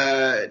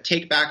to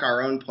take back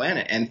our own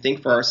planet and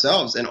think for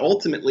ourselves. And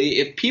ultimately,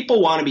 if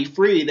people want to be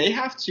free, they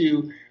have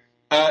to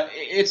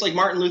it's like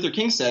Martin Luther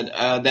King said,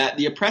 that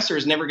the oppressor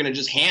is never going to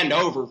just hand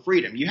over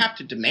freedom. You have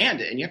to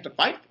demand it, and you have to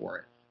fight for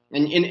it.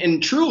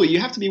 And truly,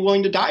 you have to be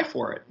willing to die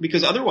for it,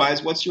 because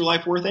otherwise, what's your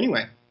life worth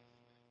anyway?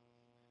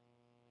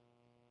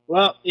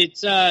 Well,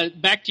 it's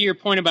back to your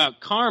point about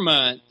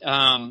karma.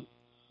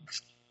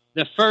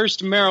 The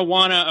first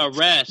marijuana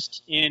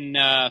arrest in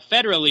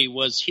federally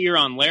was here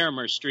on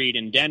Larimer Street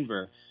in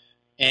Denver.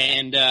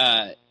 And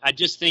I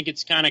just think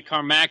it's kind of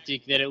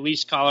climactic that at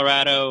least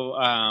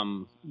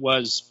Colorado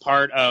was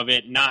part of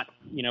it, not,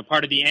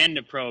 part of the end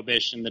of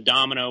Prohibition, the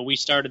domino. We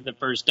started the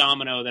first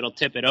domino that'll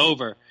tip it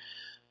over.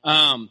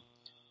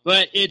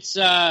 But it's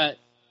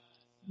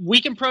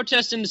we can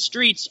protest in the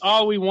streets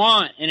all we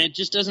want, and it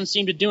just doesn't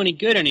seem to do any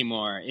good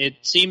anymore. It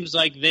seems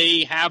like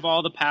they have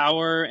all the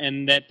power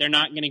and that they're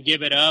not going to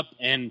give it up.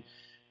 And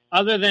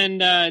other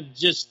than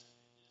just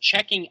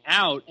checking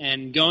out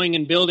and going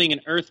and building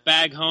an earth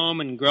bag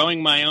home and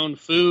growing my own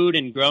food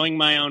and growing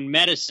my own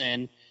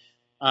medicine,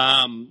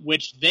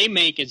 which they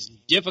make as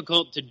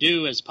difficult to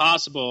do as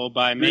possible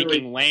by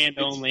making land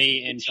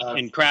only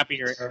in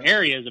crappier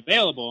areas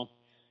available.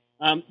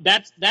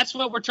 That's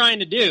what we're trying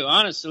to do,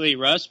 honestly,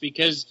 Russ,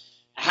 because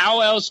how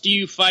else do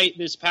you fight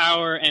this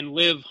power and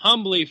live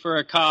humbly for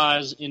a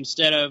cause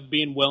instead of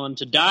being willing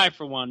to die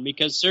for one?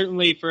 Because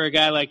certainly for a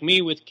guy like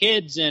me with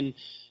kids and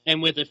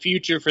with a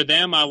future for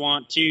them I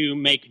want to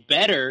make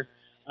better,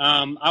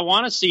 I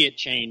want to see it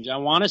change. I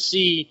want to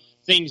see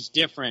things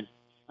different.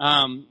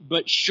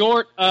 But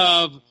short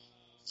of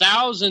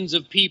thousands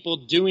of people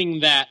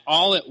doing that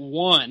all at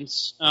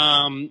once,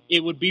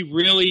 it would be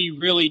really,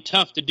 really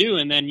tough to do.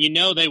 And then,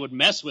 they would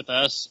mess with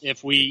us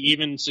if we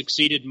even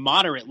succeeded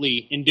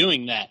moderately in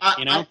doing that.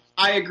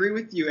 I agree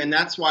with you. And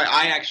that's why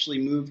I actually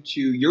moved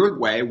to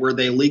Uruguay, where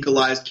they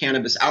legalized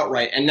cannabis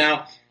outright. And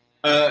now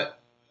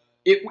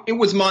it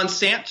was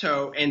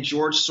Monsanto and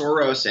George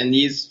Soros and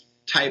these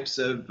types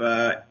of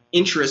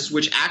interests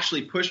which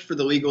actually pushed for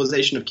the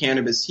legalization of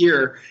cannabis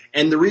here.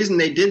 And the reason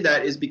they did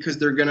that is because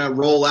they're going to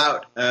roll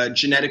out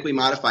genetically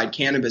modified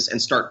cannabis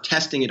and start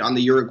testing it on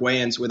the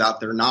Uruguayans without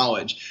their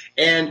knowledge.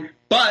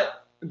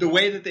 But the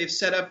way that they've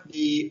set up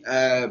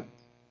the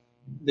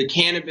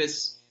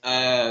cannabis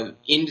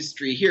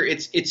industry here,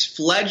 it's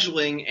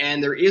fledgling,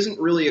 and there isn't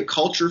really a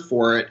culture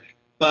for it.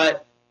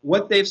 But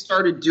what they've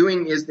started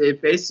doing is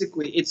they've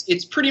basically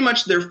it's pretty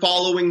much they're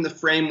following the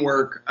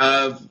framework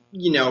of,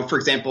 for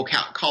example,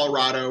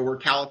 Colorado or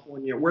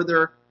California,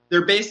 where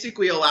they're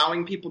basically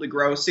allowing people to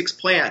grow 6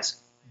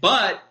 plants.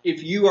 But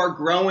if you are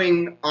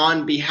growing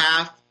on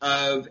behalf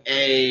of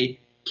a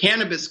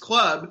cannabis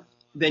club,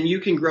 then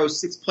you can grow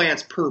 6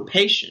 plants per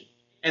patient.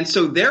 And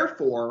so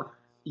therefore,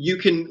 you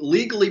can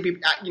legally be,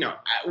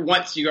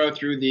 once you go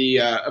through the,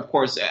 of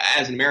course,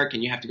 as an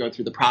American, you have to go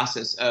through the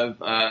process of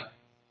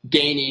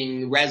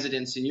gaining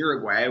residence in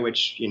Uruguay,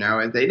 which,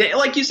 they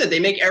like you said, they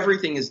make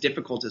everything as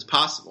difficult as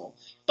possible.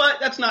 But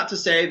that's not to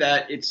say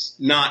that it's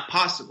not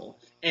possible.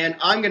 And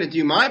I'm going to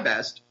do my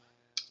best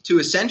to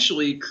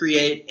essentially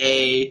create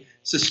a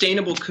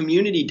sustainable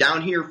community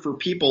down here for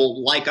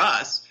people like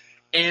us.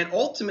 And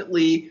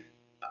ultimately,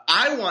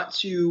 I want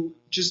to,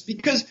 just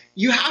because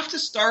you have to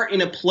start in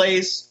a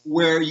place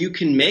where you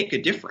can make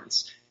a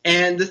difference.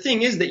 And the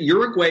thing is that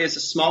Uruguay is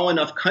a small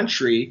enough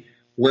country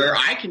where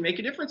I can make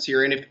a difference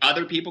here. And if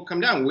other people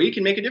come down, we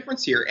can make a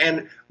difference here.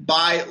 And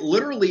by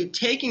literally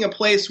taking a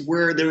place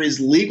where there is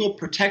legal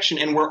protection,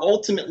 and where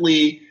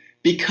ultimately,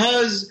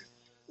 because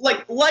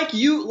like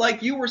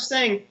you were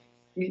saying,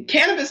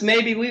 cannabis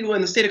may be legal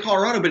in the state of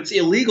Colorado, but it's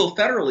illegal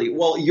federally.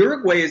 Well,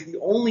 Uruguay is the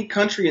only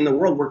country in the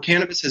world where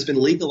cannabis has been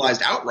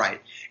legalized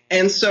outright.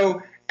 And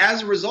so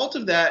as a result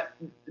of that,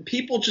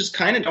 people just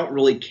kind of don't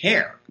really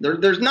care.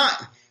 There's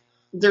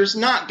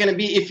not going to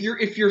be, if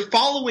you're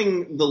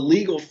following the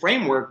legal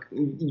framework,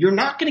 you're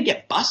not going to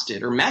get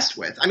busted or messed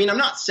with. I mean, I'm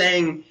not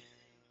saying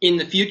in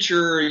the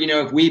future,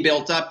 if we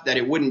built up, that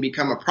it wouldn't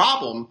become a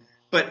problem,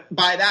 but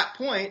by that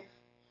point,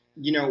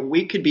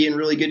 we could be in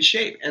really good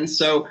shape. And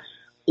so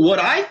what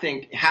I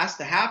think has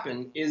to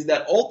happen is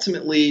that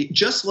ultimately,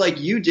 just like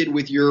you did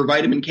with your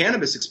vitamin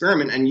cannabis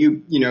experiment, and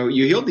you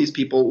healed these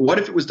people, what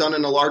if it was done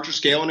on a larger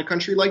scale in a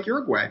country like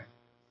Uruguay?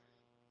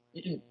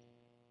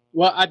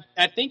 Well,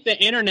 I think the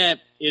internet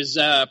is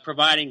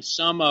providing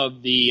some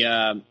of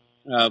the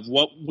of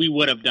what we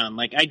would have done.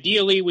 Like,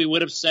 ideally, we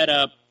would have set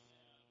up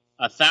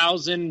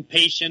 1,000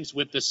 patients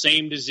with the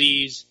same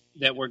disease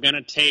that were going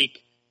to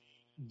take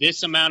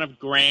this amount of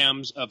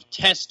grams of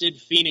tested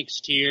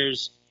Phoenix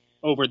tears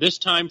over this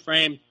time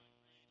frame,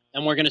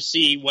 and we're going to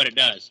see what it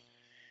does.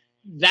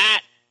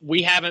 That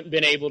we haven't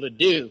been able to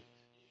do.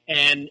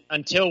 And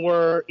until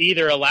we're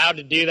either allowed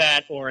to do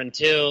that, or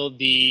until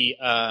the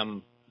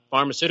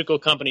pharmaceutical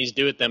companies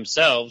do it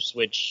themselves,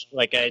 which,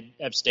 like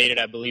I've stated,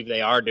 I believe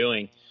they are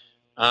doing.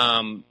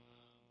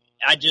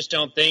 I just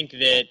don't think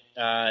that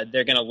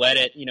they're going to let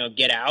it,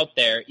 get out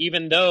there,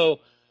 even though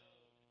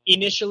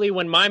initially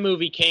when my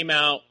movie came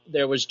out,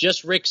 there was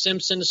just Rick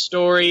Simpson's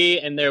story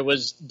and there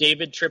was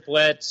David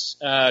Triplett's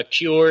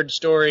cured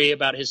story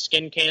about his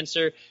skin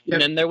cancer,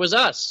 and then there was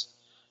us.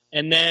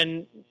 And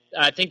then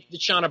I think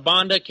Shauna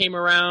Bonda came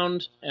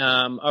around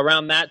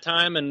that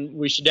time, and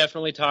we should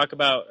definitely talk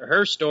about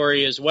her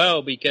story as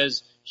well,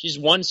 because she's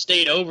one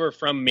state over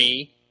from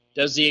me,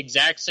 does the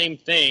exact same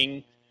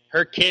thing.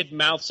 Her kid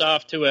mouths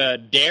off to a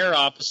DARE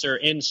officer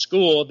in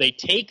school. They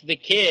take the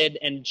kid,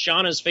 and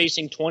Shauna's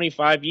facing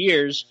 25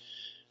 years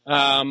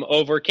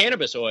over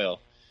cannabis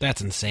oil.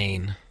 That's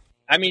insane.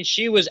 I mean,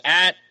 she was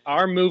at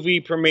our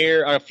movie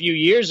premiere a few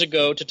years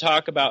ago to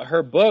talk about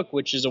her book,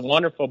 which is a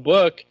wonderful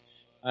book.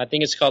 I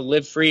think it's called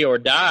Live Free or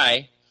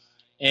Die.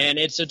 And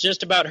it's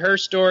just about her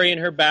story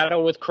and her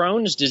battle with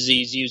Crohn's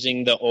disease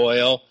using the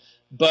oil.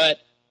 But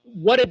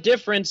what a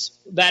difference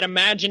that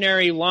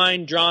imaginary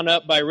line drawn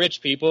up by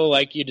rich people,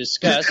 like you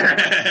discussed,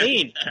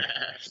 mean.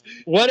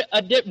 What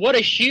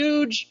a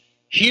huge,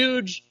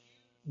 huge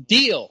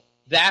deal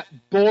that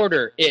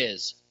border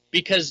is.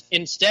 Because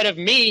instead of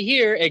me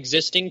here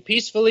existing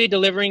peacefully,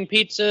 delivering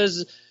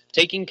pizzas,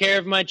 taking care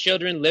of my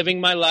children,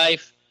 living my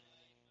life,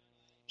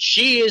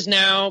 she is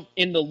now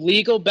in the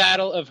legal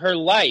battle of her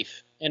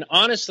life. And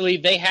honestly,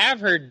 they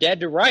have her dead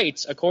to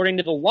rights according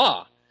to the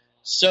law.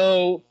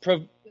 So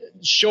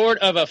short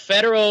of a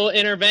federal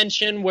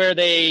intervention where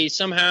they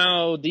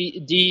somehow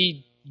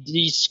deschedule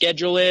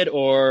it,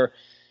 or,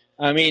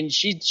 I mean,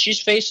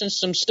 she's facing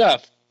some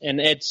stuff, and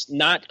it's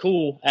not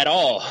cool at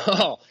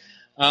all.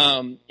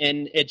 And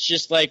it's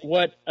just like,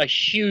 what a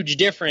huge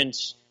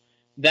difference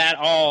that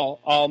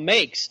all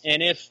makes.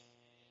 And if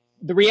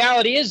the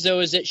reality is, though,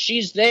 is that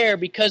she's there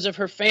because of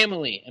her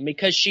family and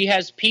because she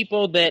has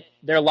people that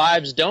their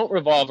lives don't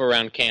revolve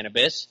around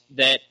cannabis,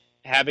 that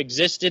have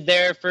existed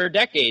there for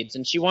decades,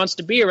 and she wants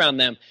to be around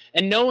them.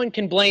 And no one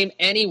can blame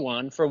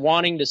anyone for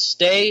wanting to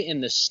stay in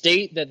the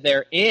state that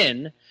they're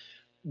in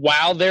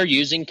while they're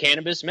using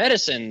cannabis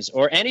medicines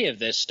or any of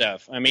this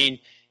stuff. I mean,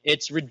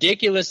 it's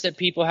ridiculous that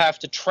people have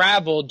to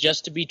travel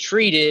just to be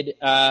treated.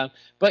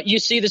 But you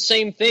see the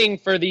same thing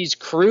for these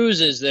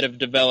cruises that have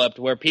developed,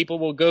 where people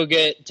will go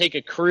take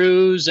a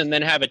cruise and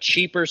then have a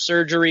cheaper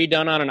surgery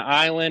done on an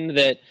island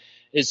that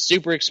is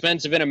super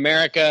expensive in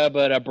America,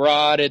 but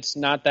abroad it's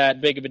not that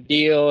big of a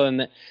deal.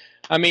 And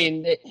I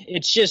mean,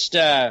 it's just.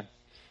 Well,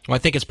 I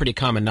think it's pretty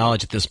common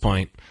knowledge at this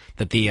point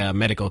that the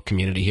medical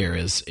community here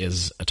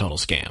is a total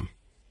scam.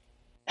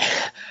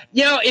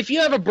 If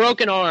you have a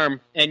broken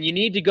arm and you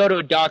need to go to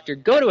a doctor,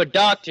 go to a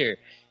doctor.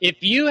 If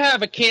you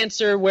have a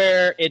cancer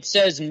where it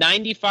says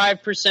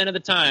 95% of the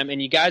time,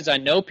 and you guys, I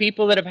know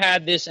people that have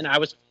had this, and I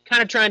was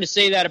kind of trying to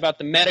say that about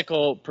the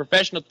medical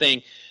professional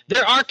thing.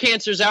 There are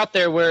cancers out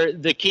there where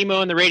the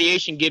chemo and the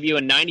radiation give you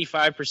a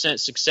 95%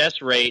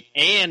 success rate,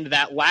 and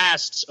that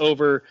lasts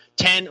over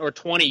 10 or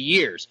 20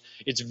 years.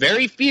 It's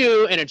very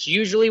few, and it's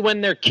usually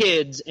when they're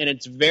kids, and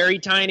it's very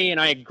tiny, and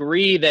I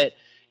agree that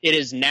it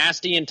is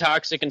nasty and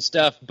toxic and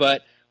stuff,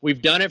 but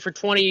we've done it for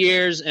 20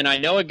 years, and I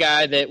know a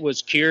guy that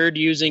was cured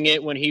using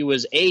it when he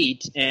was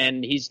 8,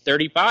 and he's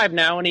 35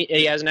 now, and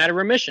he hasn't had a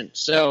remission.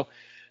 So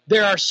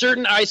there are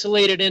certain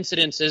isolated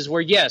incidences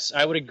where, yes,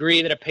 I would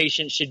agree that a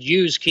patient should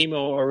use chemo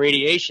or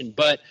radiation,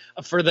 but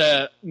for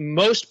the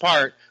most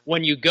part,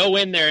 when you go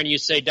in there and you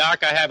say,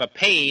 "Doc, I have a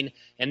pain,"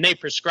 and they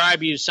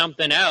prescribe you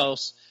something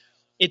else,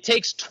 it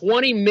takes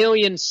 20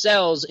 million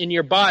cells in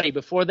your body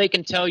before they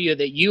can tell you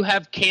that you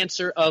have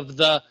cancer of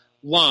the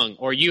lung,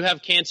 or you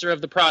have cancer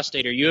of the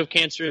prostate, or you have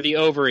cancer of the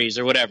ovaries,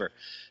 or whatever.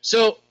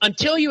 So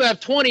until you have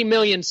 20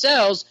 million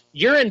cells,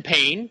 you're in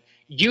pain,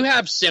 you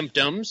have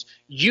symptoms,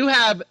 you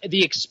have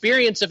the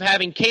experience of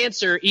having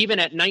cancer even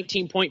at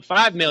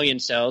 19.5 million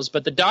cells,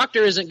 but the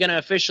doctor isn't going to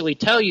officially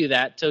tell you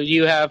that till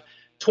you have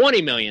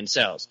 20 million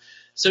cells.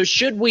 So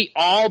should we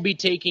all be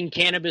taking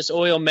cannabis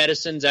oil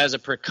medicines as a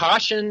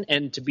precaution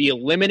and to be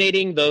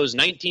eliminating those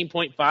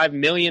 19.5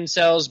 million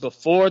cells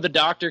before the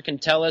doctor can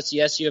tell us,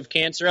 yes, you have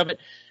cancer of it?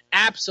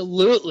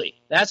 Absolutely.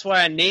 That's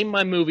why I named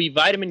my movie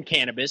Vitamin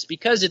Cannabis,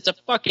 because it's a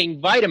fucking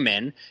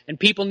vitamin, and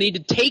people need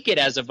to take it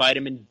as a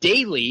vitamin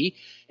daily,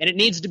 and it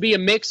needs to be a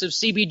mix of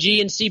CBG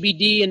and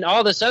CBD and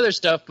all this other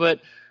stuff, but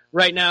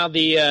right now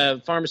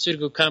the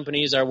pharmaceutical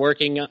companies are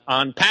working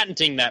on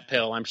patenting that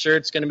pill. I'm sure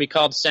it's going to be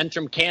called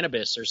Centrum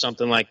Cannabis or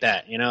something like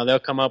that. They'll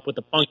come up with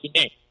a funky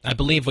name. I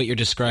believe what you're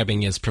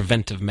describing is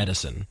preventive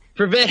medicine.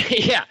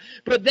 Yeah,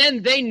 but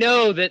then they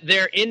know that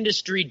their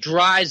industry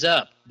dries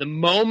up. The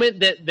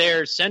moment that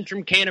their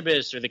Centrum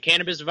Cannabis or the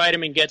cannabis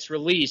vitamin gets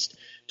released,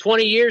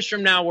 20 years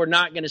from now, we're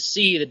not going to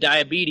see the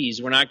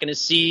diabetes. We're not going to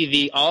see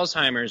the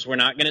Alzheimer's. We're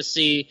not going to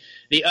see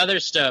the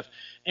other stuff.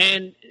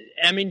 And,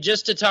 I mean,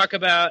 just to talk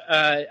about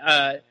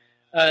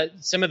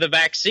some of the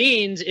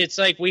vaccines, it's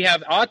like we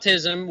have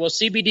autism. Well,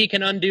 CBD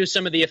can undo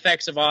some of the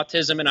effects of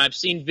autism, and I've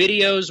seen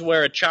videos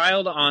where a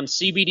child on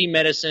CBD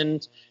medicine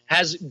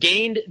has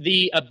gained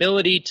the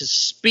ability to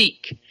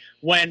speak.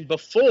 when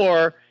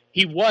before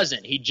he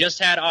wasn't. He just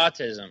had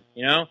autism,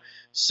 you know?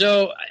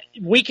 So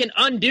we can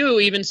undo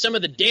even some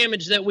of the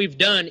damage that we've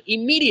done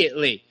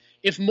immediately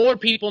if more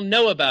people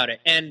know about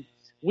it. And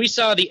we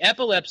saw the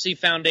Epilepsy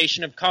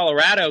Foundation of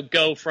Colorado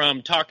go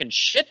from talking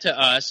shit to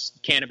us,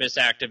 cannabis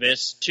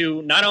activists,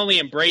 to not only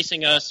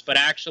embracing us, but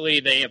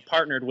actually they have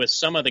partnered with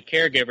some of the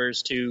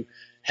caregivers to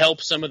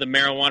help some of the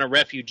marijuana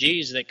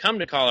refugees that come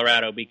to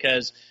Colorado,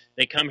 because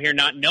they come here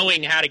not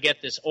knowing how to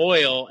get this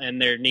oil,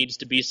 and there needs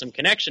to be some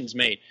connections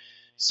made.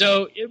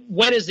 So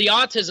when is the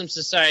Autism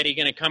Society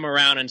going to come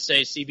around and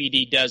say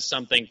CBD does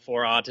something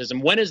for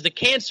autism? When is the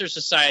Cancer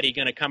Society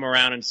going to come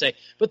around and say,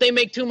 but they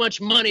make too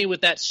much money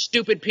with that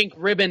stupid pink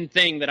ribbon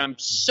thing that I'm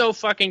so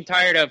fucking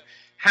tired of?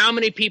 How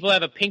many people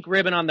have a pink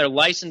ribbon on their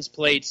license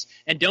plates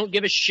and don't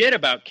give a shit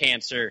about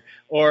cancer?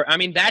 Or, I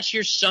mean, that's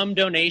your sum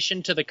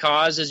donation to the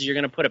cause, is you're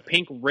going to put a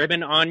pink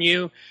ribbon on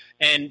you,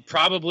 and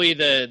probably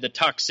the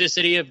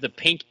toxicity of the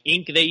pink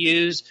ink they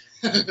use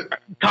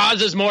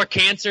causes more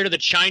cancer to the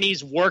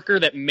Chinese worker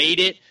that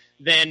made it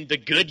than the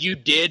good you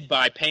did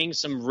by paying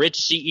some rich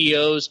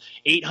CEOs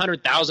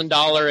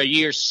 $800,000 a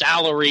year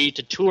salary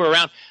to tour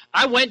around.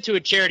 I went to a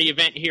charity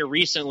event here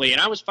recently, and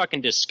I was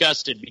fucking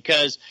disgusted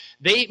because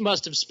they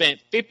must have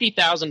spent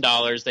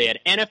 $50,000. They had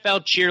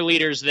NFL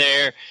cheerleaders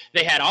there.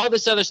 They had all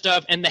this other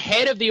stuff, and the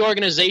head of the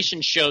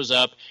organization shows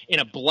up in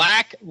a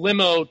black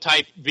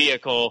limo-type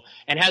vehicle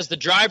and has the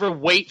driver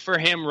wait for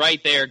him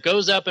right there,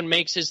 goes up and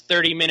makes his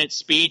 30-minute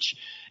speech,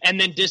 and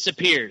then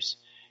disappears.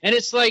 And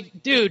it's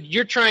like, dude,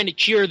 you're trying to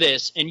cure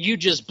this, and you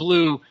just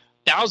blew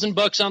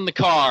 $1,000 on the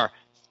car,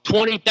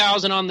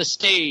 $20,000 on the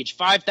stage,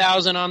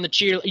 $5,000 on the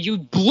cheer. You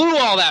blew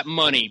all that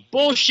money.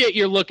 Bullshit.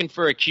 You're looking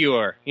for a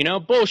cure. You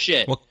know,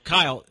 bullshit. Well,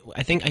 Kyle,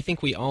 I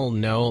think we all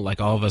know, like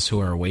all of us who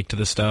are awake to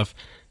this stuff,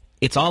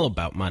 it's all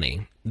about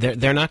money.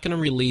 They're not going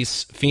to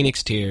release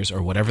Phoenix Tears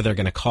or whatever they're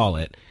going to call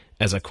it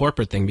as a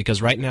corporate thing,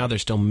 because right now they're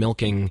still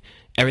milking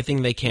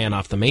everything they can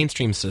off the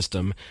mainstream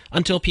system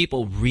until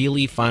people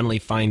really finally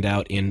find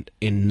out in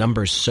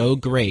numbers so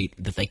great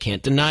that they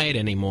can't deny it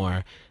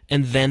anymore,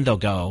 and then they'll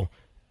go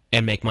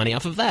and make money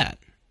off of that.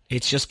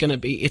 It's just going to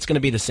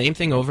be the same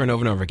thing over and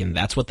over and over again.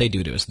 That's what they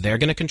do to us. They're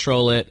going to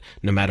control it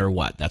no matter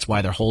what. That's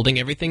why they're holding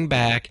everything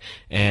back,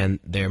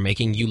 and they're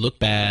making you look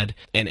bad,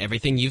 and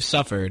everything you've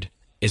suffered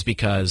is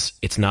because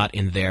it's not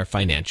in their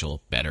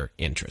financial better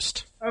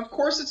interest. Of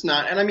course it's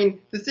not. And I mean,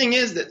 the thing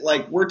is that,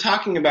 like, we're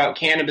talking about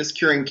cannabis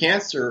curing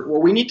cancer.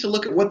 Well, we need to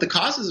look at what the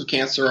causes of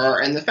cancer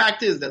are. And the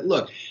fact is that,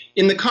 look,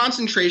 in the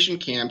concentration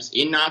camps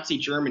in Nazi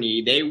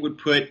Germany, they would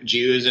put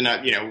Jews and,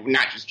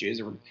 not just Jews,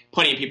 there were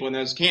plenty of people in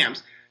those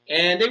camps,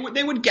 and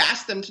they would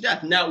gas them to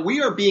death. Now,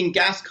 we are being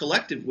gassed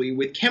collectively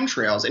with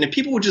chemtrails. And if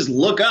people would just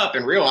look up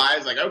and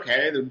realize, like,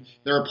 okay,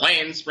 there are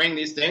planes spraying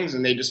these things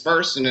and they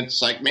disperse, and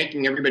it's, like,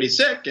 making everybody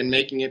sick and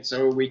making it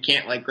so we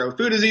can't, like, grow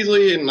food as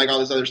easily and, like, all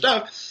this other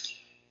stuff.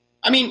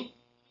 I mean,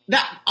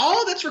 that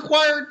all that's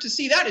required to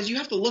see that is you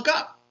have to look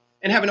up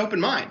and have an open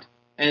mind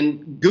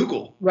and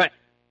Google. Right.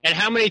 And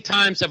how many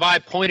times have I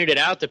pointed it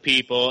out to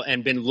people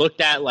and been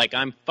looked at like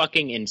I'm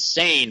fucking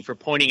insane for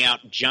pointing out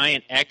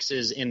giant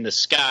X's in the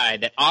sky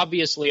that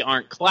obviously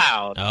aren't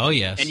clouds? Oh,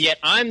 yes. And yet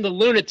I'm the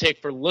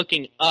lunatic for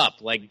looking up.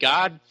 Like,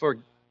 God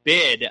forbid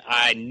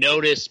I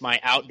notice my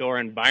outdoor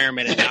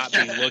environment and not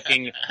be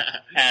looking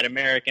at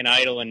American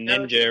Idol and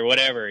Ninja or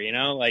whatever, you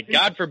know? Like,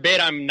 God forbid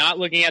I'm not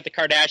looking at the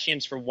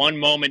Kardashians for one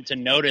moment to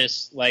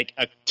notice, like,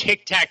 a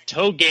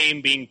tic-tac-toe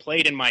game being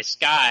played in my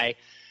sky.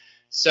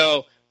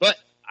 So, but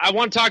I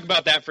want to talk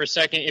about that for a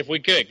second if we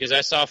could, because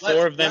I saw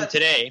four of them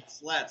today.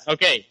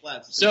 Okay,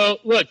 so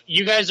look,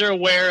 you guys are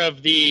aware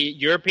of the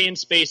European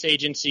Space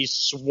Agency's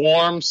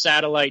swarm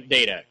satellite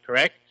data,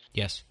 correct?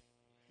 Yes.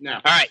 No.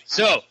 All right,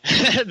 so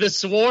the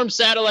swarm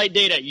satellite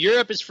data.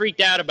 Europe is freaked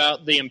out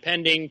about the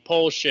impending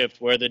pole shift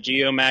where the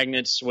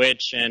geomagnets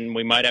switch and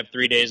we might have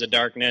 3 days of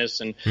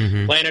darkness and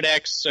Planet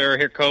X or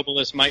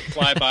Hercules might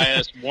fly by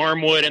us,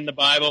 Wormwood in the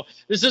Bible.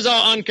 This is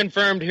all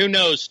unconfirmed, who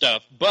knows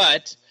stuff.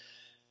 But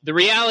the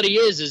reality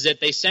is that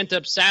they sent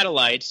up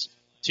satellites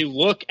to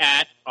look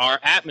at our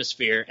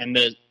atmosphere, and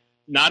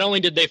not only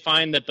did they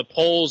find that the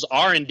poles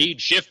are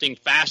indeed shifting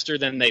faster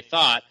than they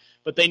thought,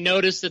 but they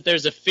noticed that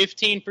there's a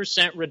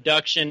 15%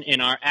 reduction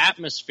in our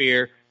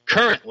atmosphere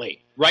currently,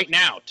 right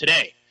now,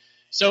 today.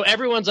 So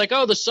everyone's like,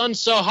 oh, the sun's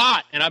so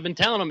hot. And I've been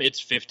telling them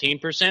it's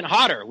 15%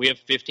 hotter. We have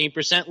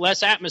 15%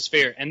 less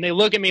atmosphere. And they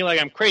look at me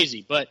like I'm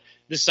crazy. But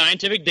the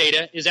scientific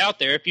data is out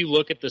there if you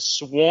look at the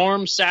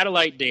swarm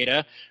satellite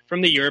data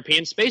from the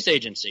European Space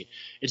Agency.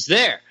 It's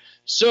there.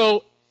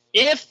 So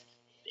if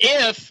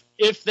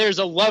there's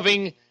a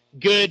loving,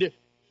 good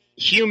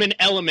human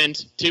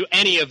element to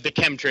any of the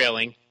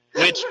chemtrailing,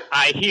 which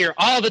I hear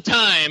all the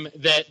time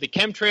that the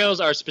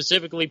chemtrails are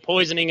specifically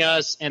poisoning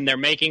us and they're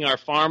making our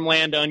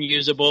farmland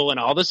unusable and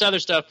all this other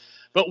stuff.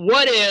 But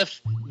what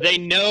if they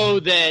know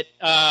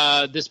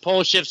that this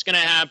pole shift's going to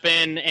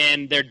happen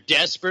and they're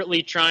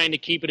desperately trying to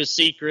keep it a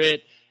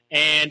secret,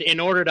 and in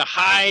order to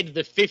hide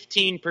the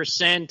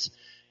 15%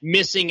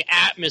 missing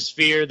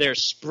atmosphere, they're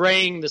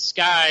spraying the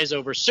skies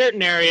over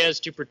certain areas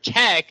to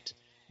protect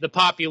the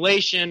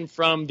population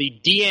from the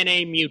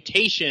DNA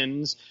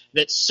mutations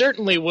that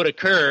certainly would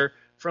occur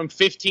from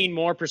 15%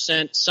 more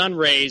sun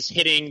rays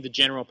hitting the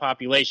general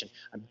population.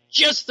 I'm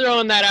just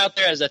throwing that out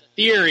there as a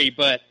theory,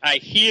 but I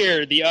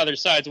hear the other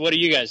sides. What do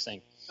you guys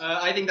think?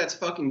 I think that's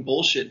fucking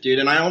bullshit, dude.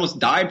 And I almost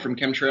died from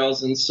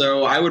chemtrails, and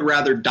so I would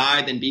rather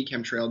die than be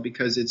chemtrailed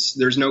because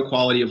there's no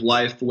quality of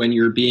life when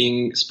you're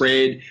being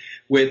sprayed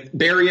with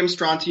barium,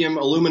 strontium,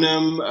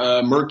 aluminum,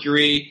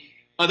 mercury,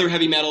 other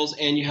heavy metals,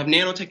 and you have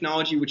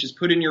nanotechnology which is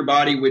put in your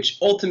body, which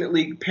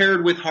ultimately,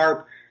 paired with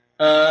HAARP,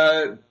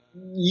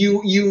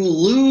 you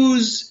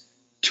lose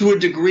to a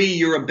degree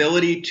your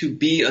ability to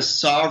be a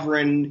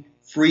sovereign,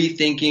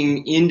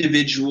 free-thinking,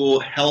 individual,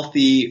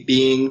 healthy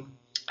being,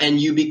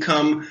 and you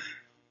become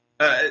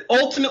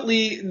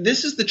ultimately,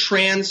 this is the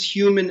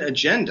transhuman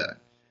agenda,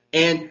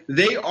 and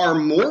they are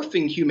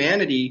morphing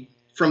humanity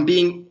from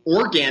being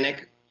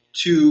organic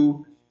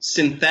to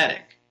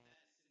synthetic.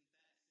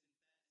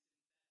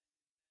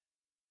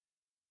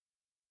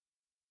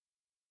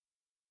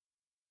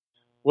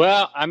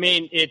 Well, I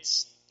mean,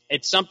 it's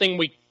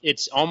something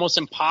it's almost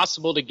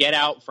impossible to get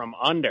out from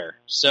under.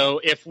 So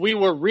if we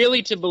were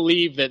really to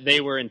believe that they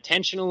were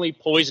intentionally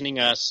poisoning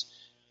us,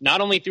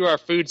 not only through our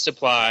food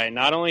supply,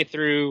 not only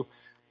through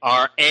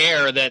our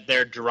air that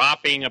they're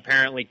dropping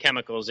apparently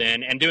chemicals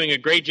in, and doing a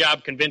great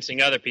job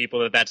convincing other people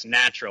that that's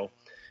natural.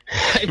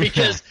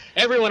 Because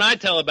everyone I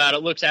tell about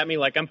it looks at me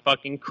like I'm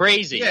fucking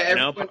crazy.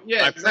 Yeah,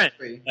 yeah,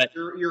 exactly. But,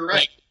 you're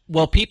right.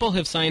 Well, people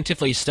have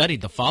scientifically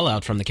studied the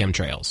fallout from the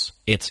chemtrails.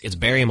 It's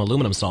barium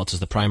aluminum salts is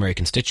the primary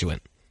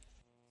constituent.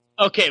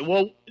 Okay,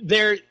 well,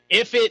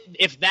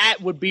 if that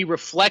would be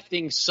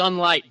reflecting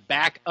sunlight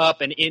back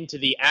up and into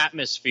the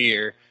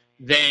atmosphere,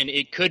 then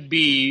it could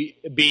be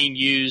being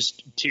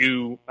used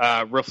to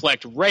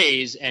reflect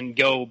rays and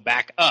go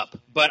back up.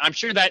 But I'm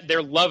sure that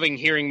they're loving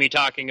hearing me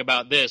talking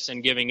about this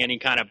and giving any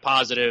kind of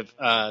positive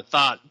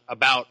thought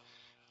about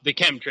the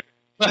chemtrails.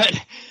 But,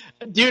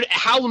 dude,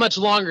 how much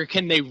longer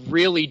can they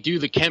really do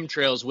the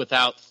chemtrails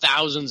without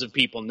thousands of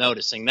people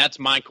noticing? That's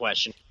my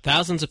question.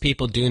 Thousands of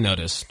people do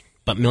notice,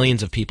 but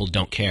millions of people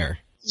don't care.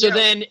 So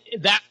then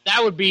that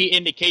would be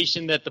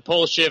indication that the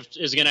pole shift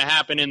is going to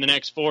happen in the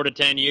next 4 to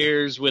 10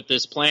 years with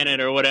this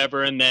planet or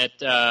whatever, and that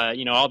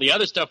all the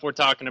other stuff we're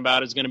talking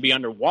about is going to be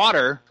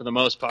underwater for the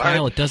most part.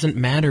 Kyle, it doesn't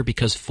matter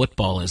because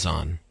football is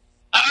on.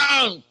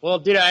 Oh, well,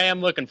 dude, I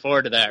am looking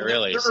forward to that,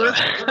 really.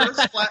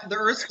 The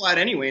Earth's flat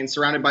anyway and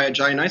surrounded by a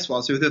giant ice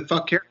wall, so who the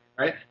fuck cares,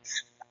 right?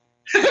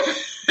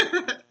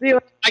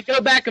 I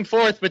go back and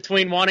forth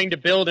between wanting to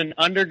build an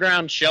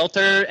underground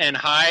shelter and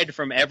hide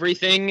from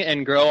everything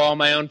and grow all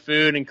my own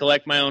food and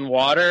collect my own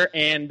water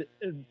and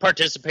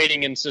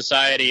participating in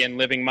society and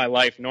living my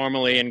life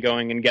normally and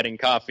going and getting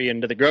coffee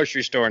into the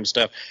grocery store and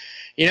stuff.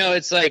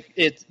 It's like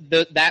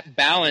that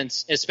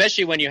balance,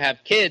 especially when you have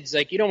kids.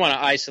 Like, you don't want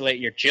to isolate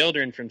your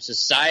children from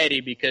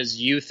society because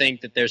you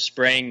think that they're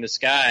spraying the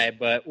sky.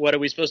 But what are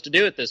we supposed to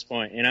do at this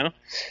point,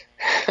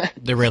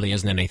 There really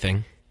isn't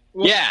anything.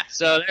 Yeah,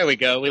 so there we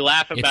go. We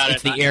laugh about it.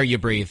 It's the air you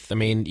breathe. I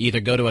mean, either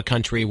go to a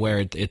country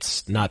where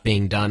it's not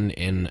being done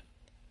in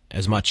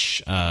as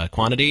much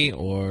quantity,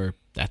 or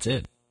that's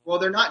it. Well,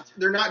 they're not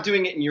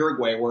doing it in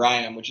Uruguay where I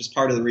am, which is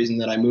part of the reason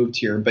that I moved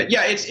here. But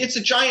yeah, it's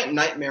a giant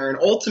nightmare, and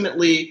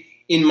ultimately,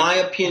 in my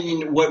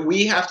opinion, what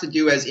we have to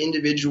do as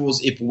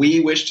individuals, if we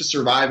wish to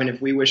survive and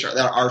if we wish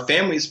our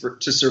families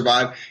to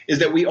survive, is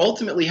that we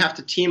ultimately have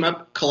to team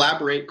up,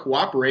 collaborate,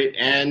 cooperate,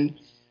 and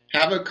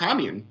have a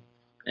commune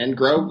and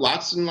grow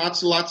lots and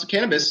lots and lots of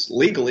cannabis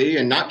legally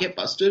and not get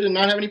busted and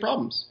not have any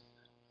problems.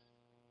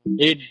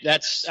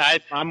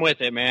 I'm with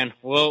it, man.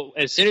 Well,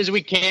 as soon as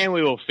we can,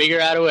 we will figure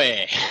out a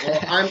way.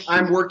 Well,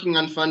 I'm working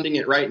on funding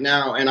it right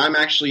now, and I'm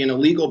actually in a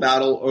legal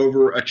battle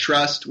over a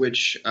trust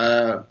which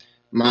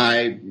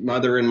my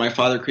mother and my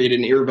father created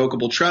an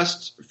irrevocable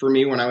trust for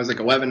me when I was like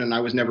 11, and I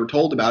was never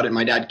told about it.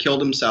 My dad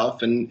killed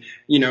himself, and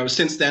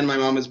since then my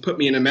mom has put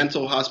me in a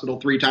mental hospital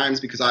 3 times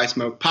because I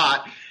smoke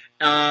pot.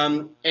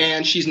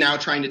 And she's now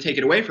trying to take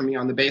it away from me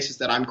on the basis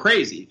that I'm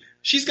crazy.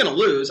 She's going to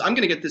lose. I'm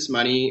going to get this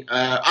money.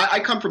 I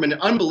come from an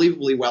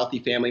unbelievably wealthy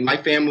family.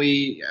 My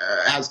family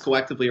has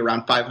collectively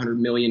around $500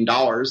 million,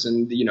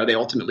 and they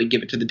ultimately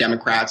give it to the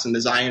Democrats and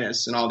the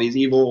Zionists and all these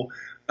evil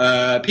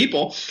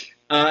people,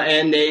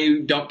 and they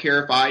don't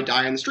care if I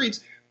die on the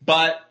streets.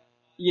 But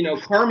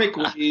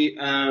karmically,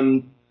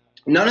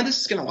 none of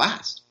this is going to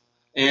last.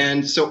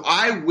 And so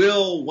I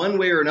will, one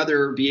way or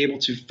another, be able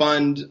to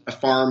fund a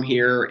farm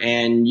here,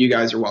 and you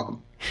guys are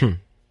welcome.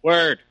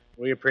 Word.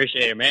 We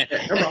appreciate it, man.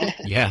 No problem.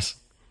 Yes.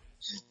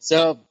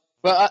 So,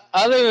 but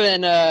other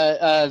than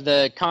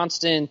the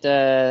constant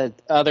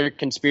other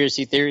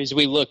conspiracy theories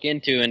we look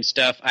into and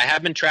stuff, I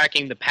have been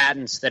tracking the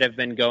patents that have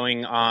been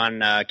going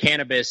on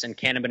cannabis and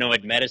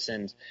cannabinoid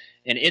medicines,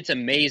 and it's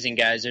amazing,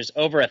 guys. There's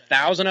over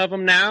 1,000 of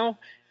them now.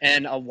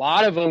 And a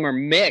lot of them are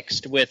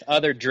mixed with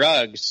other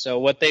drugs. So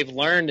what they've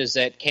learned is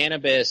that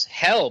cannabis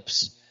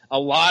helps a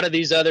lot of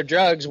these other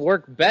drugs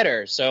work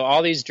better. So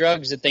all these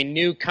drugs that they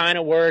knew kind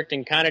of worked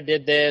and kind of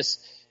did this,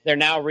 they're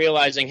now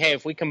realizing, hey,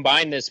 if we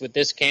combine this with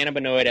this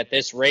cannabinoid at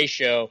this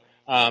ratio,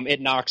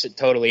 it knocks it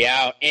totally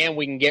out, and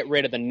we can get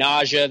rid of the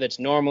nausea that's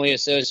normally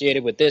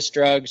associated with this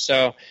drug.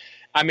 So,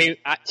 I mean,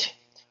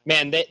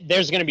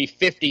 there's going to be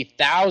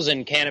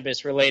 50,000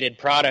 cannabis-related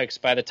products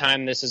by the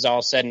time this is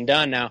all said and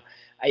done. Now,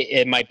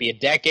 it might be a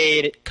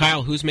decade.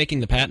 Kyle, who's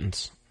making the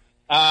patents?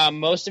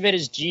 Most of it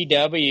is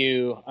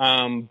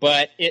GW,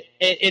 but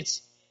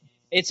it's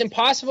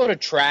impossible to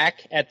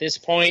track at this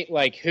point,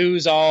 like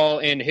who's all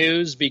in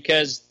whose,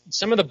 because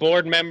some of the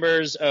board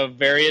members of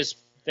various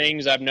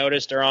things I've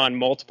noticed are on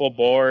multiple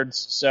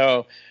boards.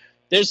 So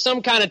there's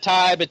some kind of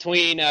tie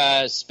between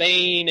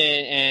Spain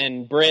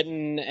and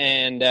Britain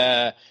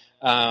and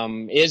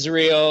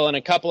Israel and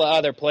a couple of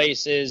other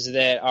places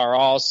that are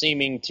all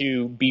seeming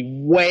to be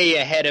way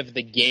ahead of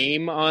the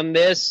game on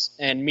this.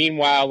 And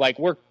meanwhile, like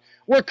we're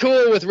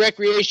cool with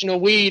recreational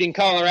weed in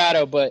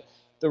Colorado, but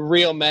the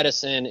real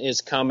medicine is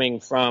coming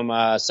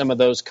from some of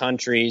those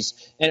countries,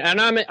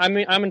 and I'm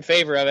in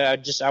favor of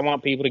it. I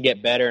want people to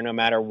get better no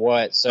matter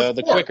what. So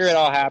the quicker it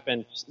all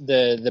happens,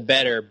 the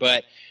better.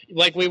 But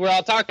like we were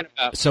all talking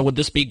about. So would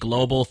this be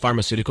global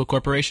pharmaceutical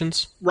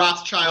corporations?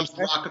 Rothschilds,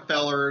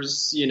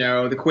 Rockefellers,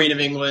 the Queen of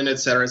England, et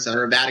cetera,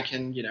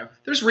 Vatican.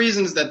 There's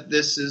reasons that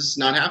this is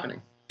not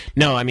happening.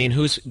 No, I mean,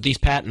 who's these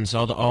patents?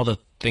 All the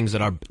things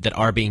that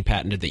are being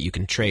patented that you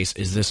can trace.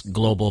 Is this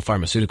global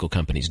pharmaceutical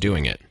companies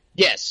doing it?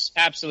 Yes,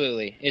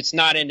 absolutely. It's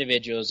not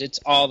individuals. It's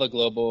all the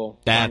global.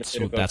 That's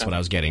what I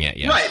was getting at.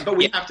 Yes. Right, but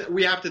we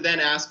have to then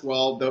ask.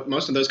 Well,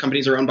 most of those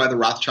companies are owned by the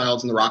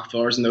Rothschilds and the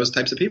Rockefellers and those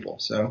types of people.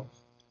 So.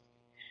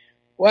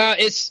 Well,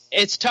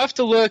 it's tough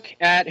to look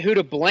at who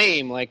to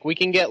blame. Like, we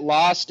can get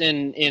lost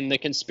in the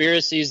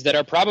conspiracies that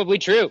are probably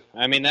true.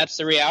 I mean, that's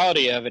the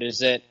reality of it, is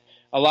that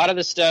a lot of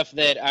the stuff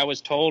that I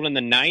was told in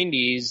the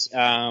 90s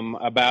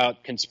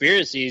about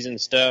conspiracies and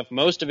stuff,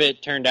 most of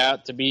it turned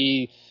out to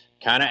be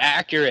kind of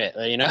accurate,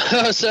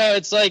 So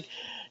it's like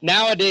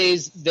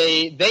nowadays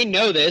they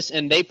know this,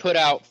 and they put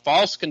out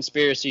false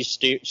conspiracy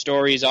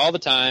stories all the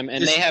time,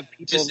 and they have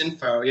people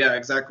disinfo. Yeah,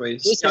 exactly.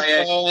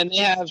 Disinfo, and they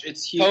have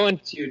it's huge.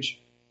 It's huge.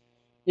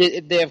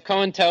 They have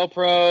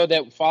COINTELPRO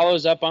that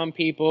follows up on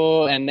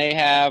people, and they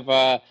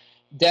have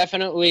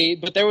definitely.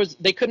 But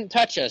they couldn't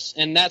touch us,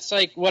 and that's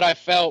like what I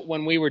felt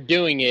when we were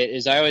doing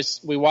it.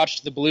 We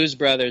watched the Blues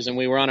Brothers, and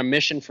we were on a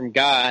mission from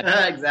God.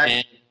 Exactly.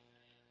 And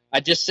I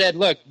just said,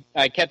 look,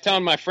 I kept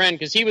telling my friend,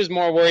 because he was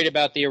more worried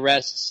about the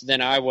arrests than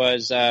I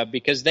was,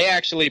 because they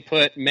actually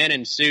put men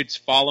in suits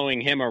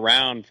following him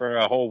around for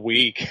a whole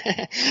week.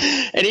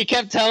 And he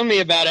kept telling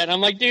me about it. And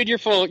I'm like, dude, you're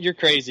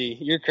crazy.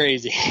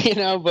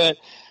 But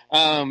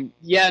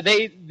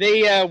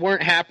they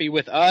weren't happy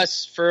with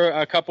us for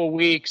a couple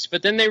weeks,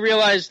 but then they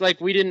realized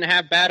like we didn't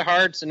have bad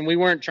hearts, and we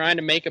weren't trying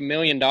to make $1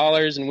 million,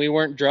 and we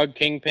weren't drug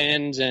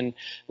kingpins, and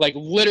like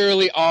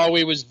literally all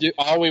we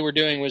were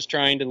doing was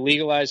trying to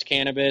legalize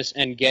cannabis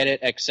and get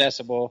it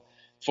accessible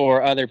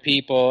for other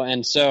people.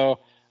 And so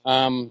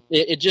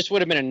it just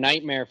would have been a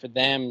nightmare for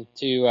them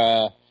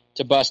to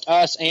bust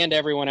us and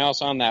everyone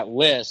else on that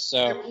list.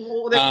 So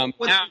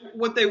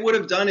what they would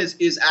have done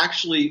is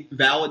actually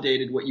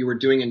validated what you were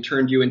doing and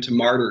turned you into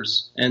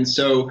martyrs. And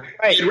so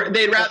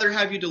they'd rather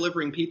have you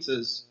delivering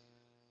pizzas.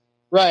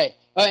 Right.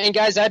 And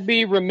guys, I'd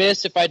be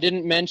remiss if I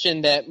didn't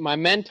mention that my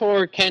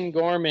mentor, Ken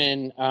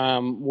Gorman,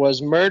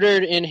 was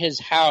murdered in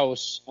his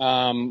house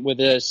with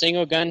a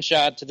single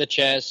gunshot to the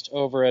chest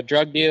over a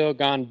drug deal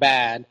gone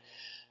bad.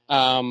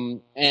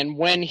 And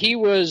when he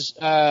was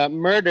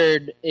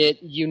murdered,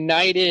 it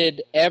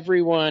united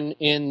everyone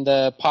in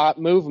the pot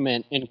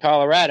movement in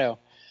Colorado,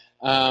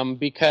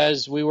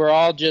 because we were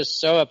all just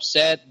so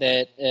upset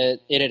that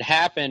it had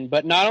happened.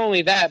 But not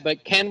only that,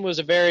 but Ken was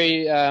a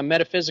very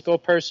metaphysical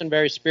person,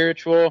 very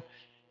spiritual,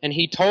 and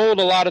he told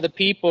a lot of the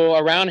people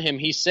around him,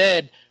 he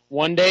said,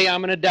 one day I'm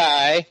going to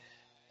die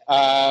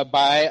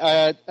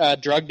by a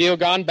drug deal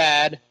gone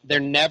bad. They're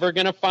never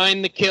going to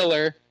find the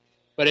killer,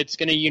 but it's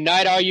going to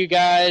unite all you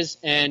guys,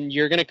 and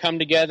you're going to come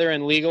together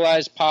and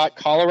legalize pot.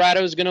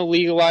 Colorado is going to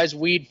legalize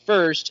weed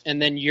first,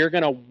 and then you're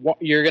going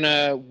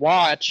to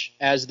watch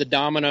as the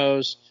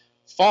dominoes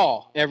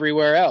fall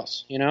everywhere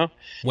else.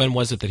 When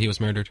was it that he was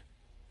murdered?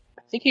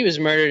 I think he was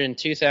murdered in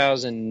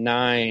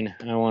 2009.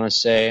 I want to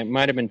say it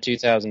might have been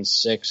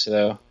 2006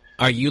 though.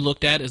 Are you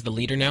looked at as the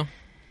leader now?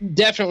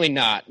 Definitely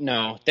not.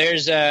 No,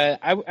 there's I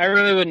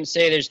really wouldn't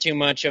say there's too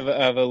much of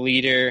a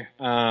leader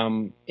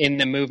in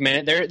the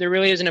movement. There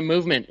really isn't a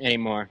movement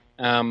anymore.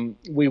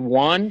 We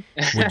won.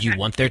 Would you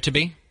want there to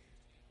be?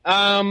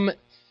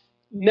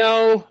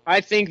 No, I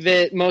think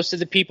that most of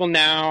the people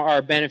now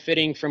are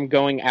benefiting from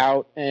going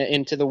out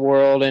into the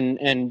world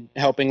and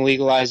helping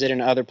legalize it in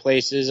other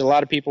places. A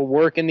lot of people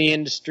work in the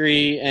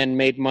industry and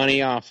made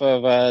money off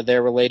of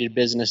their related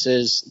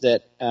businesses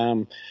that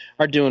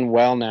are doing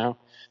well now.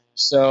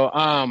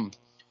 So,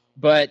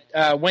 but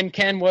when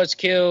Ken was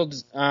killed,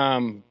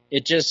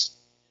 it just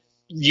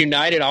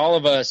united all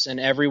of us, and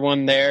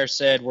everyone there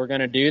said, we're going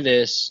to do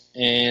this.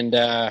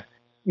 And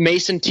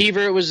Mason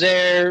Tevert was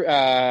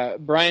there,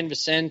 Brian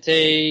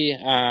Vicente,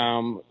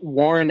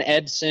 Warren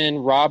Edson,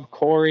 Rob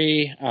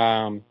Corey,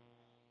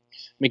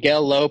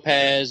 Miguel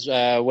Lopez,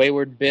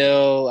 Wayward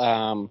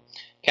Bill,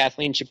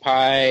 Kathleen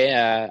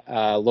Chapai,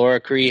 Laura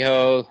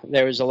Crejo.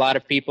 There was a lot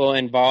of people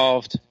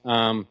involved.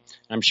 I'm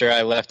sure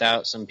I left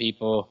out some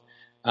people.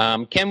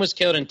 Ken was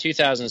killed in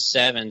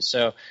 2007,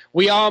 so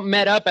we all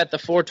met up at the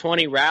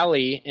 420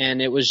 rally,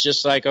 and it was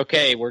just like,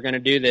 okay, we're going to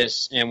do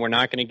this, and we're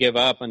not going to give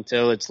up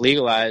until it's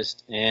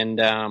legalized. And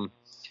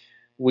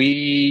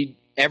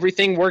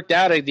everything worked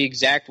out the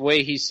exact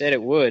way he said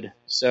it would.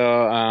 So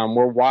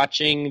we're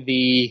watching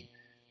the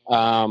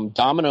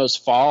dominoes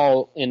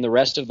fall in the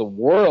rest of the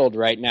world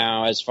right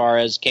now as far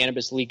as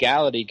cannabis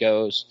legality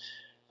goes.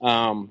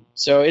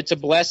 So it's a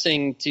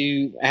blessing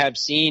to have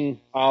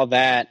seen all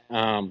that.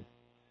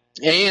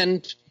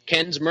 And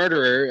Ken's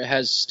murderer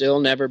has still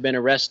never been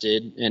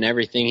arrested, and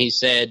everything he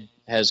said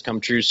has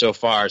come true so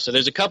far. So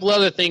there's a couple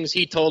other things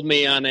he told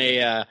me on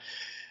a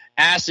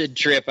acid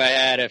trip I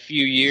had a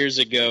few years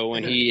ago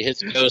when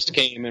his ghost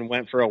came and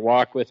went for a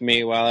walk with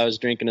me while I was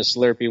drinking a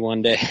Slurpee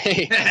one day.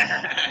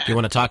 Do you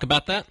want to talk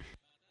about that?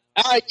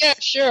 Yeah,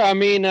 sure. I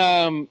mean,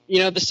 the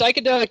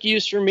psychedelic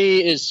use for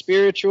me is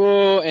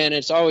spiritual, and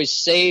it's always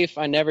safe.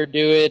 I never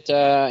do it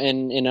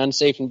in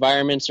unsafe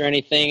environments or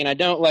anything, and I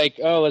don't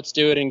let's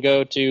do it and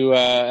go to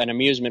an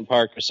amusement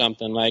park or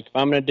something. Like, if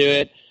I'm going to do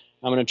it,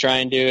 I'm going to try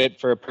and do it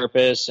for a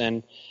purpose.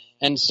 And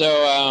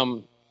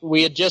so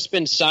we had just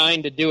been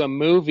signed to do a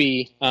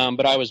movie,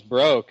 but I was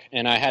broke,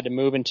 and I had to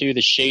move into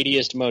the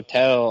shadiest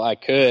motel I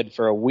could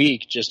for a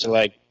week just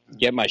to,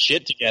 get my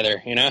shit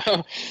together,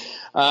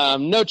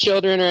 No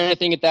children or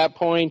anything at that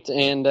point,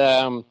 and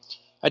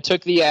I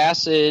took the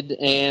acid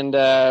and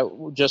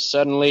just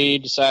suddenly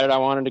decided I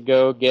wanted to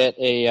go get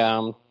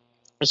a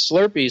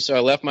Slurpee. So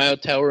I left my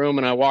hotel room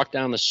and I walked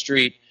down the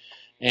street,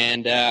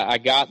 and I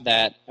got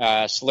that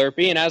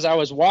Slurpee. And as I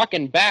was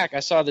walking back, I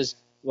saw this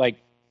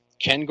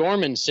Ken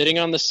Gorman sitting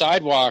on the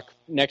sidewalk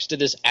next to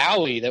this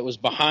alley that was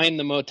behind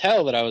the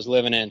motel that I was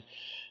living in.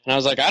 And I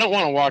was like, I don't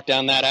want to walk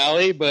down that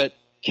alley, but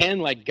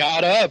Ken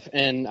got up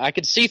and I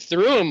could see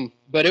through him,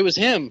 but it was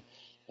him.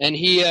 And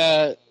he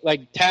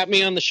tapped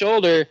me on the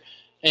shoulder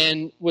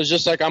and was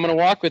just like, I'm going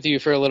to walk with you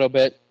for a little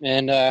bit.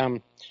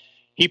 And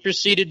he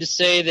proceeded to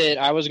say that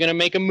I was going to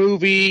make a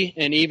movie,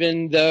 and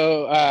even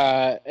though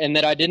and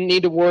that I didn't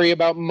need to worry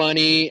about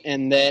money,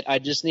 and that I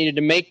just needed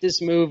to make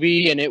this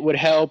movie and it would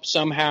help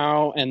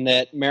somehow, and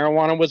that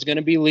marijuana was going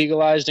to be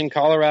legalized in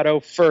Colorado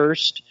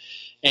first.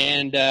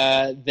 And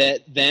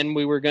that then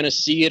we were going to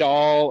see it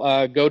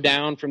all go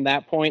down from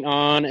that point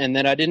on, and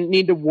that I didn't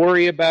need to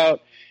worry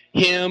about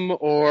him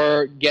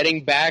or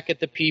getting back at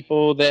the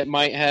people that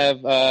might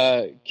have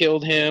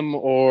killed him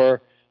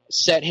or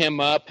set him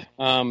up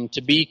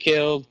to be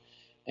killed.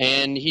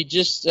 And he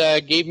just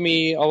gave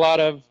me a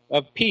lot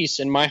of peace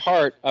in my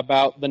heart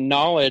about the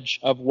knowledge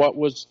of what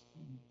was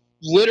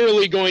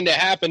literally going to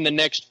happen the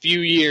next few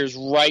years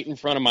right in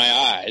front of my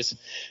eyes.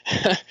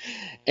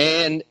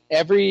 And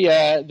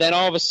then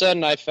all of a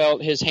sudden I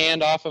felt his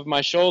hand off of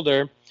my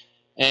shoulder,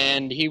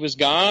 and he was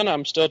gone.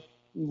 I'm still a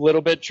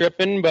little bit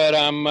tripping, but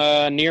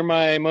I'm near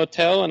my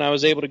motel, and I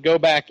was able to go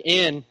back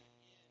in.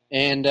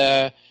 And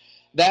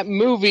that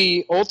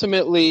movie,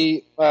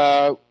 ultimately,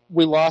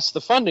 we lost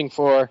the funding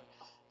for,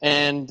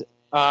 and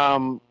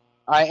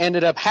I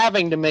ended up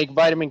having to make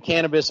Vitamin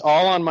Cannabis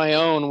all on my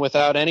own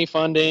without any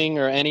funding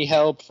or any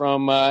help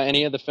from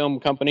any of the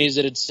film companies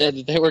that had said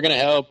that they were going to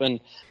help.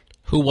 And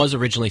who was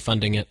originally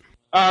funding it?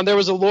 There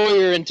was a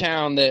lawyer in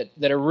town that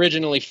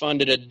originally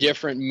funded a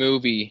different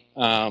movie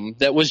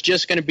that was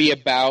just going to be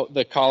about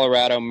the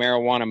Colorado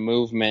marijuana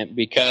movement,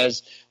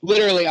 because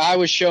literally I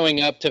was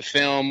showing up to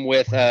film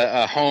with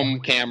a home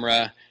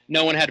camera.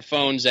 No one had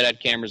phones that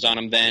had cameras on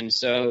them then,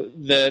 so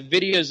the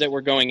videos that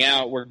were going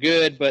out were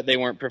good, but they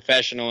weren't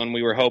professional, and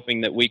we were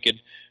hoping that we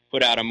could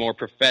put out a more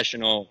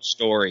professional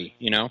story,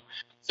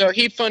 So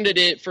he funded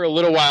it for a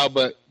little while,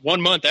 but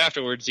 1 month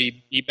afterwards,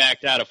 he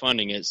backed out of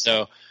funding it.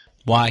 So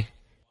why?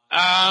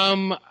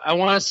 I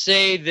want to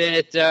say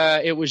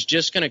that it was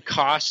just going to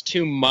cost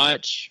too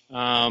much.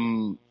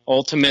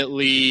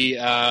 Ultimately,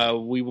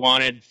 we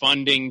wanted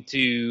funding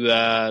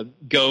to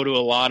go to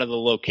a lot of the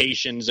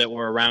locations that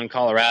were around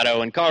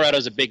Colorado, and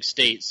Colorado's a big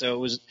state,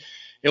 so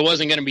it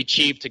wasn't going to be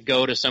cheap to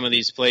go to some of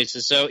these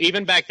places. So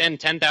even back then,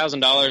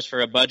 $10,000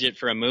 for a budget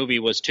for a movie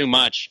was too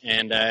much,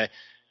 and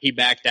he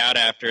backed out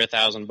after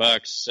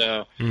 $1,000.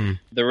 So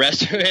the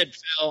rest of it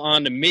fell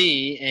onto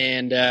me,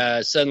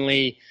 and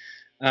suddenly,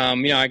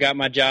 I got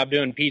my job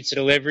doing pizza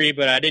delivery,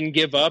 but I didn't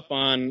give up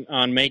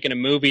on making a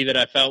movie that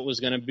I felt was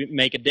going to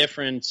make a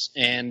difference.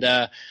 And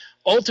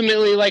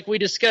ultimately, like we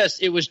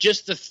discussed, it was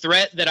just the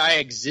threat that I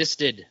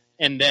existed,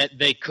 and that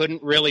they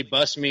couldn't really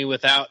bust me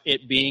without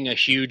it being a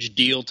huge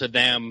deal to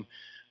them.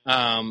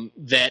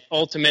 That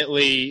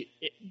ultimately,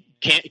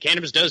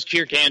 cannabis does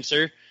cure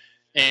cancer.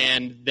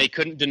 And they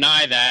couldn't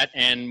deny that.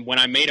 And when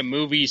I made a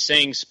movie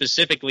saying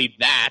specifically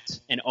that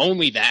and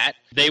only that,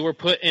 they were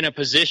put in a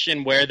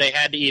position where they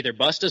had to either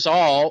bust us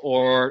all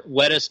or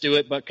let us do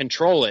it but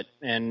control it.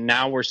 And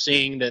now we're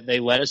seeing that they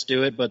let us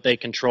do it, but they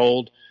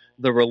controlled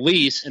the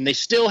release. And they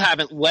still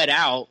haven't let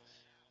out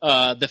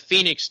the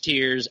Phoenix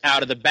tears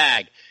out of the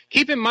bag.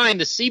 Keep in mind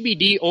the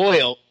CBD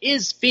oil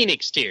is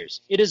Phoenix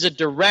tears. It is a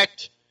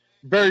direct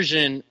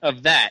version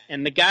of that.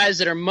 And the guys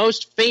that are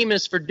most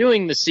famous for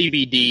doing the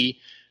CBD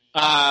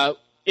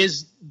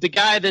is the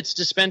guy that's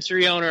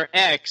dispensary owner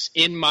X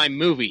in my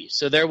movie.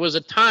 So there was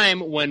a time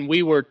when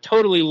we were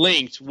totally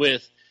linked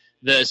with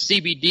the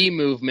CBD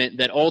movement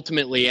that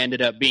ultimately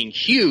ended up being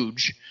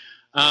huge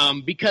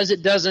because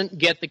it doesn't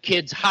get the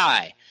kids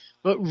high.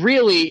 But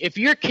really, if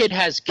your kid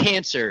has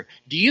cancer,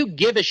 do you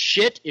give a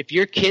shit if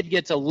your kid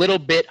gets a little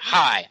bit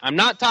high? I'm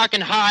not talking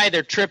high,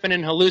 they're tripping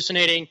and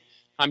hallucinating.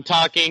 I'm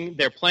talking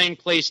they're playing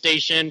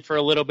PlayStation for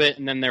a little bit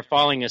and then they're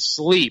falling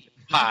asleep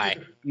high,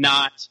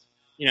 not,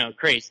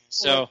 crazy.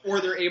 So, or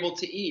they're able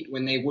to eat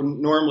when they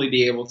wouldn't normally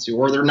be able to,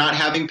 or they're not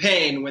having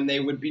pain when they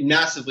would be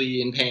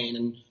massively in pain,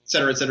 and et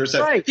cetera, et cetera, et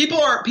cetera. Right.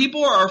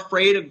 People are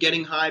afraid of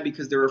getting high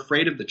because they're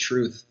afraid of the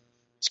truth.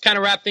 To kind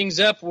of wrap things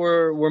up,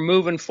 we're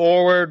moving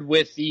forward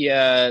with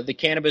the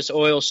cannabis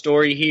oil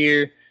story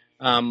here.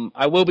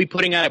 I will be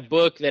putting out a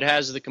book that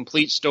has the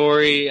complete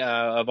story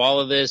of all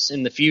of this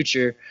in the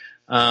future.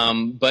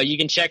 But you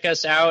can check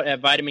us out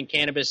at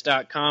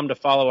vitamincannabis.com to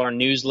follow our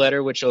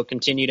newsletter, which will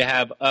continue to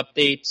have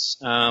updates.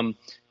 And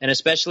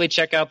especially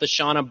check out the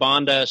Shauna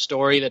Bonda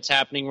story that's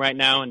happening right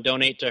now and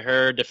donate to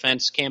her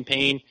defense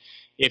campaign.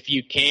 If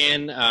you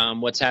can,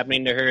 what's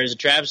happening to her is a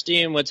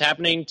travesty, and what's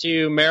happening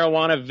to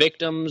marijuana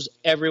victims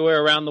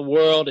everywhere around the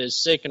world is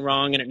sick and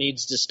wrong, and it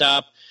needs to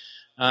stop.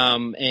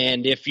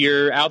 And if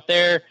you're out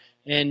there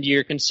and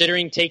you're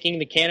considering taking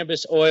the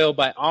cannabis oil,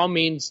 by all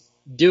means,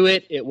 do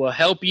it. It will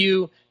help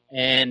you,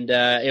 and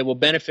it will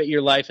benefit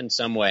your life in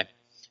some way.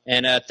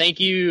 And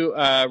thank you,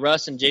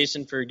 Russ and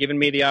Jason, for giving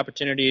me the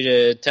opportunity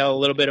to tell a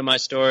little bit of my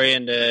story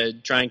and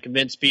to try and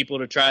convince people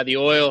to try the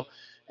oil.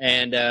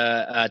 And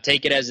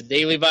take it as a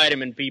daily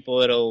vitamin,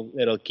 people.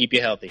 It'll keep you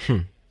healthy.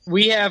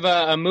 We have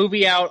a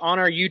movie out on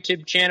our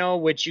YouTube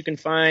channel, which you can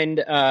find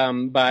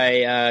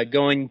by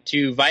going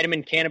to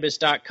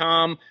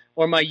vitamincannabis.com,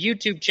 or my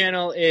YouTube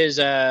channel is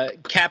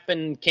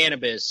Cap'n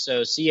Cannabis,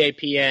 so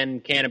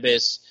CAPN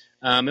Cannabis.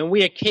 And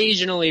we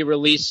occasionally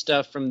release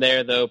stuff from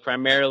there, though.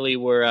 Primarily,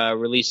 we're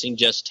releasing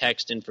just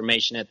text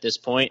information at this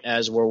point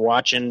as we're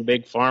watching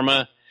Big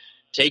Pharma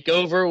take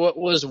over what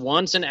was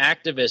once an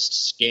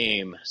activist's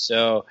game.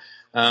 So,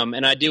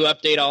 and I do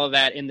update all of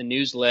that in the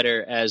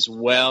newsletter as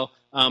well.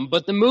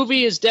 But the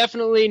movie is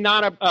definitely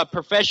not a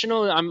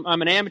professional.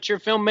 I'm an amateur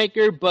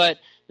filmmaker, but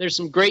there's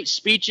some great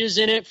speeches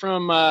in it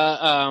from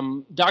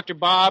Dr.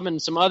 Bob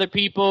and some other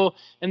people,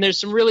 and there's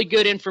some really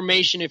good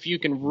information if you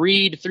can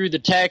read through the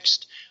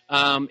text.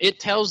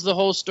 It tells the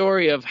whole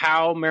story of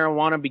how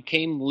marijuana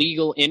became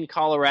legal in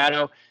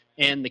Colorado,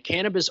 and the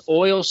cannabis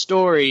oil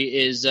story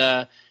is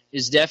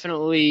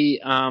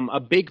definitely a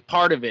big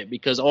part of it,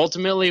 because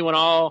ultimately when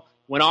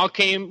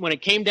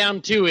it came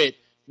down to it,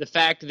 the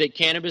fact that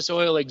cannabis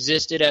oil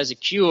existed as a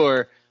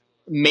cure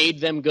made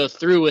them go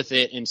through with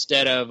it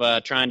instead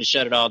of trying to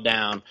shut it all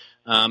down.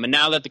 And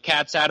now that the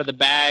cat's out of the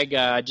bag,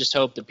 I just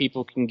hope that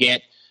people can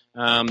get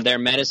their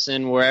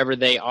medicine wherever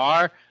they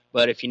are.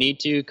 But if you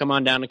need to, come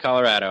on down to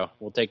Colorado.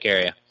 We'll take care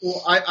of you.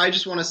 Well, I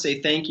just want to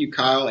say thank you,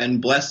 Kyle,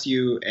 and bless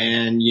you.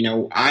 And,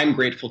 I'm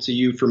grateful to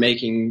you for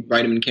making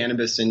Vitamin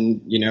Cannabis.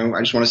 And, I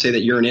just want to say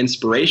that you're an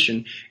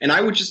inspiration. And I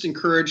would just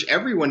encourage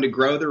everyone to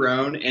grow their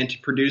own and to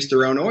produce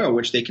their own oil,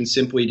 which they can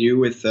simply do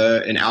with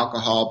an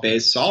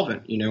alcohol-based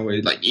solvent,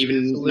 like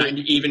even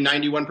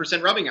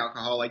 91% rubbing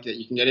alcohol like that.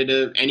 You can get it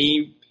at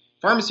any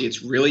pharmacy.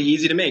 It's really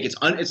easy to make.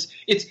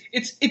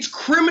 It's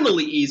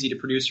criminally easy to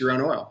produce your own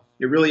oil.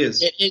 It really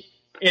is.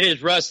 It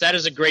is, Russ. That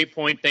is a great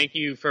point. Thank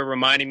you for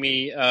reminding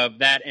me of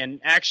that. And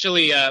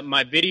actually,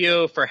 my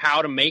video for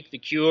how to make the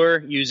cure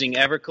using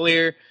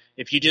Everclear,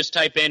 if you just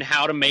type in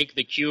how to make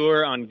the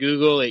cure on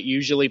Google, it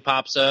usually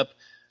pops up.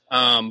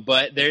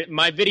 But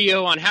my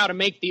video on how to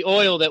make the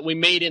oil that we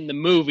made in the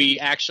movie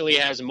actually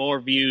has more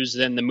views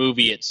than the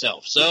movie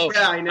itself. So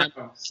yeah, I know.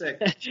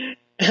 Sick.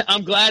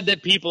 I'm glad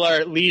that people are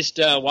at least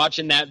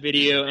watching that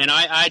video. And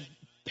I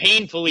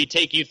painfully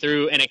take you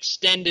through an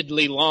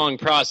extendedly long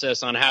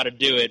process on how to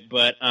do it,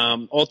 but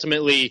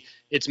ultimately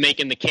it's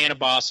making the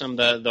cannabosum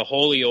the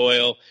holy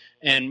oil.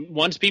 And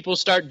once people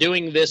start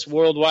doing this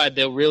worldwide,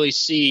 they'll really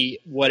see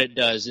what it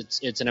does.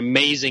 It's an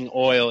amazing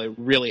oil. It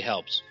really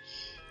helps.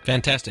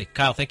 Fantastic.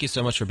 Kyle, thank you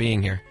so much for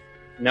being here.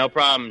 No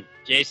problem.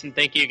 Jason,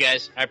 thank you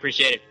guys. I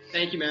appreciate it.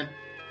 Thank you, man.